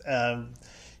endings. I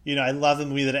love a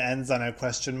movie that ends on a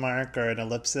question mark or an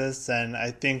ellipsis. And I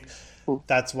think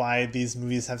that's why these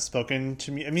movies have spoken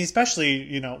to me. I mean,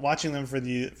 especially, watching them for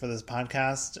this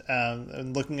podcast,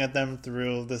 and looking at them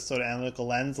through this sort of analytical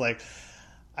lens, like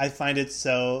I find it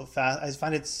so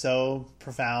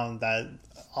profound that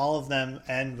all of them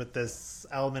end with this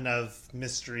element of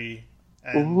mystery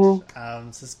and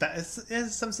suspense.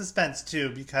 It's some suspense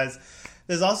too, because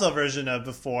there's also a version of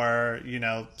Before,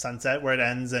 Sunset, where it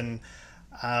ends and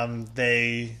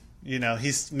they. He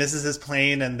misses his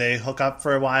plane and they hook up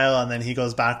for a while and then he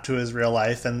goes back to his real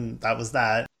life and that was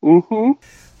that. Mm-hmm.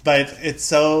 But it's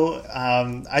so,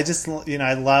 I just,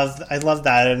 I love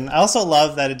that. And I also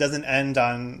love that it doesn't end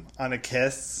on a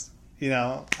kiss.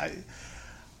 I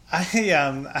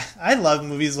love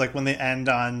movies like when they end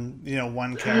on,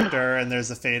 one character and there's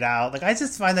a fade out. Like, I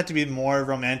just find that to be more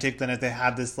romantic than if they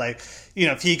have this, like,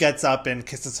 if he gets up and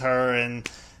kisses her and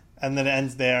then it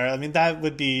ends there. I mean, that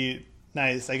would be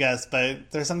nice, I guess,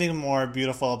 but there's something more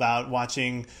beautiful about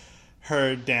watching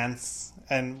her dance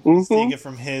and seeing it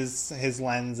from his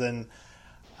lens and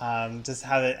just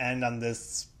have it end on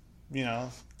this,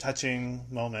 touching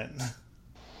moment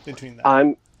between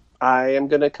them. I am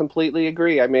going to completely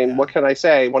agree. I mean, what can I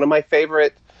say? One of my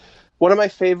favorite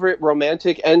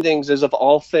romantic endings is, of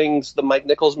all things, the Mike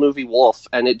Nichols movie Wolf,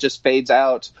 and it just fades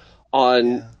out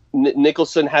on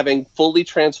Nicholson having fully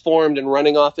transformed and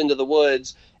running off into the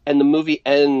woods. And the movie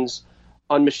ends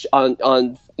on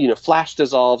flash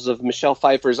dissolves of Michelle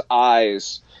Pfeiffer's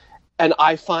eyes, and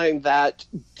I find that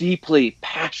deeply,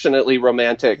 passionately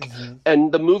romantic. Mm-hmm.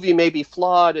 And the movie may be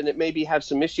flawed, and it maybe have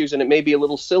some issues, and it may be a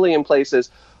little silly in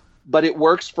places, but it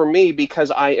works for me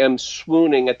because I am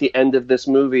swooning at the end of this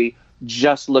movie,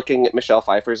 just looking at Michelle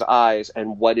Pfeiffer's eyes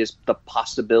and what is the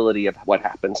possibility of what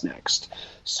happens next.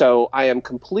 So I am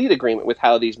complete agreement with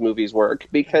how these movies work,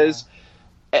 because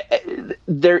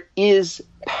there is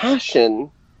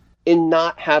passion in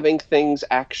not having things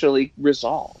actually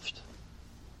resolved.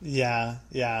 Yeah,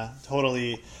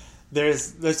 totally.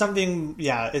 There's something.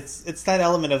 Yeah, it's that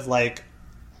element of like,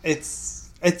 it's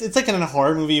like in a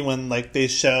horror movie when like they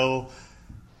show,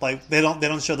 like they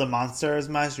don't show the monster as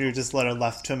much. You're just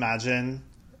left to imagine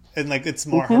and like it's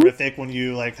more horrific when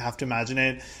you like have to imagine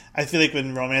it. I feel like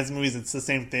in romance movies it's the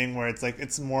same thing where it's like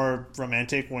it's more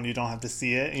romantic when you don't have to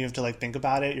see it and you have to like think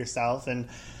about it yourself. And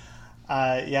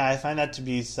I find that to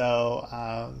be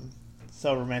so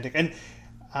romantic.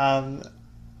 And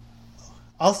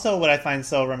also what I find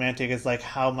so romantic is like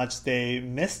how much they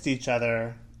missed each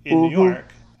other in New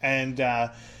York. And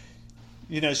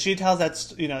she tells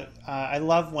that, I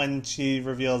love when she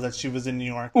reveals that she was in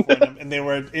New York and they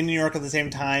were in New York at the same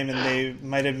time and they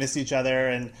might have missed each other.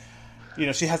 And,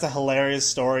 she has a hilarious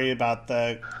story about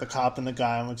the cop and the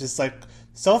gun, which is like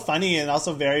so funny and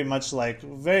also very much like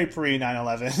very pre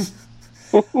 9/11.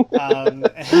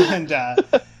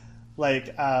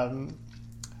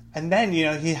 And then,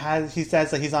 he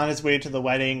says that he's on his way to the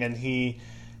wedding and he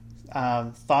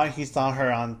thought he saw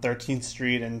her on 13th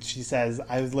Street, and she says,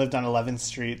 I lived on 11th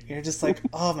Street. You're just like,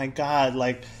 oh my God,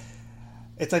 like,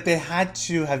 it's like they had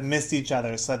to have missed each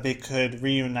other so that they could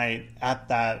reunite at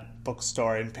that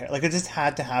bookstore in Paris. Like, it just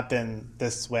had to happen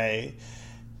this way.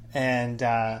 And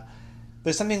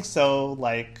there's something so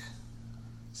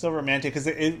romantic, because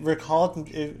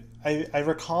I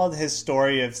recalled his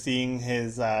story of seeing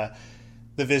his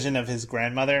the vision of his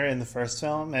grandmother in the first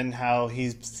film, and how he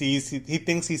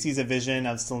thinks he sees a vision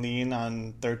of Celine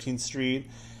on 13th Street,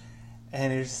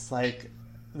 and it's just like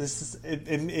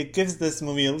it gives this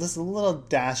movie just a little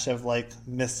dash of like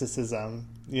mysticism,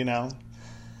 and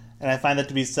I find that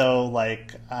to be so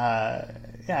like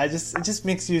it just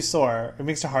makes you sore. It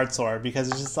makes your heart sore because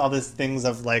it's just all these things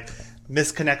of like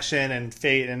misconnection and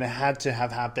fate, and it had to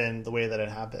have happened the way that it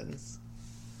happens.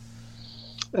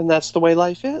 And that's the way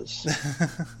life is.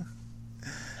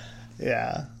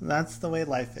 Yeah, that's the way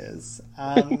life is.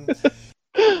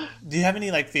 Do you have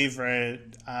any like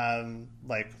favorite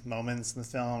like moments in the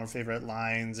film, or favorite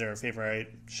lines, or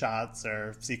favorite shots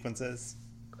or sequences?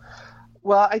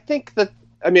 Well, I think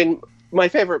my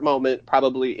favorite moment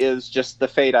probably is just the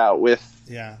fade out with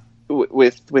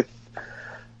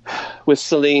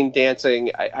Celine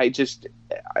dancing.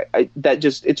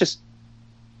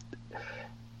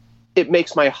 It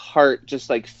makes my heart just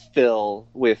like fill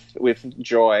with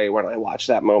joy when I watch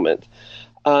that moment.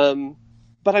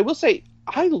 But I will say,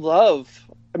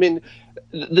 the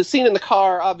scene in the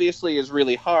car obviously is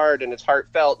really hard and it's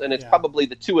heartfelt, and it's probably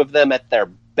the two of them at their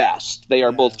best. They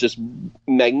are both just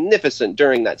magnificent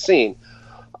during that scene.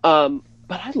 But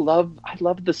I love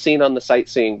the scene on the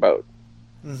sightseeing boat.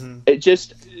 Mm-hmm. It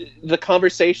just, the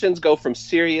conversations go from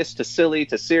serious to silly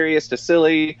to serious to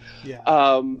silly.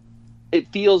 Yeah. It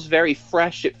feels very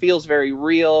fresh. It feels very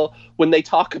real when they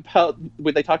talk about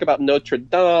Notre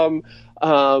Dame.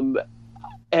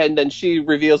 And then she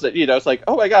reveals that, it's like,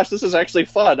 oh my gosh, this is actually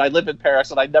fun. I live in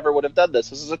Paris and I never would have done this.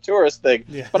 This is a tourist thing,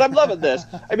 but I'm loving this.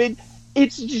 I mean,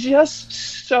 it's just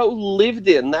so lived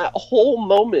in. That whole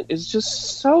moment is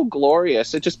just so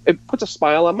glorious. It puts a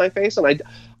smile on my face, and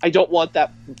I don't want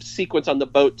that sequence on the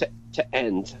boat to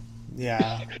end.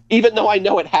 Yeah. Even though I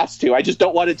know it has to, I just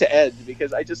don't want it to end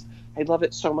because I love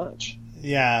it so much.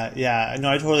 Yeah.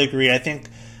 No, I totally agree. I think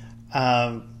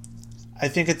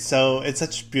it's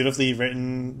such beautifully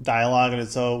written dialogue, and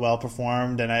it's so well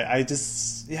performed, and you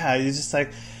just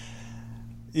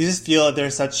feel that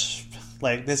there's such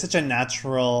a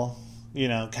natural,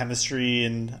 chemistry,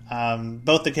 and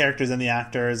both the characters and the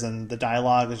actors, and the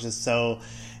dialogue is just it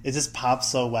just pops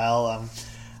so well.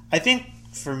 I think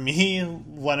for me,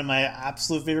 one of my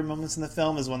absolute favorite moments in the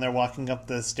film is when they're walking up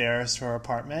the stairs to her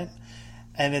apartment.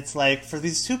 And it's like, for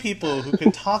these two people who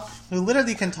can talk, who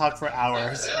literally can talk for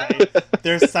hours, right?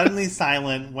 They're suddenly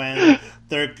silent when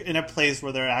they're in a place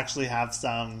where they actually have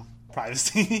some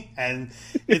privacy. And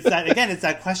it's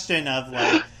that question of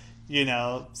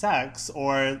sex,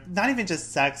 or not even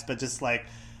just sex, but just I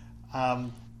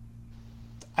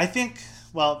think,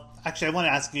 actually, I want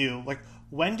to ask you,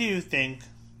 when do you think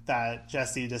that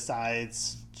Jesse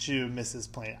decides to miss his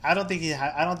plane? I don't think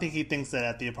he thinks it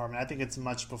at the apartment. I think it's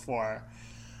much before.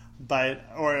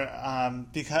 When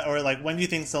do you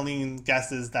think Celine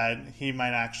guesses that he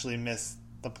might actually miss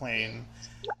the plane?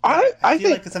 I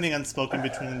feel like it's something unspoken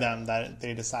between them that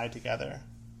they decide together.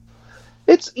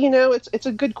 It's it's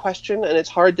a good question, and it's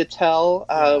hard to tell.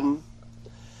 I'm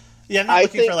not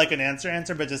looking for an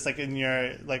answer, but just in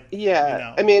your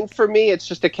I mean, for me, it's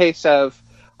just a case of,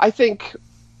 I think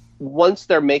once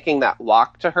they're making that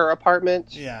walk to her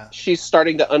apartment, she's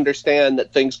starting to understand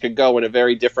that things could go in a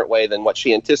very different way than what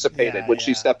she anticipated when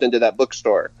she stepped into that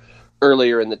bookstore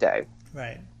earlier in the day.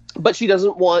 Right. But she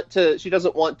doesn't want to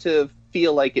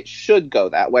feel like it should go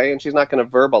that way, and she's not going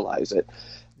to verbalize it.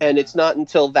 And it's not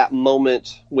until that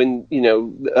moment when,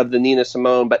 of the Nina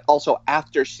Simone, but also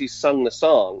after she's sung the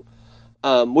song,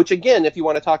 Which, again, if you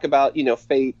want to talk about,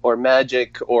 fate or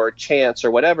magic or chance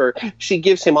or whatever, she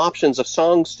gives him options of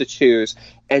songs to choose,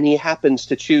 and he happens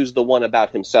to choose the one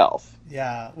about himself.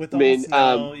 Yeah, with almost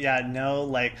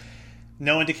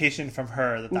no indication from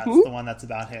her that that's the one that's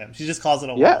about him. She just calls it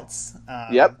a waltz.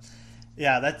 Yep.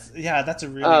 Yeah, that's a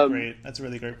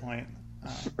really great point.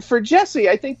 For Jesse,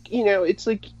 I think, it's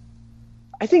like,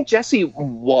 I think Jesse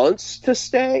wants to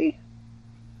stay.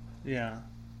 Yeah.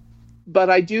 But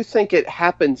I do think it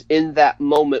happens in that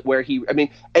moment where he,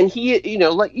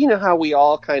 how we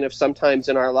all kind of sometimes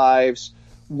in our lives,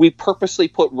 we purposely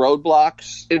put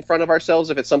roadblocks in front of ourselves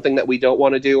if it's something that we don't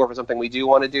want to do or if it's something we do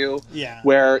want to do. Yeah.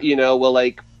 Where, we'll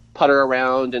like putter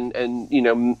around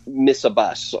and miss a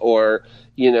bus, or,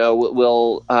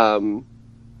 we'll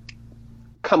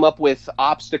come up with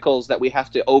obstacles that we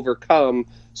have to overcome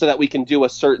so that we can do a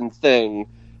certain thing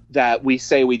that we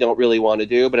say we don't really want to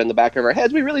do, but in the back of our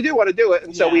heads, we really do want to do it.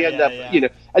 And so we end up,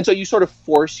 and so you sort of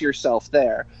force yourself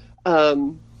there.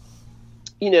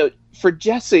 For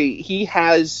Jesse, he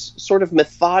has sort of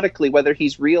methodically, whether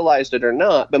he's realized it or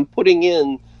not, been putting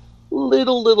in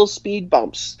little speed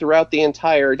bumps throughout the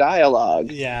entire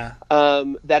dialogue. Yeah.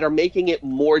 That are making it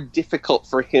more difficult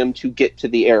for him to get to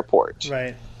the airport.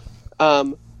 Right.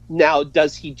 Now,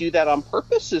 does he do that on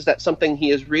purpose? Is that something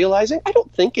he is realizing? I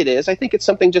don't think it is. I think it's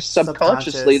something just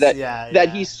subconsciously that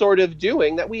he's sort of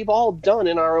doing, that we've all done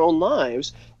in our own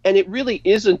lives. And it really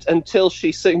isn't until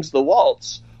she sings the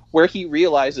waltz where he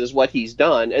realizes what he's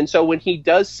done. And so when he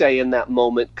does say in that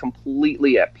moment,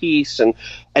 completely at peace and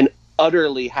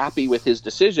utterly happy with his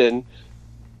decision,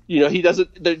 he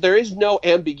doesn't, there is no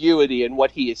ambiguity in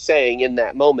what he is saying in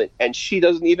that moment. And she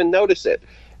doesn't even notice it.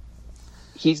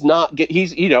 He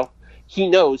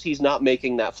knows he's not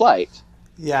making that flight.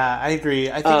 Yeah, I agree.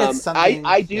 I think it's something.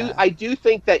 I do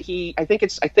think that I think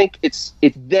it's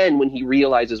then when he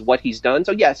realizes what he's done.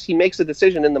 So yes, he makes a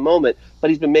decision in the moment, but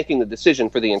he's been making the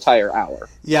decision for the entire hour.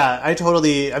 Yeah, I'm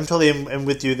totally am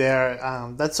with you there.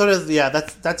 That's sort of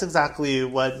that's exactly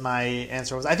what my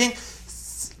answer was. I think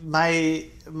I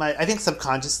think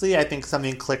subconsciously, I think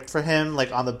something clicked for him,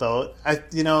 like on the boat.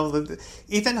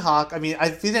 Ethan Hawke. I mean,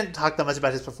 we didn't talk that much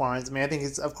about his performance. I mean, I think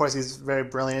he's very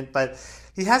brilliant, but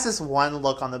he has this one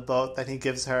look on the boat that he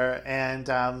gives her, and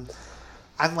I'm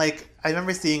like, I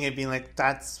remember seeing it being like,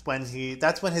 that's when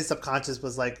his subconscious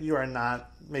was like, you are not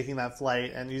making that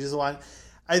flight, and you just want.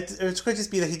 It could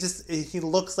just be that he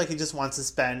looks like he just wants to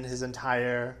spend his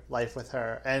entire life with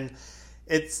her, and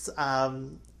it's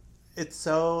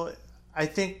so. I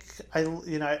think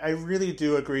I really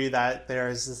do agree that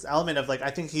there's this element of like, I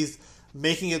think he's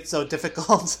making it so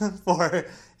difficult for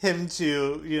him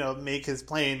to make his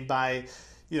plane by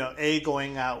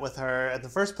going out with her at the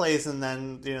first place, and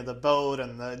then the boat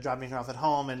and the dropping her off at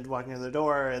home and walking to the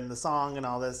door and the song and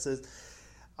all this is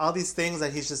all these things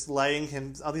that he's just laying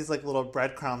him, all these like little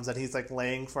breadcrumbs that he's like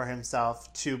laying for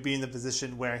himself to be in the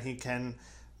position where he can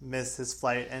miss his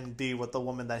flight and be with the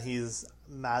woman that he's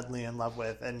madly in love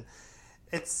with. And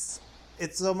it's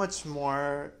so much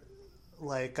more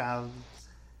like I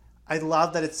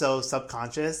love that it's so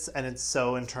subconscious and it's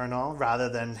so internal rather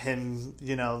than him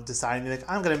deciding like,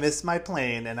 I'm gonna miss my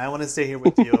plane and I want to stay here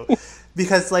with you.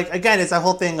 Because like, again, it's a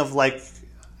whole thing of like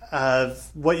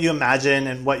what you imagine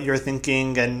and what you're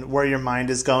thinking and where your mind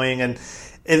is going. And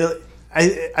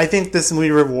I think this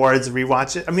movie rewards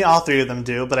rewatches. I mean, all three of them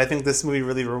do, but I think this movie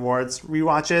really rewards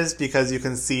rewatches because you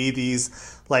can see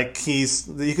these like keys.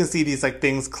 You can see these like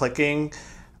things clicking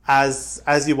as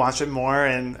you watch it more,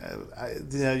 and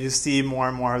you see more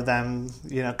and more of them,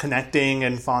 connecting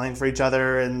and falling for each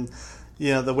other, and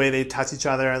the way they touch each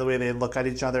other, the way they look at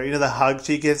each other. The hug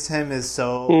she gives him is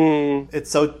so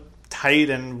it's so tight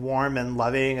and warm and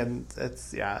loving, and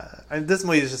it's this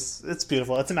movie is just, it's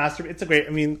beautiful. It's a master. It's a great.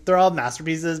 I mean, they're all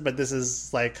masterpieces, but this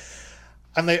is like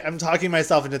I'm talking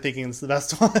myself into thinking it's the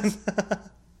best one.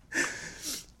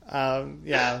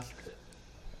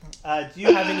 Do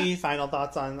you have any final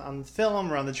thoughts on the film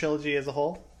or on the trilogy as a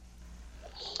whole?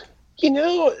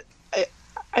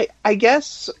 I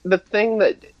guess the thing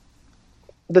that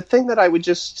I would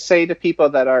just say to people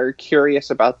that are curious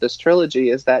about this trilogy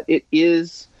is that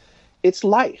it's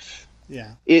life.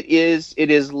 Yeah. It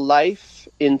is life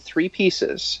in three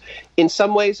pieces. In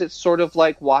some ways, it's sort of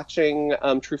like watching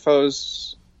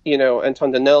Truffaut's,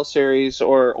 Anton Donnell series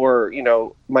or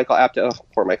Michael Apted. Oh,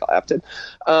 poor Michael Apted.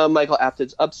 Michael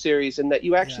Apted's Up series, in that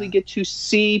you actually get to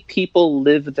see people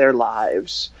live their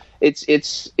lives.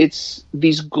 It's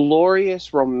these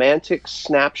glorious romantic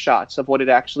snapshots of what it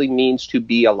actually means to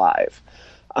be alive.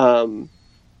 And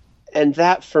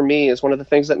that, for me, is one of the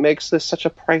things that makes this such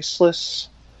a priceless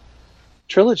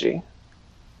trilogy.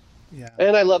 Yeah.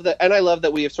 And I love that. And I love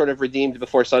that we have sort of redeemed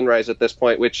Before Sunrise at this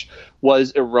point, which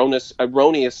was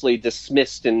erroneously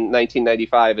dismissed in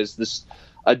 1995 as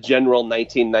a general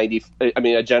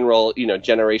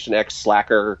Generation X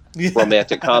slacker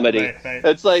romantic comedy. Right.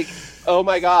 It's like, oh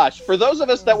my gosh! For those of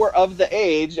us that were of the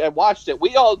age and watched it,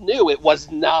 we all knew it was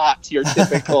not your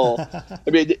typical. I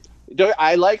mean,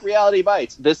 I like Reality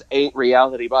Bites. This ain't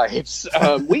Reality Bites.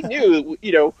 We knew,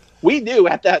 we knew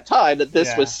at that time that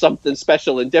this was something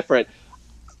special and different.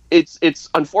 It's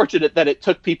unfortunate that it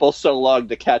took people so long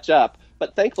to catch up,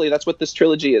 but thankfully that's what this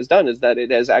trilogy has done, is that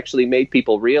it has actually made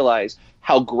people realize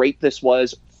how great this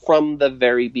was from the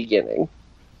very beginning.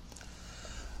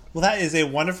 Well, that is a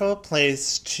wonderful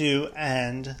place to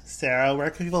end. Sarah, where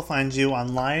can people find you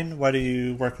online? What are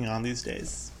you working on these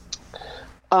days?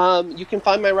 You can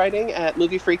find my writing at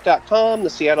moviefreak.com, the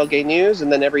Seattle Gay News,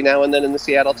 and then every now and then in the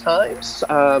Seattle Times.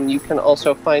 You can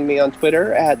also find me on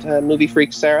Twitter at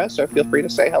moviefreaksarah, so feel free to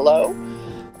say hello.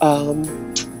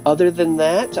 Other than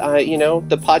that,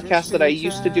 the podcast that I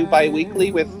used to do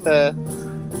bi-weekly with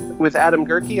Adam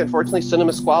Gerke, unfortunately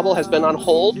Cinema Squabble has been on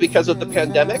hold because of the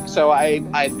pandemic, so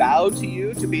I vow to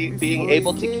you to being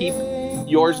able to keep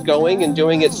yours going and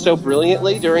doing it so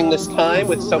brilliantly during this time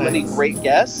with so many great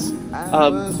guests.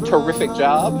 Terrific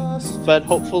job. But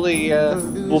hopefully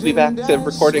we'll be back to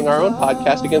recording our own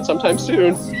podcast again sometime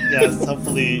soon. Yes,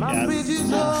 hopefully,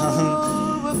 yes.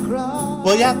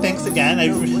 Well, yeah, thanks again. I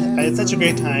had such a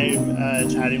great time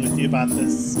chatting with you about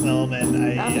this film, and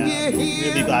I'm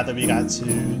really glad that we got to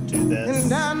do this.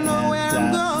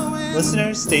 And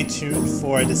listeners, stay tuned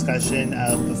for a discussion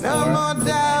of Before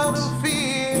Midnight.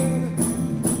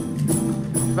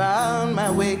 Found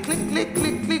my way, click, click,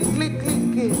 click, click, click,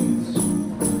 click, click.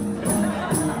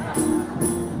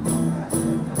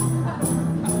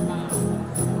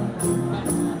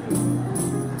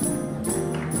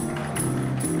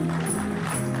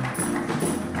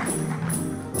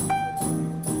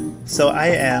 So I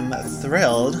am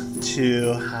thrilled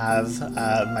to have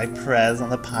my Perez on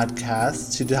the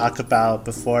podcast to talk about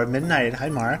Before Midnight. Hi,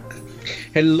 Mark.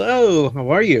 Hello, how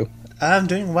are you? I'm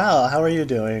doing well. How are you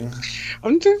doing?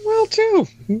 I'm doing well, too.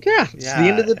 Yeah, it's the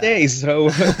end of the day, so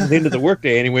the end of the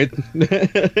workday, anyway.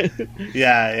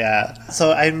 Yeah.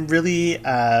 So I'm really,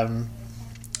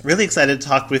 really excited to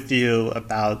talk with you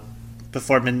about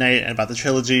Before Midnight and about the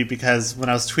trilogy, because when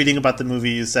I was tweeting about the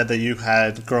movie, you said that you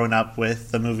had grown up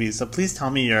with the movie. So please tell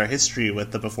me your history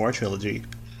with the Before trilogy.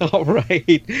 All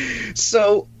right.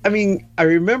 So, I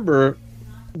remember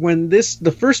when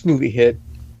the first movie hit,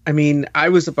 I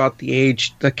was about the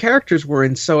age the characters were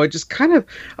in, so I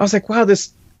was like, wow,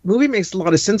 this movie makes a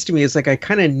lot of sense to me. It's like I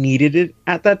kind of needed it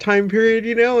at that time period,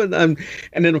 and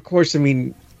then of course,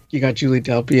 you got Julie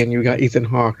Delpy and you got Ethan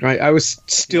Hawke, right? I was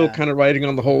still kind of writing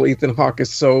on the whole Ethan Hawke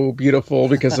is so beautiful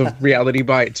because of Reality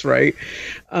Bites, right?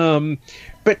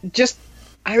 But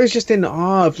I was just in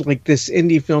awe of like this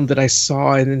indie film that I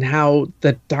saw, and then how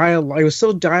the dialogue, it was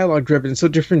so dialogue driven, so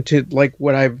different to like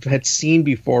what I had seen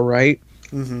before, right?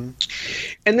 Mm-hmm.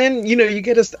 And then, you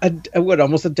get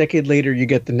almost a decade later, you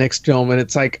get the next film, and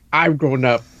it's like I've grown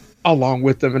up along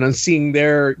with them, and I'm seeing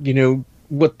their,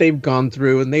 what they've gone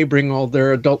through, and they bring all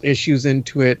their adult issues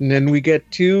into it. And then we get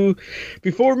to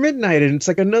Before Midnight, and it's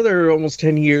like another almost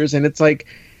 10 years, and it's like,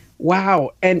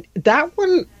 wow. And that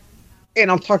one,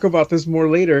 and I'll talk about this more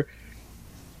later,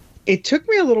 it took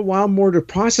me a little while more to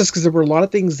process because there were a lot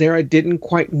of things there I didn't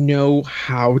quite know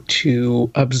how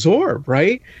to absorb,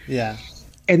 right? Yeah.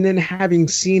 And then having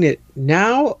seen it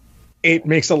now, it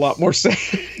makes a lot more sense.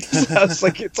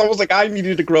 It's almost like I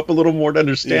needed to grow up a little more to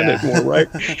understand it more, right?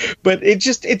 But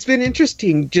it's been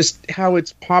interesting just how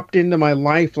it's popped into my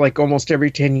life like almost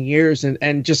every 10 years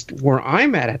and just where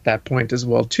I'm at that point as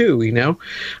well too,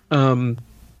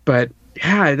 But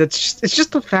yeah, it's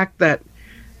just the fact that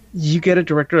you get a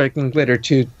director like Linklater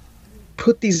to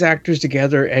put these actors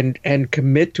together and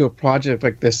commit to a project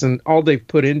like this and all they've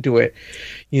put into it,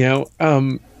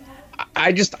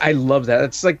 I love that.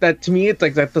 It's like that to me. It's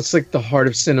like that's like the heart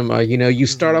of cinema. You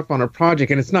start off on a project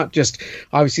and it's not just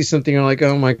obviously something you're like,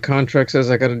 oh, my contract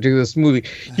says I got to do this movie.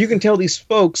 You can tell these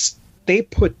folks, they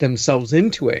put themselves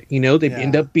into it. They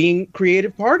end up being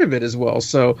creative part of it as well.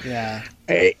 So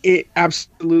it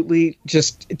absolutely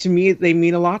just, to me, they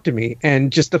mean a lot to me.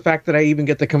 And just the fact that I even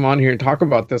get to come on here and talk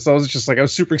about this, I was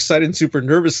super excited and super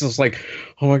nervous. I was like,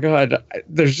 oh my God,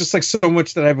 there's just like so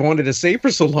much that I've wanted to say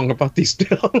for so long about these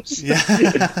films. Yeah.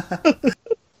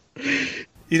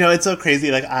 It's so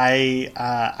crazy. Like I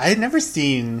had never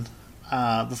seen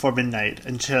Before Midnight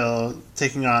until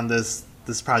taking on this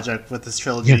project with this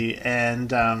trilogy,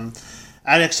 and I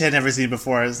actually had never seen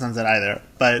Before Sunset either.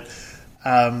 But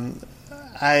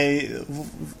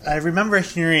I remember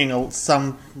hearing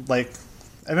some like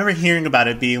I remember hearing about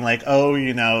it being like, oh,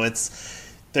 you know,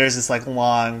 there's this like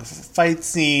long fight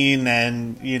scene,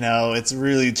 and you know it's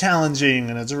really challenging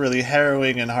and it's really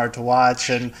harrowing and hard to watch,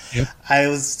 and I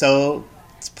was so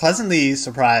pleasantly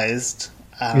surprised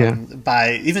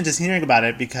by even just hearing about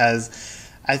it, because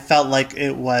I felt like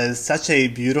it was such a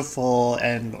beautiful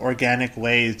and organic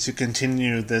way to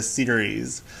continue this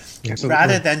series. Absolutely.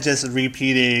 Rather than just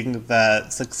repeating the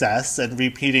success and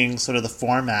repeating sort of the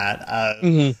format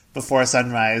of Before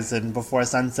Sunrise and Before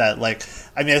Sunset. Like,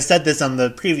 I mean, I've said this on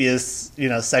the previous, you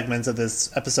know, segments of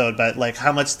this episode, but like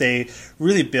how much they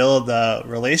really build the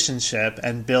relationship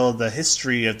and build the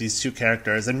history of these two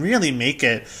characters and really make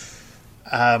it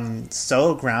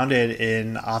so grounded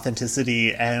in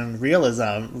authenticity and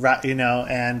realism, you know,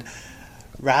 and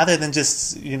rather than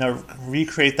just, you know,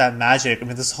 recreate that magic. I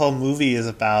mean, this whole movie is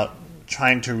about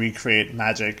trying to recreate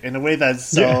magic in a way that's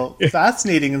so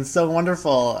fascinating and so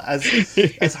wonderful.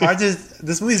 As hard as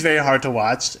this movie is very hard to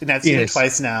watch, and I've seen it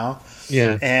twice now.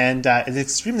 Yeah, and it's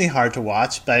extremely hard to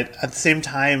watch, but at the same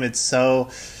time, it's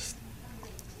so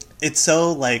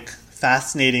like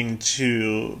fascinating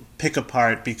to pick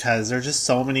apart, because there's just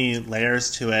so many layers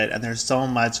to it, and there's so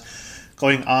much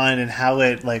going on, and how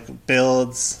it like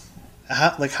builds.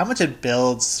 How much it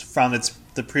builds from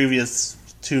the previous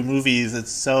two movies.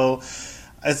 I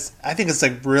think it's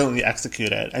like brilliantly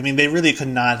executed. I mean, they really could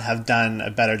not have done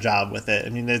a better job with it. I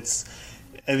mean, it's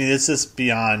just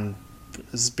beyond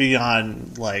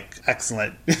like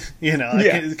excellent. You know,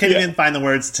 I can't even find the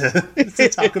words to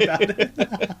talk about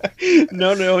it.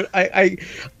 No,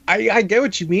 I get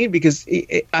what you mean, because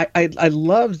I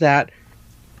love that.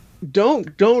 Don't.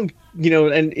 You know,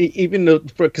 and even though,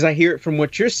 because I hear it from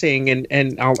what you're saying,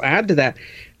 and I'll add to that,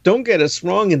 don't get us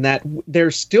wrong in that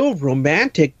they're still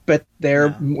romantic, but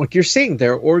they're, like you're saying,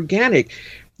 they're organic.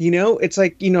 You know, it's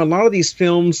like, you know, a lot of these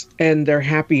films and their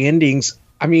happy endings.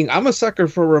 I mean, I'm a sucker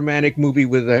for a romantic movie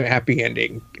with a happy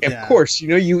ending. Of course, you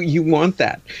know, you want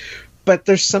that. But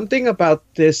there's something about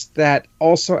this that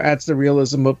also adds the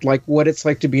realism of like what it's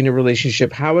like to be in a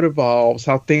relationship, how it evolves,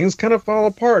 how things kind of fall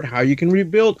apart, how you can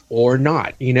rebuild or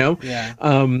not, you know? Yeah.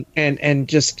 And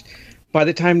just by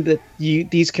the time that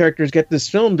these characters get this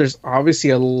film, there's obviously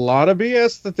a lot of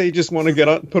BS that they just want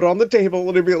to put on the table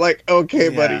and be like, okay,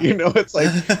 buddy, you know, it's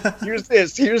like, here's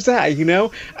this, here's that, you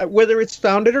know, whether it's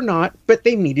founded or not, but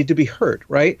they needed to be heard,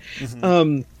 right?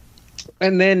 And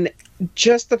then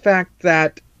just the fact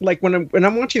that, like when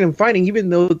I'm watching them fighting, even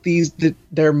though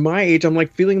they're my age, I'm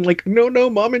like feeling like no,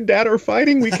 mom and dad are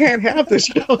fighting. We can't have this.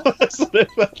 You know?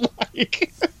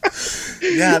 Like.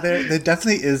 Yeah, there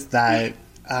definitely is that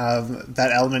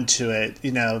element to it,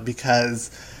 you know,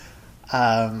 because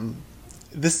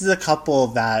this is a couple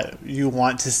that you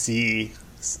want to see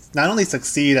not only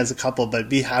succeed as a couple, but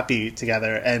be happy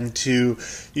together, and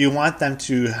you want them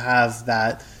to have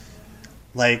that,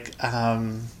 like.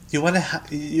 You want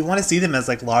to see them as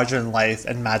like larger than life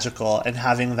and magical, and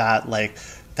having that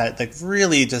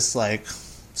really just like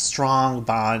strong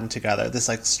bond together, this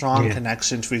like strong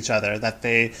connection to each other that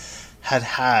they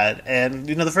had. And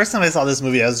you know, the first time I saw this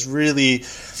movie,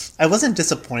 I wasn't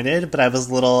disappointed, but I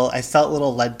felt a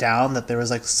little let down that there was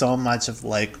like so much of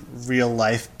like real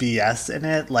life BS in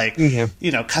it, like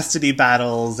you know, custody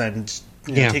battles and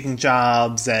you know, taking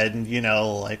jobs and, you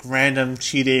know, like random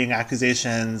cheating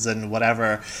accusations and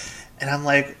whatever. And I'm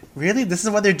like, really? This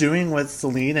is what they're doing with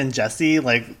Celine and Jesse?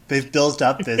 Like, they've built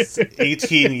up this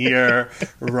 18-year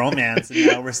romance, and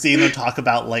now we're seeing them talk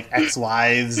about like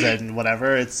ex-wives and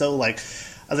whatever. It's so like,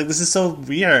 I was like, this is so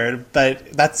weird,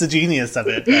 but that's the genius of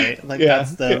it, right? Like,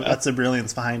 that's the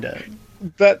brilliance behind it.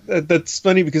 That's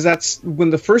funny, because that's when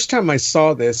the first time I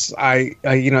saw this, I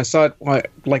saw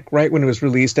it like right when it was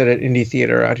released at an indie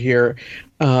theater out here,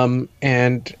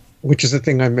 and which is the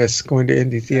thing I miss, going to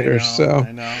indie theaters.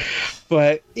 I know.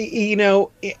 But you know,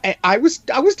 I was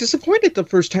disappointed the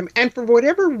first time, and for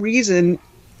whatever reason,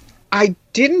 I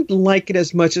didn't like it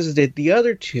as much as I did the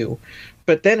other two.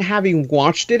 But then having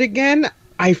watched it again,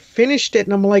 I finished it,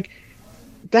 and I'm like,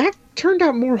 that turned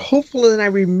out more hopeful than I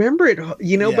remember it,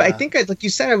 you know. But I think, like you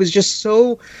said, I was just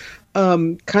so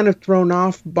kind of thrown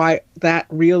off by that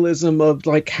realism of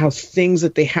like how things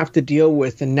that they have to deal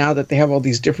with, and now that they have all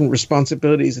these different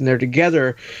responsibilities and they're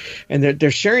together and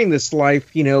they're sharing this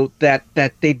life, you know, that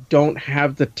they don't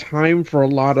have the time for a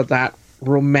lot of that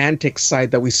romantic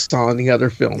side that we saw in the other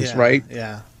films, right?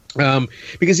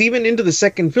 Because even into the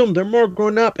second film, they're more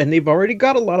grown up and they've already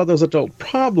got a lot of those adult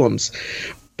problems.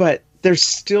 But there's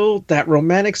still that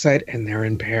romantic side, and they're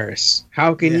in Paris.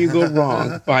 How can you go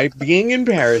wrong by being in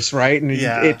Paris, right? And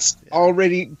it's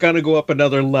already gonna go up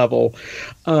another level.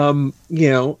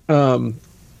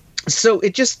 So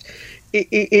it just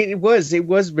it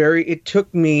was very. It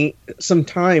took me some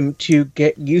time to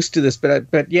get used to this,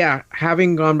 but yeah,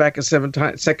 having gone back a second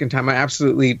time,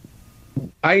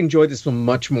 I enjoyed this one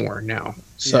much more now.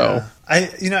 So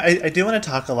I do want to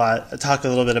talk a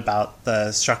little bit about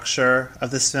the structure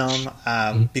of this film,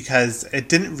 because it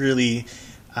didn't really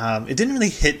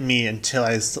hit me until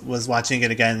I was watching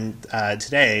it again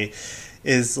today.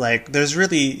 Is like there's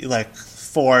really like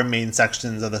 4 main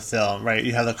sections of the film, right?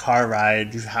 You have the car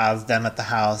ride, you have them at the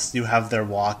house, you have their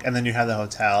walk, and then you have the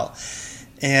hotel.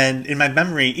 And in my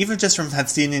memory, even just from I've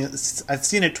seen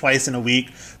it twice in a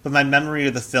week, but my memory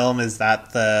of the film is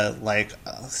that the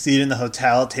scene in the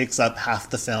hotel takes up half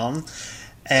the film.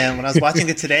 And when I was watching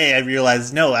it today, I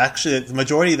realized no, actually, the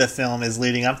majority of the film is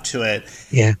leading up to it.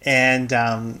 Yeah. And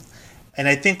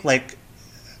I think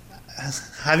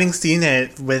having seen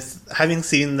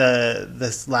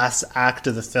this last act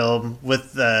of the film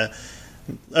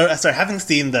having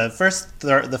seen the first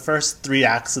 3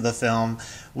 acts of the film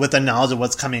with the knowledge of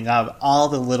what's coming up, all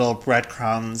the little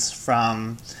breadcrumbs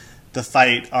from the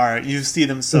fight you see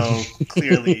them so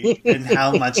clearly, and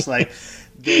how much they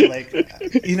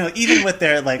even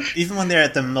when they're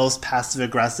at the most passive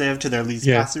aggressive to their least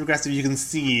passive aggressive, you can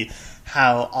see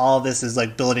how all this is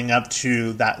building up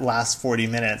to that last 40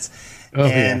 minutes.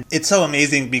 It's so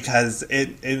amazing because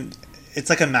it's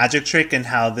like a magic trick in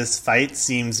how this fight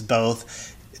seems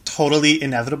both totally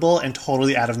inevitable and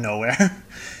totally out of nowhere.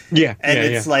 I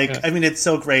mean, it's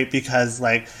so great because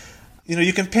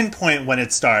you can pinpoint when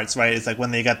it starts, right? It's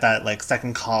when they get that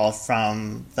second call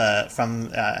from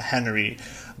Henry,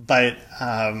 but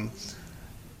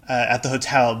at the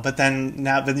hotel. But then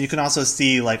you can also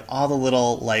see all the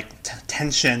little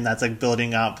tension that's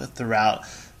building up throughout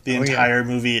the entire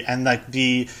movie, and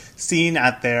the scene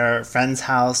at their friend's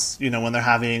house, when they're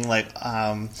having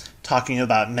talking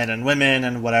about men and women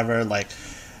and whatever,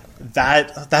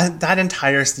 that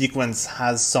entire sequence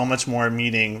has so much more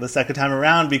meaning the second time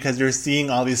around, because you're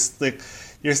seeing all these the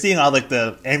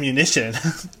ammunition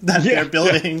that they're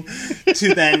building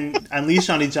to then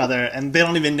unleash on each other, and they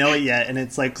don't even know it yet, and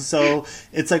it's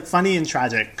it's funny and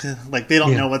tragic, they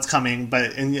don't know what's coming,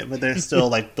 but they're still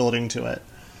building to it.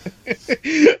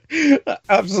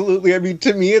 Absolutely. I mean,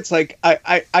 to me, it's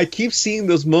I keep seeing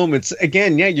those moments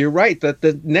again. Yeah, you're right. That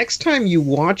the next time you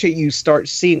watch it, you start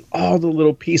seeing all the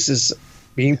little pieces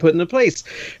being put into place.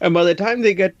 And by the time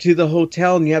they get to the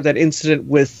hotel and you have that incident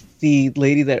with the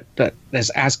lady that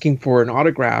is asking for an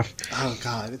autograph. Oh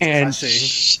God, it's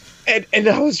crushing. And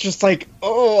I was just that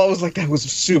was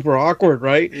super awkward,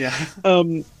 right? Yeah.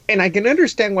 And I can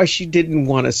understand why she didn't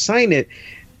want to sign it,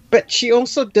 but she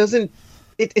also doesn't.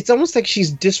 It's almost like she's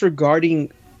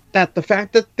disregarding the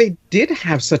fact that they did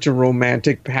have such a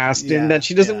romantic past, and that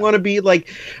she doesn't want to be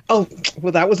oh,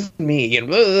 well, that wasn't me,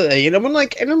 and I'm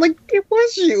like, it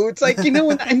was you. It's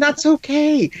and that's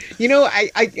okay.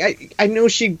 I know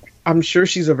I'm sure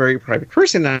she's a very private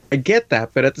person. I get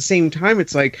that, but at the same time,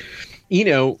 it's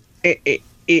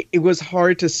it was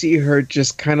hard to see her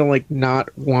just kind of not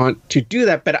want to do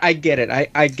that, but I get it.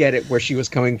 I get it where she was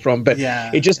coming from, but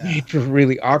it just made it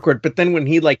really awkward. But then when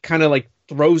he kind of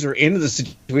throws her into the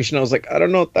situation, I was I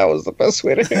don't know if that was the best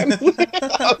way to handle it.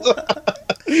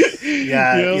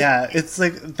 It's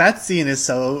that scene is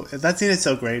so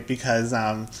great because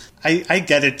I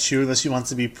get it too that she wants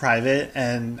to be private,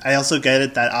 and I also get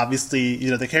it that obviously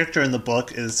the character in the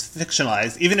book is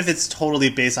fictionalized, even if it's totally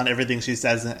based on everything she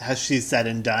says she's said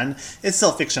and done. It's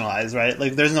still fictionalized, right?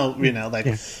 There's no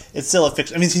it's still a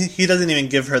fiction. I mean, he doesn't even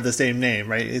give her the same name,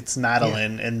 right? It's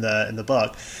Madeline in the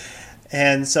book.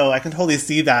 And so I can totally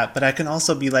see that, but I can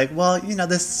also be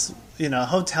this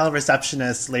hotel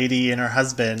receptionist lady and her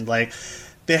husband,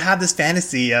 they have this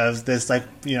fantasy of this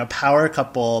power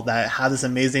couple that had this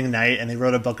amazing night, and they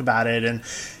wrote a book about it, and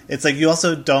it's you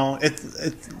also don't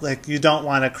you don't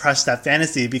want to crush that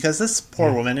fantasy, because this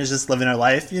poor woman is just living her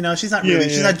life. She's not really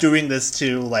she's not doing this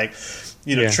to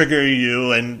trigger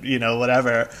you and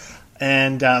whatever.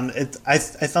 And I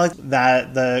felt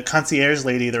that the concierge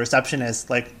lady, the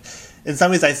receptionist, in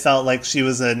some ways I felt she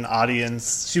was an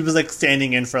audience. She was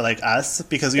standing in for us,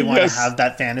 because we want to have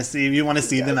that fantasy. We want to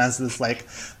see them as this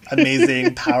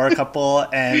amazing power couple,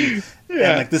 and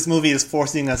this movie is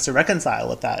forcing us to reconcile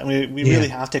with that. And we really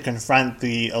have to confront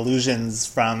the illusions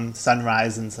from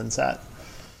sunrise and sunset.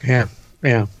 Yeah.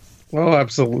 Oh,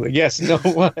 absolutely. Yes. No,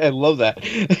 I love that.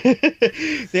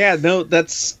 Yeah. No,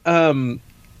 that's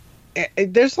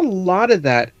there's a lot of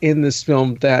that in this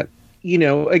film that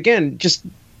again, just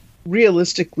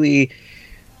realistically,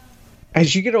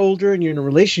 as you get older and you're in a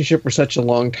relationship for such a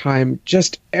long time,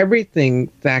 just everything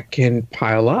that can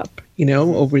pile up,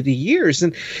 over the years,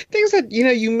 and things that,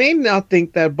 you may not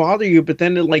think that bother you, but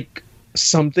then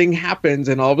something happens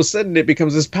and all of a sudden it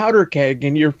becomes this powder keg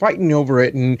and you're fighting over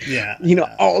it, and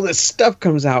all this stuff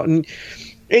comes out, and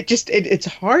it's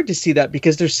hard to see that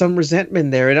because there's some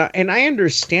resentment there, and I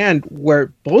understand where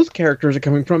both characters are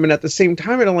coming from, and at the same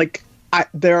time, and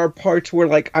there are parts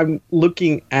where I'm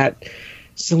looking at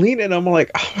Selena and I'm like,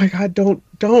 oh my God, don't.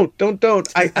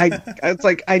 It's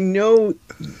like, I know,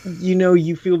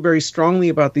 you feel very strongly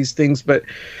about these things, but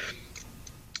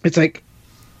it's like,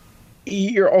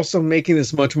 you're also making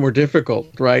this much more difficult,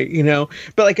 right?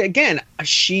 But again,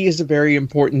 she is a very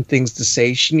important things to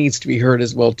say. She needs to be heard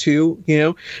as well too,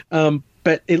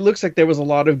 but it looks like there was a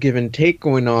lot of give and take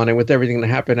going on, and with everything that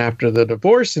happened after the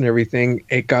divorce and everything,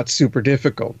 it got super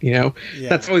difficult.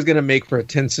 That's always going to make for a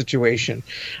tense situation.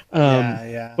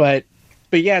 But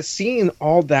yeah, seeing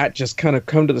all that just kind of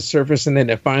come to the surface, and then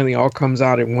it finally all comes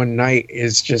out in one night,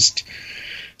 is just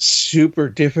super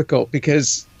difficult,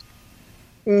 because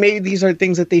maybe these are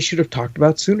things that they should have talked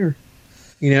about sooner.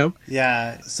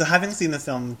 Yeah. So having seen the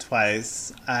film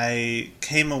twice, I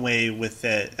came away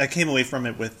from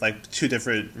it with two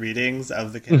different readings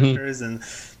of the characters. And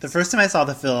the first time I saw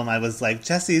the film, I was like,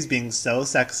 Jesse's being so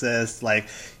sexist.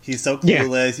 He's so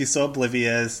clueless. He's so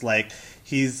oblivious.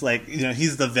 He's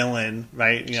he's the villain,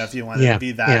 right? If you want to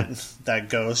be that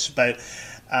gauche, but.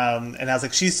 And I was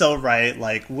like, she's so right.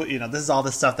 This is all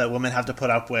the stuff that women have to put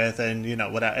up with, and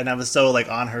whatever. And I was so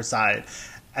on her side.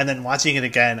 And then watching it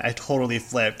again, I totally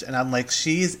flipped. And I'm like,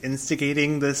 she's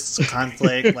instigating this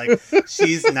conflict.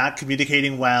 She's not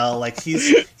communicating well.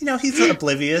 He's, he's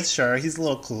oblivious. Sure, he's a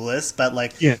little clueless, but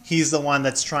he's the one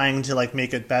that's trying to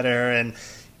make it better. And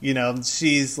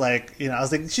she's I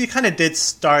was like, she kind of did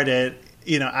start it,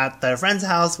 at their friend's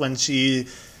house when she,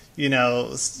 she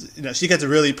gets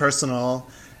really personal,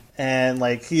 and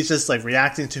he's just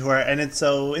reacting to her. And it's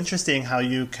so interesting how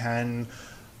you can.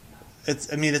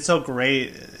 It's so great.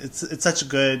 It's such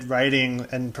good writing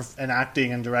and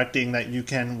acting and directing that you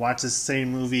can watch the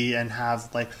same movie and have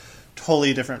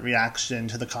totally different reaction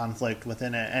to the conflict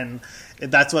within it, and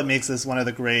that's what makes this one of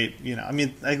the great.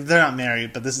 They're not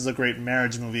married, but this is a great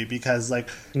marriage movie because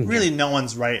really no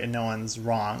one's right and no one's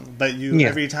wrong. But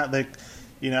every time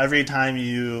every time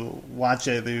you watch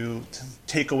it, you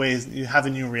take away, you have a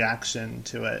new reaction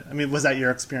to it. Was that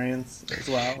your experience as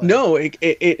well? No,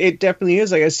 it definitely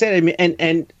is. Like I said,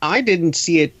 and I didn't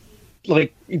see it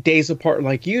days apart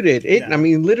like you did.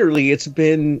 Literally, it's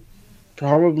been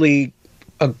probably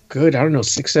a good,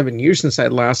 6-7 years since I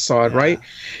last saw it, right?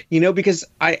 Because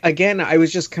I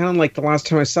was just kind of the last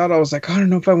time I saw it, I was like, I don't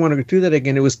know if I want to go through that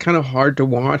again. It was kind of hard to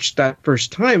watch that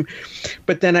first time,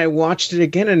 but then I watched it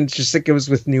again, and it's just it was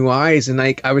with new eyes, and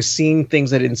I was seeing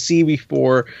things I didn't see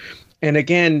before. And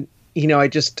again,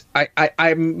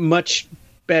 I'm much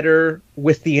better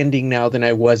with the ending now than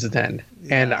I was then.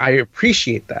 And I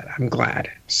appreciate that. I'm glad.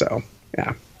 So,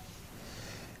 yeah.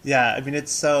 Yeah.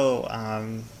 It's so,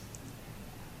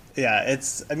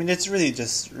 it's really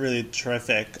just really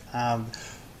terrific.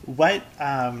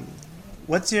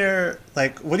 What's your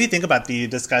what do you think about the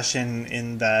discussion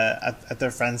at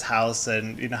their friend's house,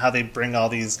 and how they bring all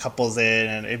these couples in,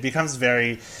 and it becomes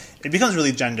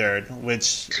really gendered,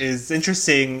 which is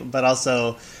interesting, but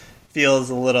also feels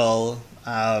a little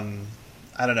I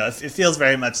don't know. It feels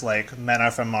very much like men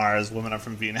are from Mars, women are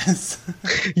from Venus.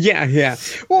 Yeah.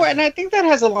 Well, and I think that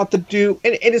has a lot to do,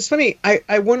 and it's funny.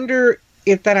 I wonder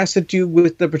if that has to do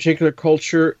with the particular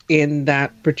culture in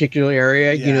that particular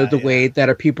area, the way that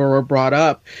our people are brought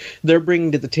up. They're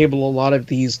bringing to the table a lot of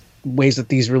these ways that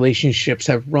these relationships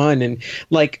have run. And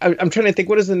I'm trying to think,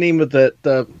 what is the name of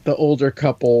the older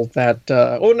couple that,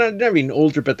 not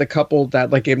older, but the couple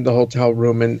that gave him the hotel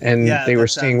room and they were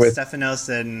staying with Stefanos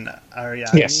and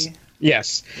Ariadne.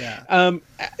 Yes. Yeah.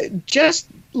 Just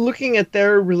looking at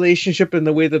their relationship and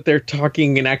the way that they're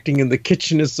talking and acting in the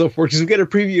kitchen and so forth, because we get a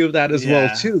preview of that as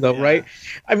well too, though, right?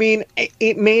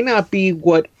 It may not be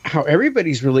how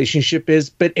everybody's relationship is,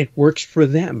 but it works for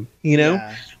them,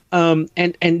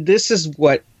 and this is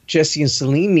what Jesse and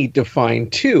Celine need to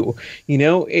find too.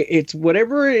 It's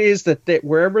whatever it is that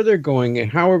wherever they're going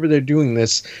and however they're doing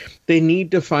this, they need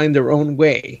to find their own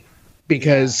way.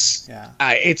 Because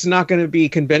it's not going to be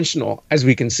conventional, as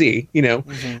we can see,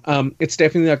 It's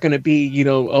definitely not going to be,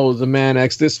 the man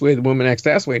acts this way, the woman acts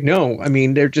that way. No,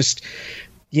 they're just,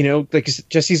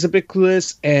 Jesse's a bit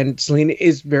clueless, and Selena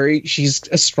is she's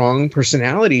a strong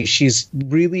personality. She's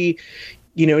really,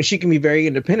 and she can be very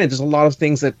independent. There's a lot of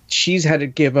things that she's had to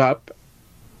give up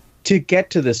to get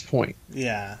to this point.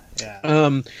 Yeah.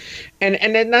 And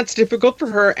then that's difficult for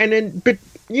her. And then, but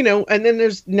and then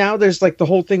there's like the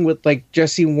whole thing with like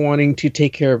Jesse wanting to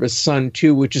take care of his son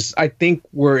too, which is, I think,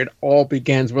 where it all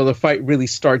begins, where the fight really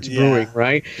starts brewing,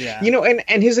 right? Yeah.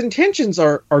 And his intentions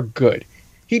are good.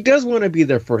 He does want to be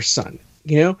their first son,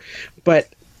 but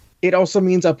it also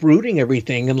means uprooting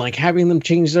everything and like having them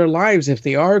change their lives if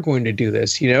they are going to do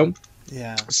this,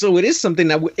 Yeah. So it is something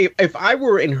that if I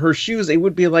were in her shoes, it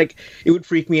would be like, it would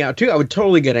freak me out too. I would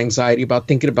totally get anxiety about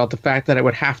thinking about the fact that I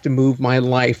would have to move my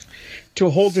life to a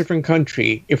whole different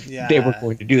country if they were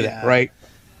going to do that, right?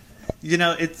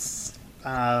 It's...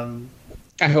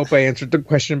 I hope I answered the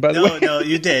question, by the way. No,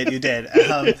 you did.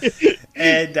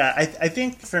 And I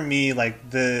think for me, like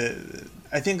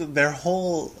I think their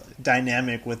whole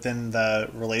dynamic within the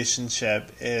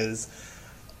relationship is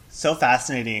so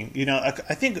fascinating.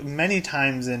 I think many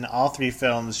times in all three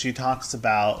films, she talks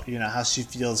about, how she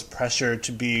feels pressure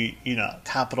to be,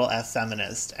 capital F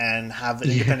feminist and have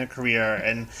an independent career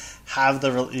and have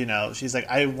she's like,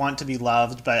 I want to be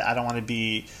loved, but I don't want to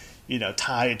be,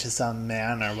 tied to some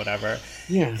man or whatever.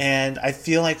 Yeah. And I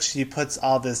feel like she puts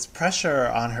all this pressure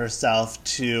on herself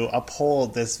to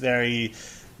uphold this very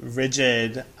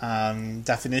rigid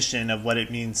definition of what it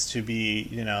means to be,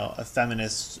 a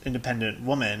feminist, independent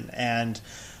woman. And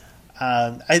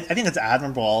I think it's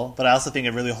admirable, but I also think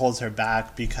it really holds her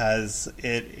back because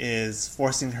it is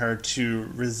forcing her to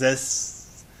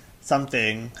resist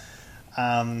something.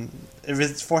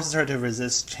 It forces her to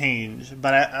resist change.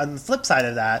 But on the flip side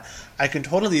of that, I can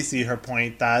totally see her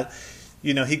point that,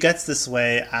 he gets this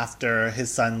way after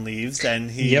his son leaves,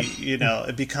 and he,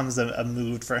 it becomes a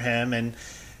mood for him.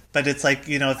 But it's like,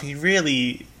 if he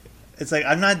really, it's like,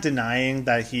 I'm not denying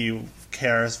that he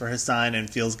cares for his son and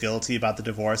feels guilty about the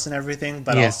divorce and everything,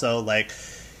 but also, like,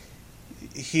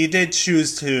 he did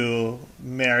choose to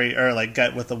marry or, like,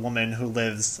 get with a woman who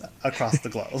lives across the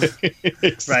globe,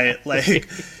 right? Like,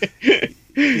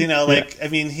 I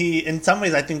mean, he, in some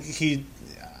ways, I think he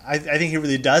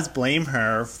really does blame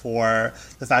her for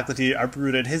the fact that he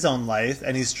uprooted his own life,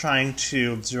 and he's trying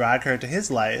to drag her to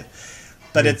his life.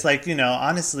 But it's like,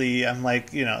 honestly, I'm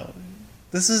like,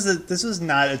 this was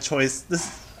not a choice.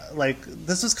 This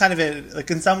was kind of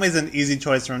in some ways an easy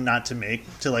choice for him not to make,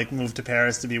 to like move to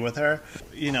Paris to be with her.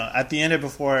 At the end of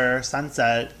Before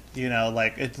Sunset,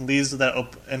 like it leaves with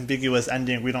that ambiguous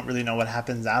ending. We don't really know what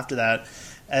happens after that.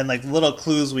 And like little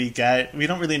clues we get, we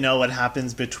don't really know what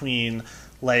happens between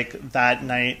like that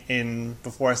night in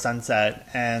Before Sunset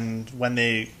and when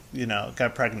they,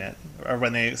 get pregnant or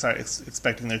when they start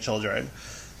expecting their children.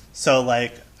 So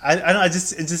like, I don't know. It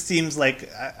just seems like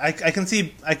I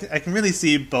can really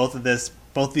see both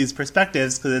these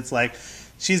perspectives, because it's like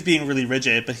she's being really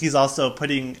rigid, but he's also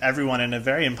putting everyone in a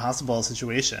very impossible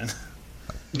situation.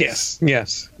 Yes,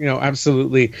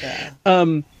 absolutely. Yeah.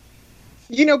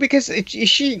 Because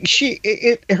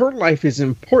her life is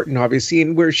important, obviously,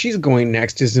 and where she's going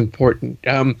next is important.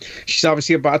 She's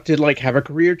obviously about to like have a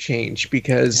career change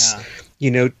because,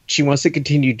 she wants to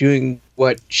continue doing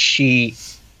what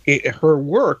her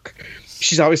work.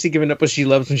 She's obviously given up what she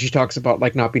loves when she talks about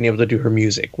like not being able to do her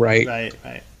music, right?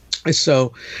 Right.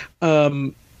 So,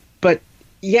 but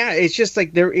yeah, it's just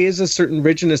like there is a certain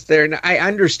rigidness there, and I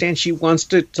understand she wants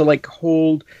to like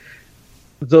hold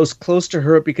those close to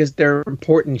her because they're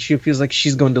important. She feels like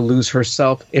she's going to lose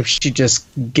herself if she just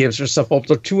gives herself up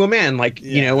to a man, like,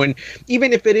 and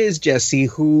even if it is Jesse,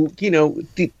 who,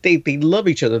 they love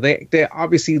each other. They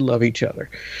obviously love each other,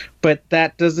 but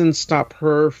that doesn't stop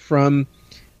her from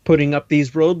putting up these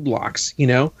roadblocks,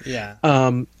 Yeah.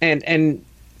 And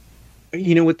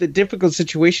with the difficult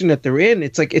situation that they're in,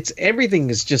 it's like,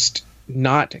 everything is just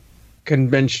not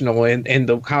conventional and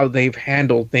how they've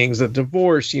handled things, the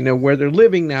divorce, where they're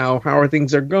living now, how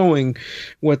things are going,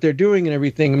 what they're doing and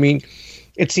everything. I mean,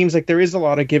 it seems like there is a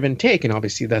lot of give and take, and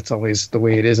obviously that's always the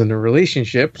way it is in a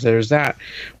relationship. There's that.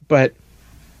 But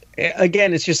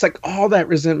again, it's just like all that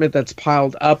resentment that's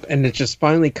piled up, and it just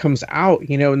finally comes out,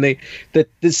 and that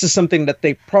this is something that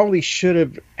they probably should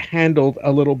have handled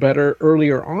a little better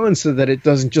earlier on, so that it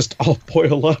doesn't just all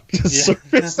boil up to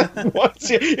surface at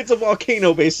once. It's a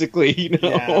volcano, basically, and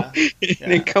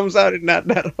it comes out in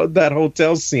that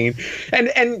hotel scene.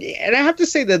 And I have to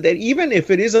say that even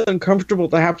if it is uncomfortable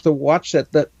to have to watch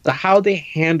that, the how they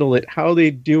handle it, how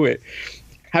they do it.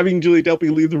 Having Julie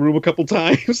Delpy leave the room a couple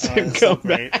times and come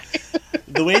back.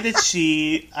 The way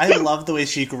that I love the way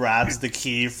she grabs the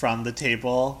key from the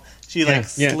table. She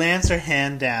slams her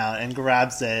hand down and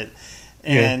grabs it,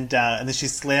 and then she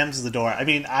slams the door. I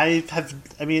mean, I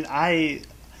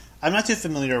I'm not too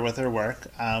familiar with her work,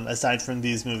 aside from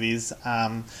these movies,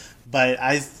 but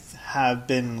I have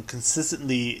been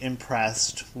consistently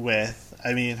impressed with,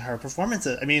 I mean, her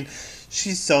performances. I mean,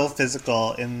 she's so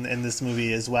physical in this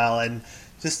movie as well, and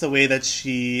just the way that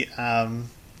she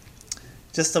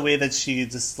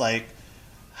just like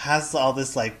has all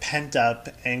this like pent up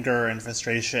anger and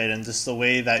frustration, and just the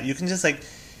way that you can just like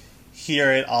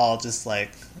hear it all just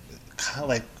like kind of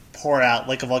like pour out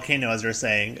like a volcano, as you're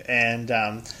saying. And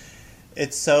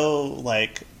it's so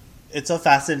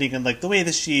fascinating, and like the way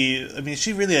that she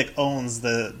really like owns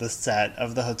the set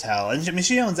of the hotel, and I mean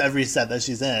she owns every set that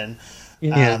she's in.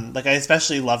 Like I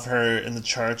especially love her in the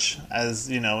church, as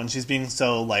you know, when she's being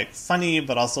so like funny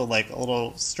but also like a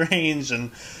little strange,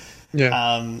 and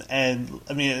and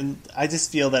I mean I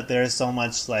just feel that there's so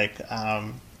much like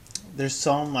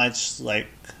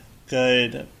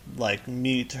good like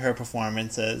meat to her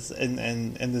performances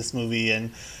in this movie,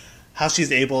 and how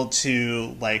she's able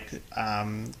to like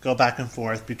go back and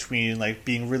forth between like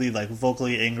being really like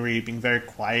vocally angry, being very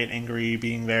quiet angry,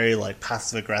 being very like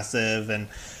passive aggressive. And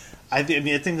I think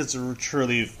it's a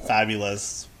truly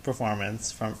fabulous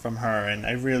performance from her, and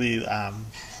I really I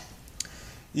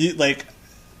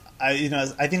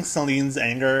think Celine's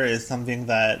anger is something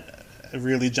that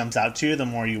really jumps out to you the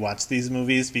more you watch these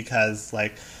movies, because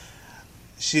like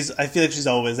I feel like she's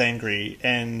always angry,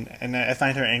 and I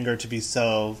find her anger to be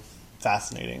so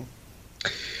fascinating.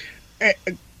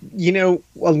 You know,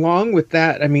 along with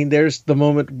that, I mean, there's the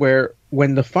moment where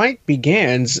when the fight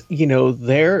begins, you know,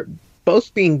 they're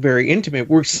both being very intimate.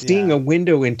 We're seeing a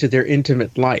window into their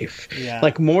intimate life,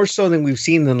 like more so than we've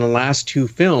seen in the last two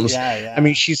films. I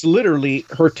mean, she's literally,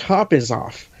 her top is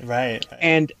off, right.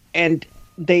 And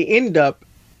they end up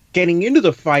getting into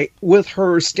the fight with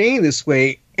her staying this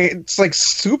way. It's like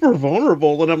super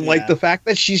vulnerable, and I'm like, the fact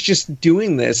that she's just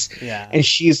doing this and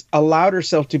she's allowed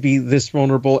herself to be this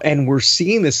vulnerable, and we're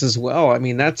seeing this as well. I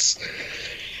mean, that's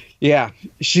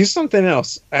she's something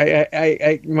else.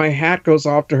 I my hat goes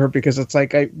off to her, because it's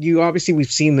like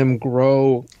we've seen them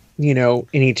grow, you know,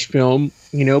 in each film,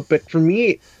 you know, but for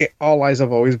me, all eyes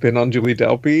have always been on Julie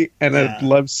Delpy, and I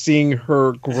love seeing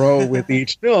her grow with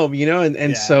each film, you know,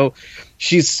 and so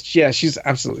she's a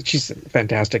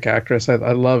fantastic actress.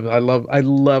 I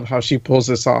love how she pulls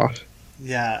this off.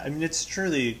 Yeah, I mean, it's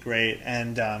truly great,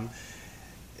 and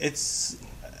it's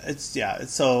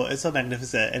so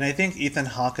magnificent. And I think Ethan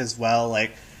Hawke as well,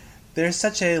 like there's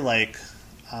such a like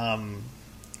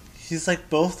he's like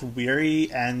both weary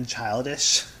and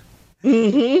childish.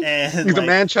 Mm-hmm. And he's a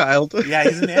man-child. Yeah,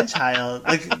 he's a man-child,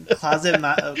 like closet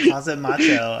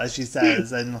macho, as she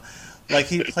says, and like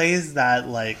he plays that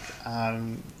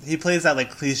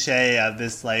cliche of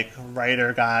this like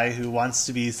writer guy who wants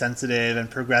to be sensitive and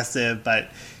progressive, but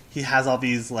he has all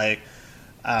these like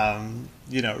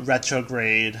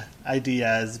retrograde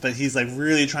ideas, but he's like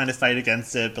really trying to fight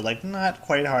against it, but like not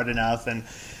quite hard enough. And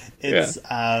it's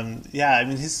I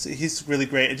mean he's really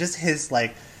great. Just his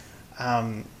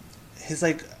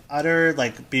utter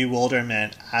like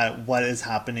bewilderment at what is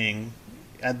happening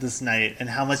at this night, and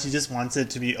how much he just wants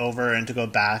it to be over and to go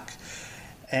back.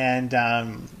 And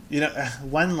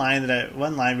one line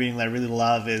reading that I really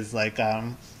love is like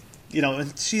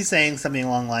she's saying something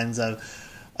along the lines of,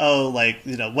 oh, like,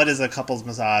 what is a couples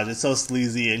massage? It's so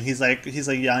sleazy. And he's like,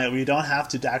 yeah, we don't have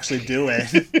to actually do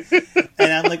it.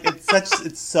 And I'm like,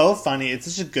 it's so funny.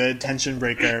 It's such a good tension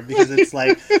breaker, because it's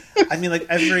like, I mean, like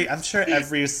I'm sure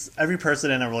every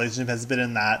person in a relationship has been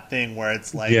in that thing where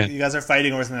it's like, you guys are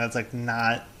fighting over something that's like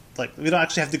not like, we don't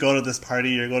actually have to go to this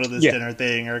party or go to this dinner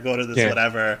thing or go to this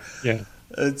whatever. Yeah.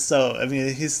 It's so, I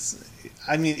mean,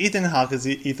 Ethan Hawke is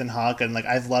Ethan Hawke, and like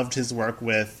I've loved his work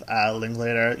with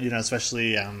Linklater,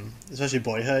 especially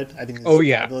Boyhood. I think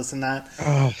he's fabulous in that.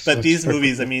 Oh, but these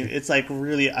movies, I mean, it's like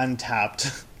really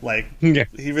untapped. Like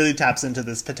he really taps into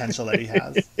this potential that he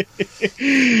has.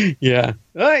 Yeah,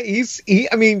 I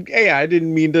mean, hey, I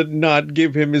didn't mean to not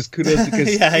give him his kudos,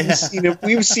 because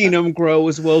we've seen him grow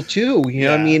as well too. You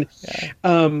know, I mean,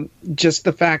 just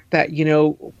the fact that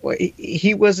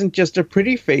he wasn't just a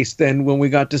pretty face then when we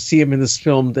got to see him in this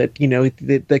film. That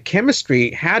the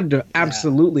chemistry had to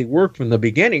absolutely work from the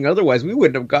beginning. Otherwise, we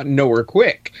wouldn't have gotten nowhere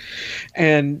quick.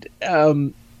 And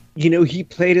he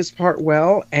played his part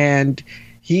well, and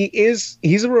he's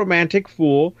a romantic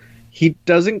fool. He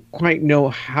doesn't quite know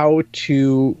how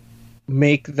to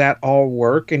make that all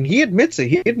work, and he admits it.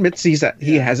 He admits he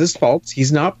has his faults.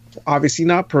 He's obviously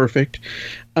not perfect,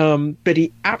 but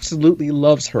he absolutely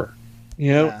loves her,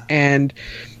 and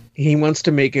he wants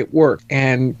to make it work.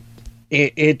 And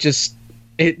there's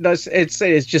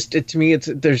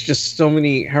just so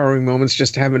many harrowing moments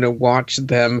just having to watch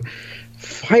them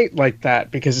fight like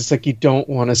that because it's like you don't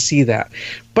want to see that.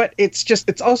 But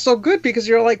it's also good because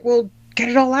you're like, well, get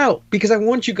it all out because I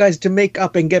want you guys to make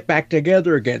up and get back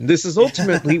together again. This is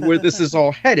ultimately where this is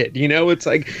all headed. It's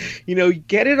like,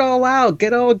 get it all out,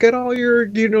 get all your,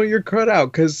 your crud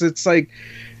out. Cause it's like,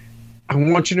 I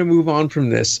want you to move on from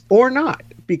this or not,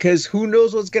 because who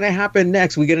knows what's going to happen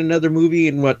next. We get another movie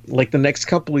in the next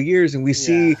couple of years and we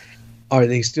see, are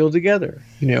they still together?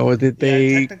 Or did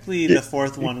they? Technically, the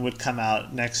fourth one would come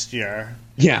out next year.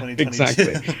 Yeah,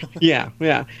 exactly. yeah.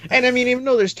 And I mean, even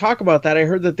though there's talk about that, I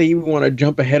heard that they even want to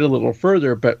jump ahead a little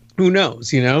further, but who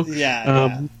knows,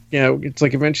 Yeah. It's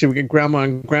like eventually we get grandma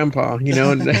and grandpa, and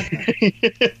wouldn't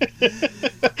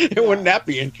that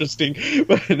be interesting?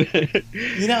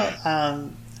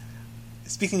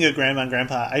 Speaking of grandma and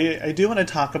grandpa, I do want to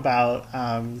talk about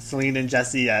Celine and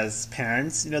Jesse as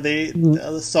parents.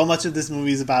 So much of this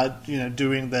movie is about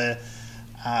doing the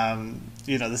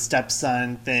the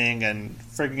stepson thing and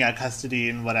freaking out custody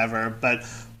and whatever, but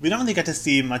we don't really get to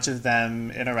see much of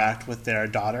them interact with their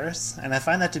daughters, and I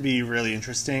find that to be really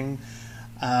interesting.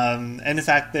 And in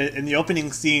fact, in the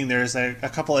opening scene, there's a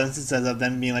couple instances of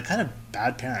them being kind of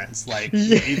bad parents.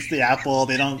 He eats the apple,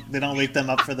 they don't wake them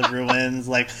up for the ruins,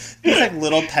 these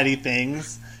little petty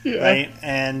things, right?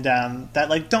 And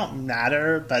that don't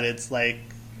matter, but it's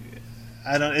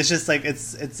it's just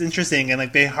it's interesting,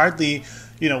 and they hardly,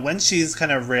 when she's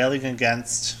kind of railing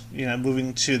against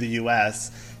moving to the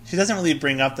U.S., she doesn't really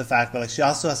bring up the fact that she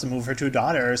also has to move her two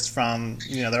daughters from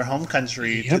their home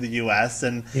country to the U.S.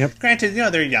 And granted,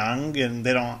 they're young and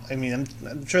they don't. I mean,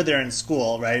 I'm sure they're in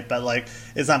school, right? But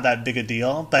it's not that big a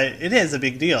deal. But it is a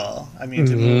big deal. I mean,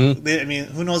 to move.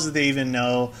 Who knows if they even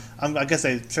know? I guess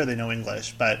I'm sure they know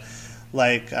English, but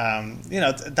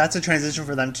that's a transition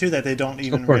for them too that they don't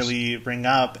even really bring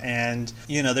up. And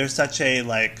there's such a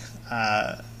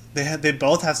They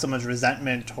both have so much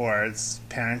resentment towards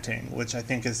parenting, which I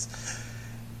think is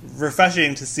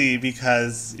refreshing to see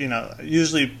because,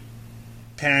 usually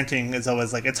parenting is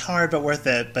always it's hard but worth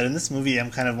it. But in this movie,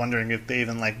 I'm kind of wondering if they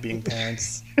even like being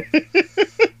parents.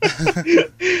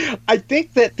 I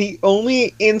think that the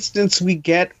only instance we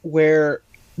get where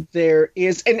there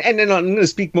is, and then I'm going to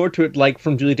speak more to it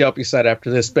from Julie Delpy's side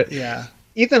after this, but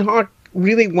Ethan Hawke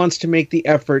really wants to make the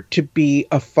effort to be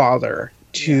a father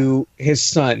to his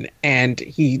son, and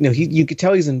you could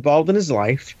tell he's involved in his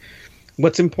life,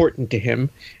 what's important to him,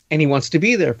 and he wants to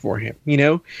be there for him,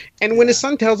 and when his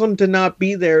son tells him to not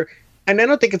be there, and I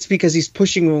don't think it's because he's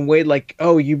pushing him away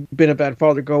oh, you've been a bad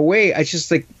father, go away. I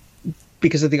just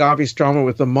because of the obvious drama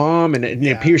with the mom, and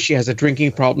it appears she has a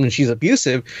drinking problem and she's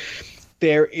abusive,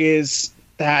 there is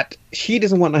that he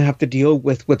doesn't want to have to deal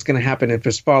with what's going to happen if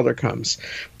his father comes.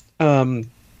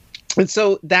 And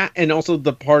so that, and also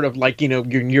the part of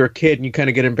you're a kid and you kind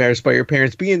of get embarrassed by your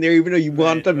parents being there, even though you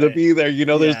want them to be there.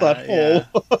 There's that whole,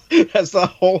 that's the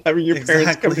whole having your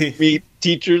parents come and meet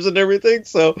teachers and everything.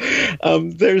 So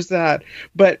there's that.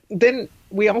 But then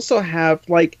we also have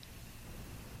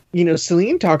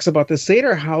Celine talks about this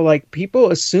later, how people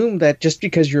assume that just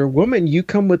because you're a woman, you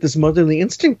come with this motherly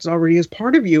instinct already as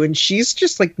part of you. And she's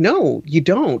just no, you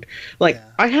don't.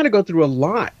 I had to go through a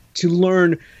lot to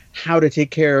learn how to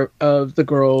take care of the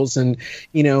girls, and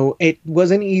it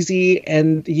wasn't easy,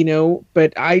 and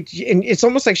but and it's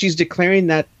almost like she's declaring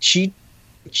that she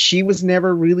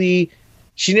never really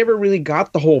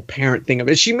got the whole parent thing of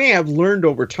it. She may have learned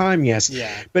over time, yes,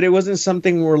 but it wasn't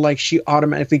something where she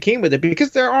automatically came with it,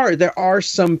 because there are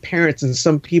some parents and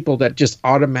some people that just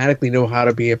automatically know how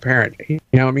to be a parent.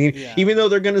 Even though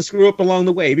they're going to screw up along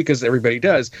the way, because everybody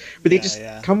does, but they just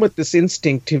come with this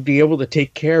instinct to be able to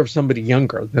take care of somebody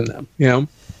younger than them.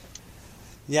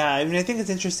 Yeah, I mean, I think it's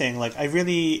interesting. I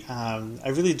really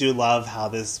do love how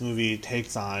this movie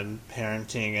takes on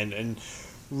parenting and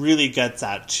really gets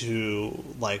at to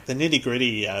the nitty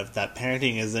gritty of that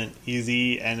parenting isn't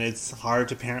easy and it's hard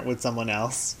to parent with someone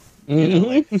else.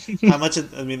 How much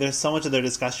there's so much of their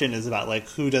discussion is about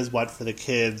who does what for the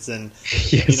kids, and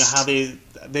how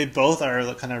they both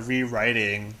are kind of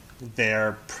rewriting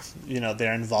their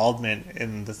involvement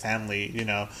in the family.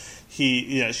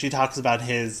 She talks about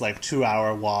his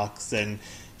 2-hour walks, and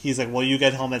he's well, you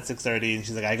get home at 6:30, and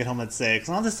she's I get home at 6,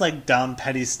 and all this dumb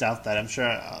petty stuff that I'm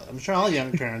sure all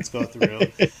young parents go through.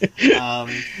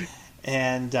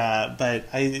 But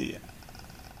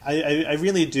I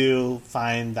really do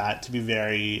find that to be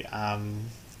very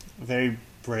very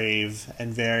brave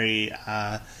and very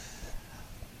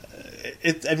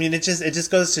it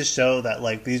just goes to show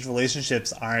that these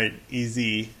relationships aren't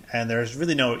easy, and there's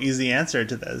really no easy answer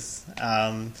to this.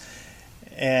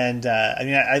 And I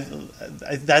mean,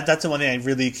 that's the one thing I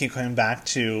really keep coming back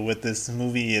to with this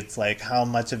movie. It's like how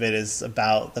much of it is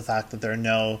about the fact that there are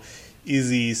no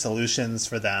easy solutions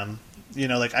for them. You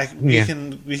know, like you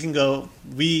and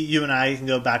I can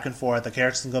go back and forth. The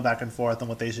characters can go back and forth on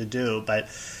what they should do, but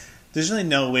there's really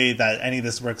no way that any of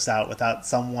this works out without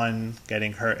someone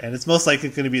getting hurt, and it's most likely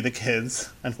going to be the kids,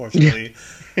 unfortunately.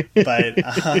 But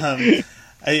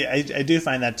I do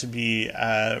find that to be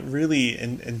really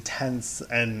intense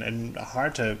and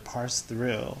hard to parse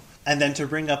through. And then to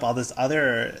bring up all this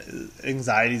other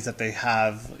anxieties that they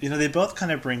have, you know, they both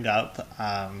kind of bring up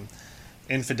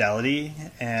infidelity,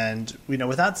 and you know,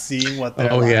 without seeing what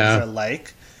their lives are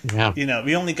like. Yeah. You know,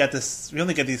 we only get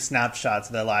these snapshots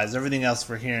of their lives. Everything else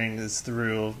we're hearing is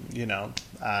through, you know,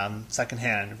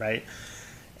 secondhand, right?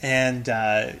 And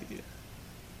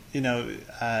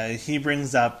he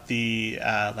brings up the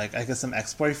like, I guess, some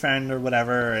ex-boyfriend or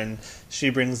whatever, and she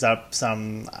brings up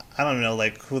some, I don't know,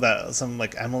 like some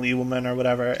like Emily woman or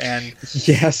whatever, and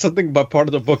yeah, something about part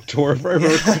of the book tour for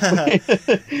everyone.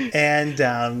 And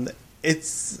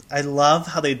I love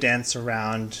how they dance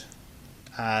around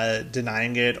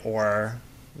denying it or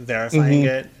verifying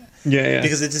it. Yeah.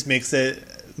 Because it just makes it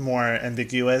more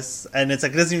ambiguous, and it's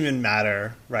like it doesn't even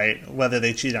matter, right, whether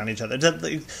they cheat on each other.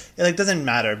 It doesn't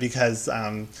matter because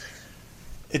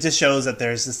it just shows that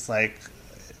there's this like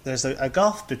there's a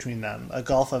gulf between them, a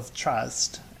gulf of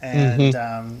trust, and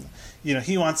you know,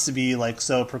 he wants to be like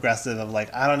so progressive of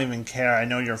like, I don't even care, I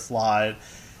know you're flawed,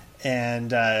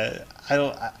 and I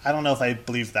don't know if I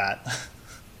believe that.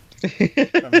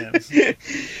 From him.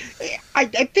 I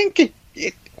think it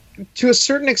to a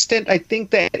certain extent, I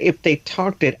think that if they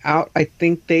talked it out, I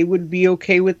think they would be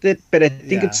okay with it. But I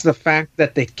think it's the fact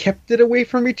that they kept it away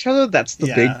from each other that's the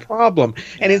big problem.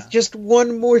 And it's just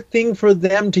one more thing for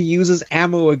them to use as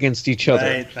ammo against each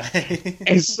other. Right.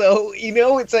 And so, you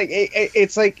know, it's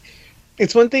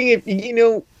one thing if, you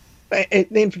know,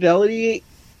 the infidelity,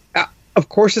 of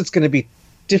course it's going to be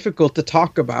difficult to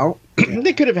talk about.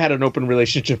 They could have had an open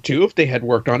relationship too if they had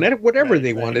worked on it, whatever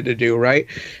they wanted to do, right?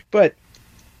 But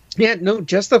yeah, no,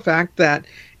 just the fact that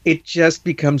it just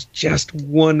becomes just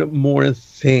one more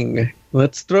thing.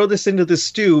 Let's throw this into the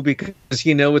stew because,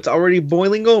 you know, it's already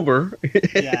boiling over.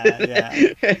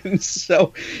 Yeah. And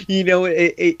so, you know,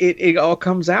 it all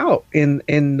comes out in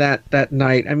that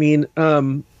night. I mean,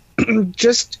 I'm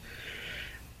just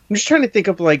trying to think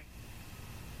of, like,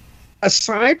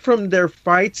 aside from their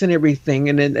fights and everything,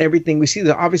 and then everything we see,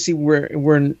 that obviously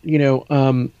we're in, you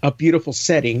know, a beautiful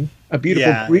setting, a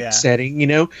beautiful Greek setting, you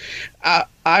know.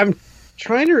 I'm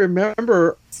trying to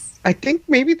remember. I think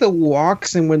maybe the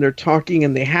walks and when they're talking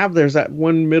and there's that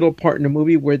one middle part in the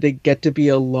movie where they get to be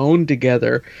alone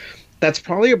together. That's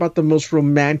probably about the most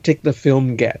romantic the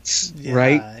film gets,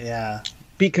 right? Yeah.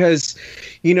 Because,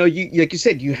 you know, you like you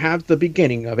said, you have the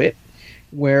beginning of it,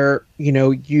 where, you know,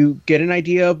 you get an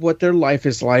idea of what their life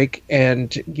is like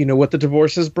and, you know, what the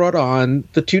divorce has brought on,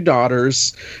 the two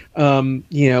daughters,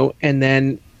 you know, and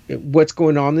then what's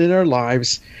going on in their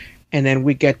lives. And then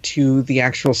we get to the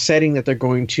actual setting that they're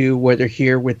going to, where they're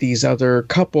here with these other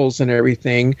couples and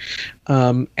everything.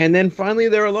 And then finally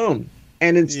they're alone.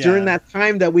 And it's during that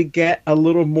time that we get a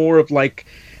little more of like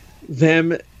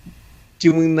them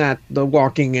doing the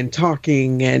walking and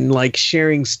talking and like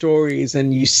sharing stories,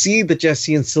 and you see the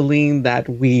Jesse and Celine that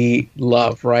we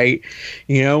love, right?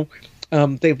 You know,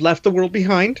 they've left the world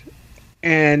behind,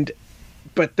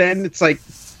 but then it's like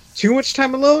too much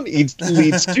time alone leads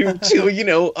to you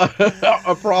know,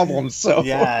 a problem. So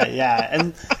yeah,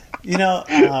 and you know,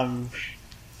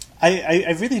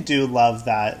 I really do love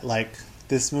that, like,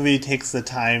 this movie takes the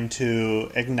time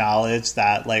to acknowledge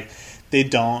that, like,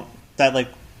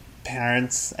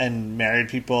 parents and married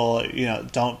people, you know,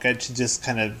 don't get to just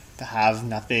kind of have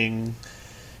nothing,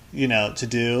 you know, to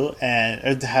do,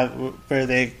 or to have where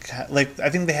they, like,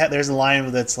 I think there's a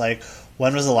line that's like,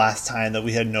 when was the last time that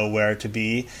we had nowhere to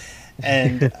be?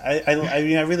 And I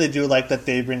mean, I really do like that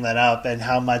they bring that up, and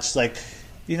how much, like,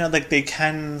 you know, like, they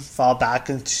can fall back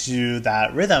into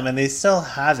that rhythm and they still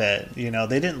have it, you know,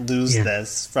 they didn't lose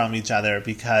this from each other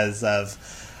because of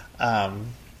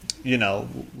you know,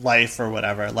 life or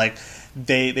whatever. Like,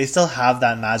 they still have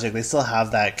that magic, they still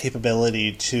have that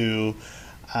capability to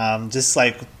just,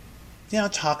 like, you know,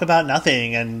 talk about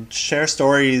nothing and share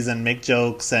stories and make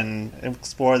jokes and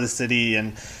explore the city.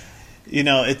 And, you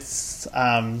know, it's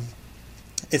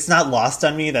not lost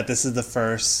on me that this is the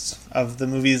first of the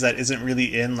movies that isn't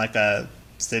really in like a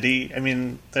city. I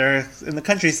mean, they're in the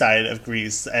countryside of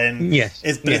Greece, and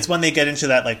it's when they get into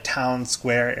that like town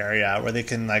square area where they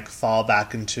can like fall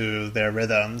back into their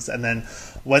rhythms, and then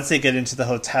once they get into the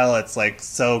hotel, it's like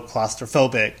so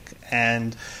claustrophobic.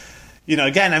 And you know,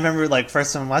 again, I remember like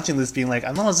first time watching this being like,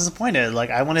 I'm a little disappointed. Like,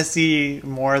 I want to see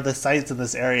more of the sights in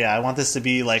this area. I want this to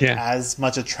be like as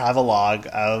much a travelogue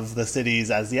of the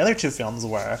cities as the other two films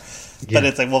were. But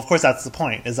it's like, well, of course that's the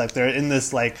point. Is like they're in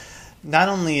this like, not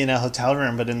only in a hotel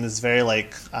room, but in this very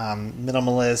like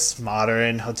minimalist,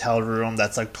 modern hotel room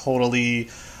that's like totally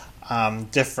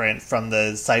different from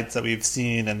the sights that we've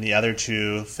seen in the other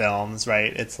two films,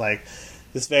 right? It's like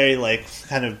this very like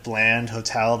kind of bland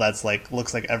hotel that's like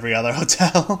looks like every other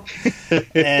hotel.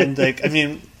 And like, I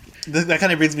mean, that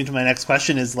kind of brings me to my next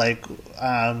question is like,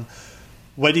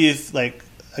 what do you like?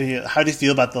 How do you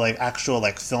feel about the like actual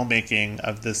like filmmaking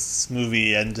of this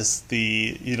movie and just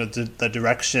the, you know, the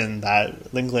direction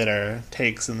that Linklater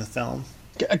takes in the film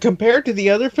compared to the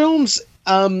other films?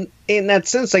 In that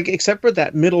sense, like except for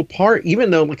that middle part,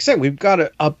 even though, like I said, we've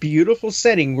got a beautiful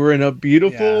setting, we're in a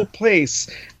beautiful place,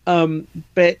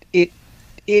 but it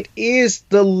is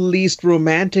the least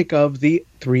romantic of the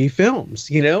three films,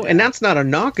 you know, and that's not a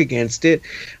knock against it.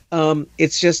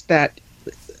 It's just that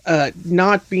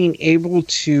not being able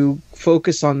to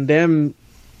focus on them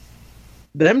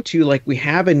two like we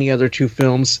have in the other two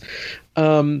films,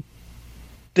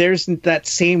 there's that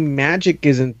same magic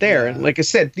isn't there. And like I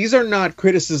said, these are not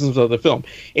criticisms of the film.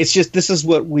 It's just, this is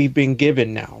what we've been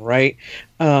given now. Right.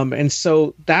 And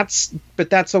so that's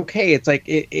okay. It's like,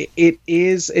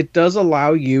 it does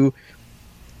allow you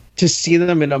to see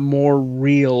them in a more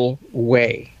real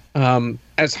way.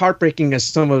 As heartbreaking as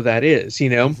some of that is, you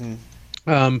know,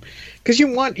 because you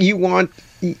want,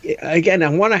 again, I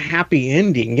want a happy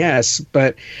ending, yes,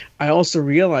 but I also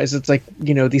realize it's like,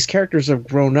 you know, these characters have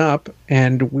grown up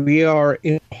and we are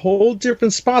in a whole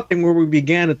different spot than where we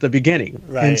began at the beginning.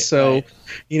 Right. And so,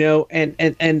 you know, and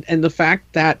the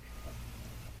fact that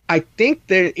I think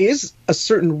there is a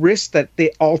certain risk that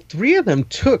all three of them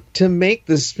took to make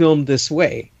this film this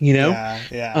way, you know?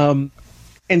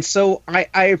 And so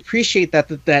I appreciate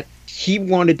that he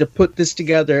wanted to put this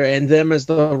together, and them as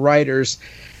the writers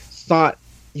thought,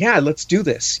 yeah, let's do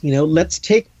this. You know, let's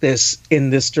take this in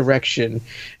this direction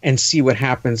and see what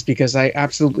happens, because I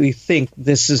absolutely think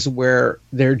this is where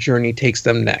their journey takes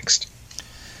them next.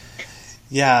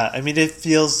 Yeah, I mean, it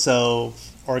feels so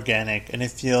organic, and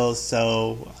it feels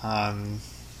so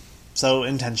so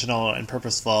intentional and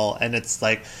purposeful, and it's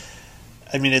like,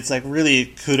 I mean, it's like really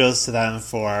kudos to them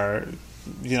for,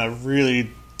 you know, really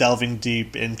delving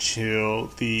deep into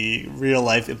the real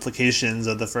life implications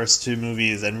of the first two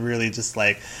movies, and really just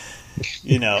like,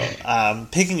 you know,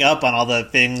 picking up on all the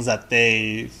things that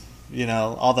they, you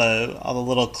know, all the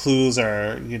little clues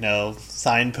or, you know,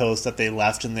 signposts that they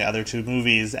left in the other two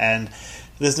movies. And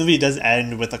this movie does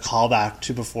end with a callback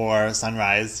to Before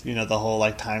Sunrise, you know, the whole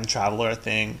like time traveler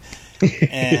thing.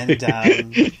 And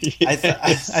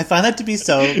I find that to be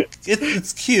so,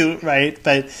 it's cute, right?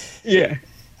 But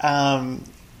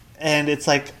and it's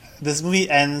like, this movie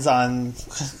ends on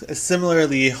a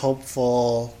similarly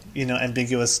hopeful, you know,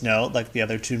 ambiguous note like the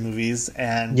other two movies.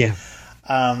 And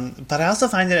but I also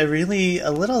find it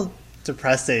a little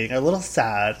depressing, a little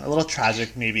sad, a little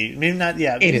tragic, maybe not.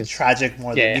 Maybe tragic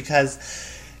more than, because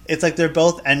it's like they're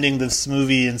both ending this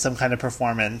movie in some kind of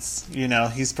performance. You know,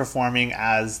 he's performing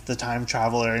as the time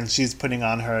traveler, and she's putting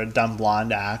on her dumb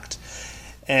blonde act.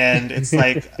 And it's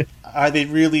like, are they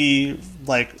really,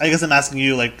 like, I guess I'm asking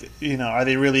you, like, you know, are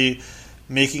they really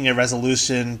making a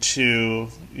resolution to,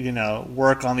 you know,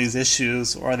 work on these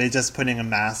issues, or are they just putting a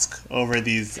mask over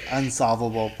these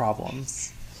unsolvable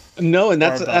problems? No, and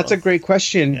that's a great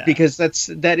question, because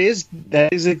that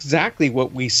is exactly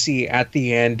what we see at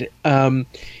the end.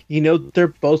 You know, they're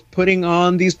both putting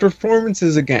on these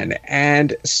performances again,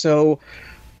 and so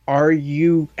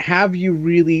have you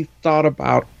really thought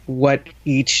about what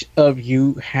each of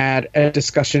you had a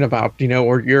discussion about, you know,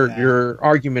 or your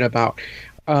argument about?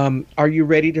 Are you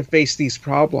ready to face these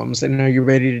problems, and are you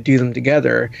ready to do them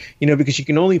together? You know, because you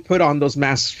can only put on those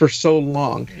masks for so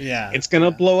long. It's going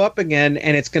to blow up again,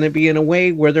 and it's going to be in a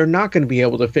way where they're not going to be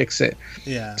able to fix it.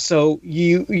 So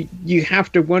you have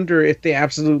to wonder if they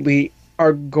absolutely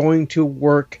are going to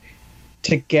work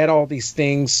to get all these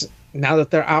things, now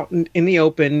that they're out in the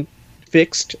open,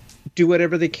 fixed, do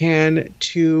whatever they can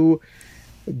to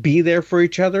be there for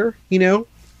each other, you know?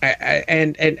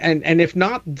 And if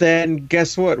not, then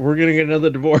guess what? We're gonna get another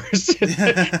divorce, and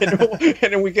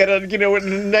then we get in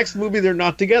the next movie they're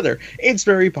not together. It's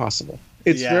very possible.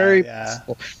 It's very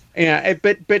possible. Yeah,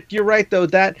 but you're right though,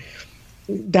 that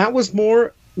was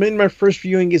more in my first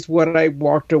viewing is what I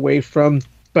walked away from.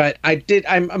 But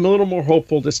I'm a little more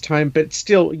hopeful this time. But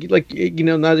still, like, you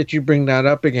know, now that you bring that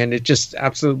up again, it just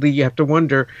absolutely, you have to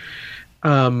wonder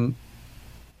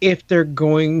if they're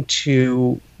going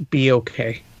to be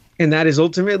okay. And that is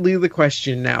ultimately the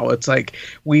question now. It's like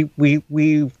we've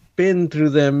been through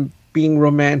them being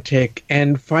romantic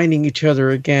and finding each other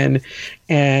again,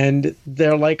 and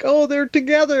they're like, oh, they're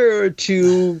together,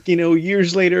 to, you know,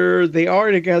 years later they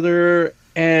are together,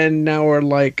 and now we're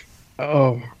like,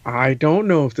 oh, I don't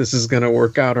know if this is going to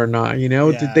work out or not. You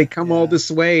know, did they come all this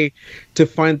way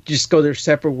to just go their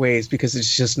separate ways because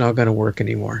it's just not going to work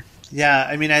anymore? Yeah,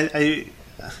 I mean, I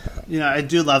you know, I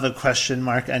do love a question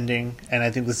mark ending, and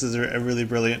I think this is a really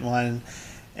brilliant one.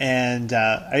 And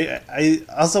I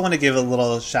also want to give a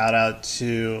little shout out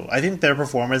to, I think their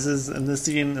performances in this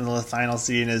scene, in the final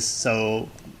scene, is so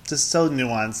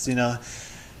nuanced. You know,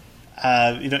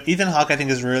 Ethan Hawke, I think,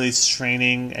 is really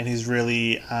straining, and he's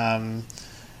really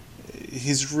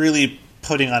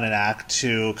putting on an act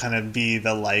to kind of be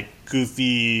the, like,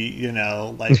 goofy, you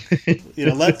know, like, you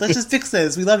know, let's just fix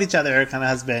this, we love each other kind of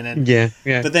husband. And yeah.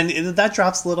 But then that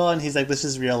drops a little, and he's like, this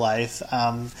is real life.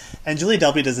 And Julie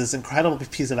Delpy does this incredible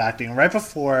piece of acting right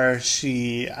before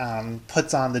she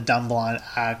puts on the dumb blonde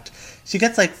act. She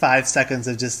gets like 5 seconds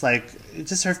of just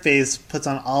her face puts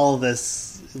on all of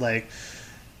this, like,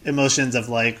 emotions of,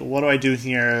 like, what do I do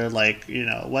here, like, you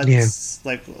know, what's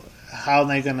like, how am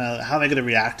I gonna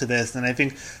react to this? And I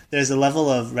think there's a level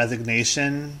of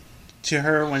resignation to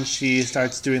her when she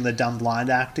starts doing the dumb blonde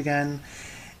act again.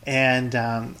 And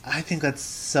I think that's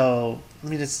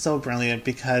it's so brilliant,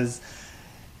 because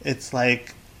it's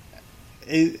like,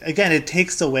 it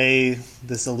takes away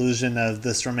this illusion of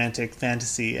this romantic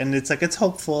fantasy, and it's like, it's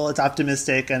hopeful, it's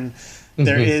optimistic, and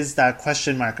there is that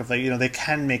question mark of, like, you know, they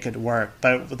can make it work,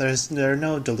 but there are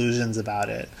no delusions about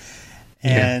it.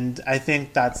 And I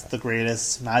think that's the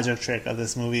greatest magic trick of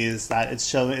this movie, is that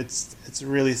it's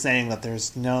really saying that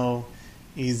there's no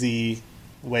easy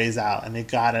ways out, and they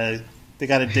gotta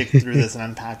dig through this and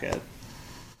unpack it.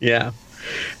 Yeah.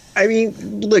 I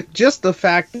mean, look, just the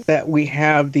fact that we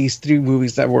have these 3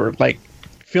 movies that were, like,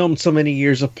 filmed so many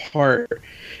years apart,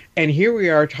 and here we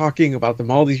are talking about them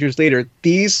all these years later.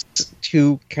 These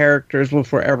 2 characters will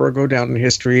forever go down in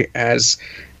history as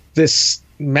this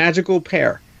magical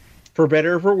pair, for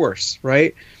better or for worse,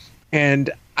 right? And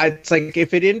it's like,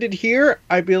 if it ended here,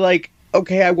 I'd be like,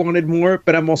 okay, I wanted more,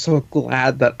 but I'm also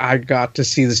glad that I got to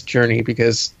see this journey,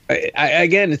 because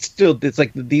again, it's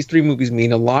like these 3 movies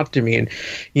mean a lot to me. And,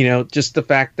 you know, just the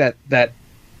fact that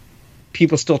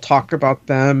people still talk about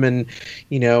them, and,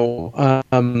 you know,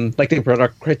 like, they brought a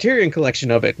Criterion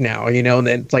collection of it now, you know, and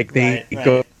then it's like they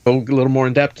go a little more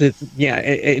in depth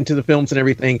into the films and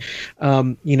everything.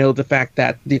 You know, the fact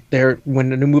that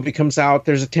when a new movie comes out,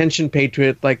 there's attention paid to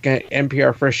it, like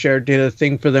NPR Fresh Air did a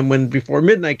thing for them when Before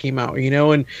Midnight came out, you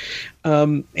know, and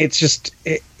it's just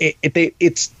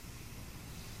it's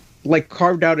like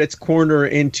carved out its corner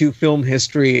into film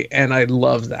history, and I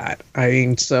love that. I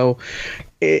mean, so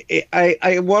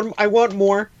I want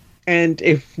more. And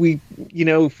if we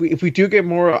do get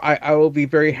more, I will be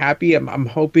very happy. I'm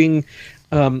hoping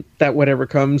that whatever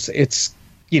comes, it's,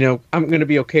 you know, I'm going to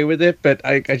be okay with it, but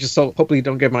I just hopefully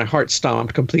don't get my heart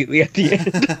stomped completely at the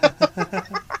end.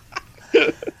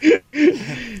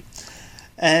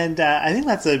 And I think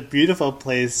that's a beautiful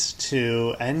place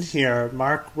to end here.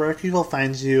 Mark, where can people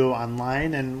find you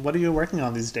online, and what are you working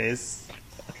on these days?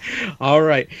 All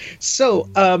right. So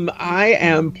I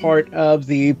am part of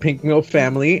the Pink Milk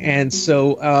family, and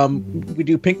so we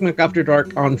do Pink Milk After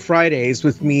Dark on Fridays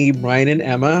with me, Ryan, and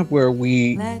Emma, where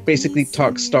we basically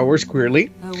talk Star Wars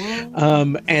queerly.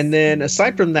 And then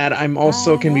aside from that, I'm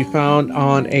also can be found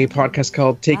on a podcast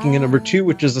called Taking a Number 2,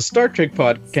 which is a Star Trek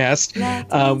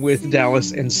podcast with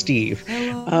Dallas and Steve.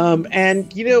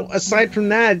 And, you know, aside from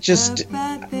that, just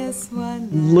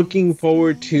looking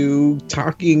forward to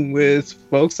talking with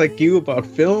folks like you about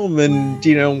film and,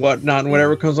 you know, whatnot, and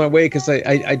whatever comes my way, because I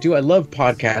love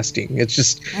podcasting. It's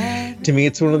just, to me,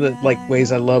 it's one of the, like,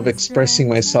 ways I love expressing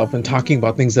myself and talking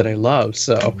about things that I love.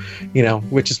 So, you know,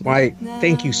 which is why,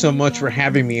 thank you so much for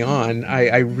having me on.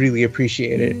 I really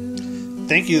appreciate it.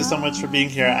 Thank you so much for being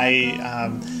here.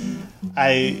 I'm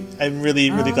really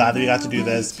glad that we got to do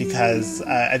this, because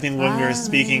I think when we were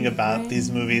speaking about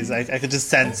these movies, I could just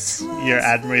sense your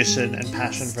admiration and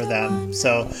passion for them.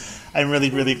 So I'm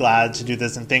really glad to do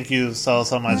this, and thank you so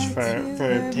much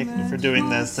for doing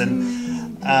this.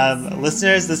 And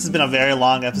listeners, this has been a very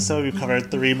long episode. We've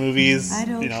covered 3 movies,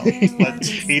 you know,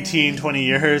 18, 20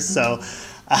 years. So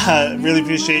really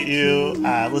appreciate you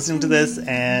listening to this,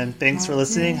 and thanks for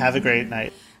listening. Have a great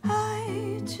night.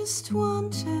 just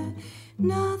want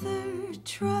another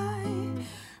try.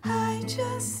 I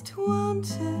just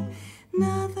want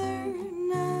another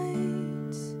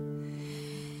night.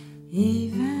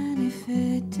 Even if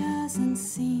it doesn't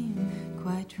seem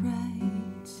quite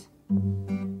right,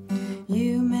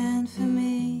 you meant for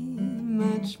me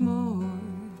much more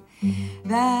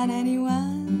than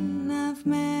anyone I've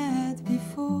met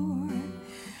before.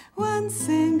 One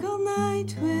single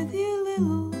night with you,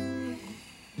 little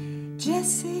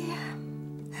Jessie,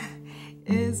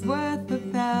 is worth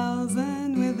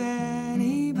 1,000 with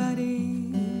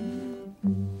anybody.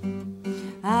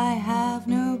 I have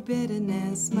no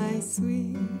bitterness, my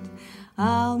sweet.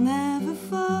 I'll never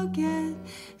forget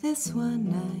this one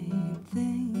night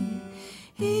thing.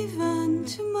 Even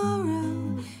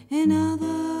tomorrow in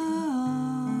other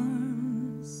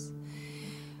arms,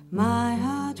 my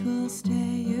heart will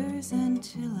stay yours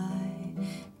until I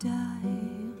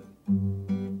die.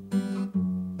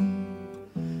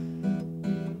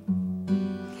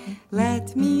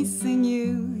 Let me sing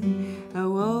you a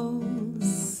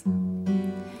waltz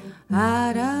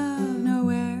out of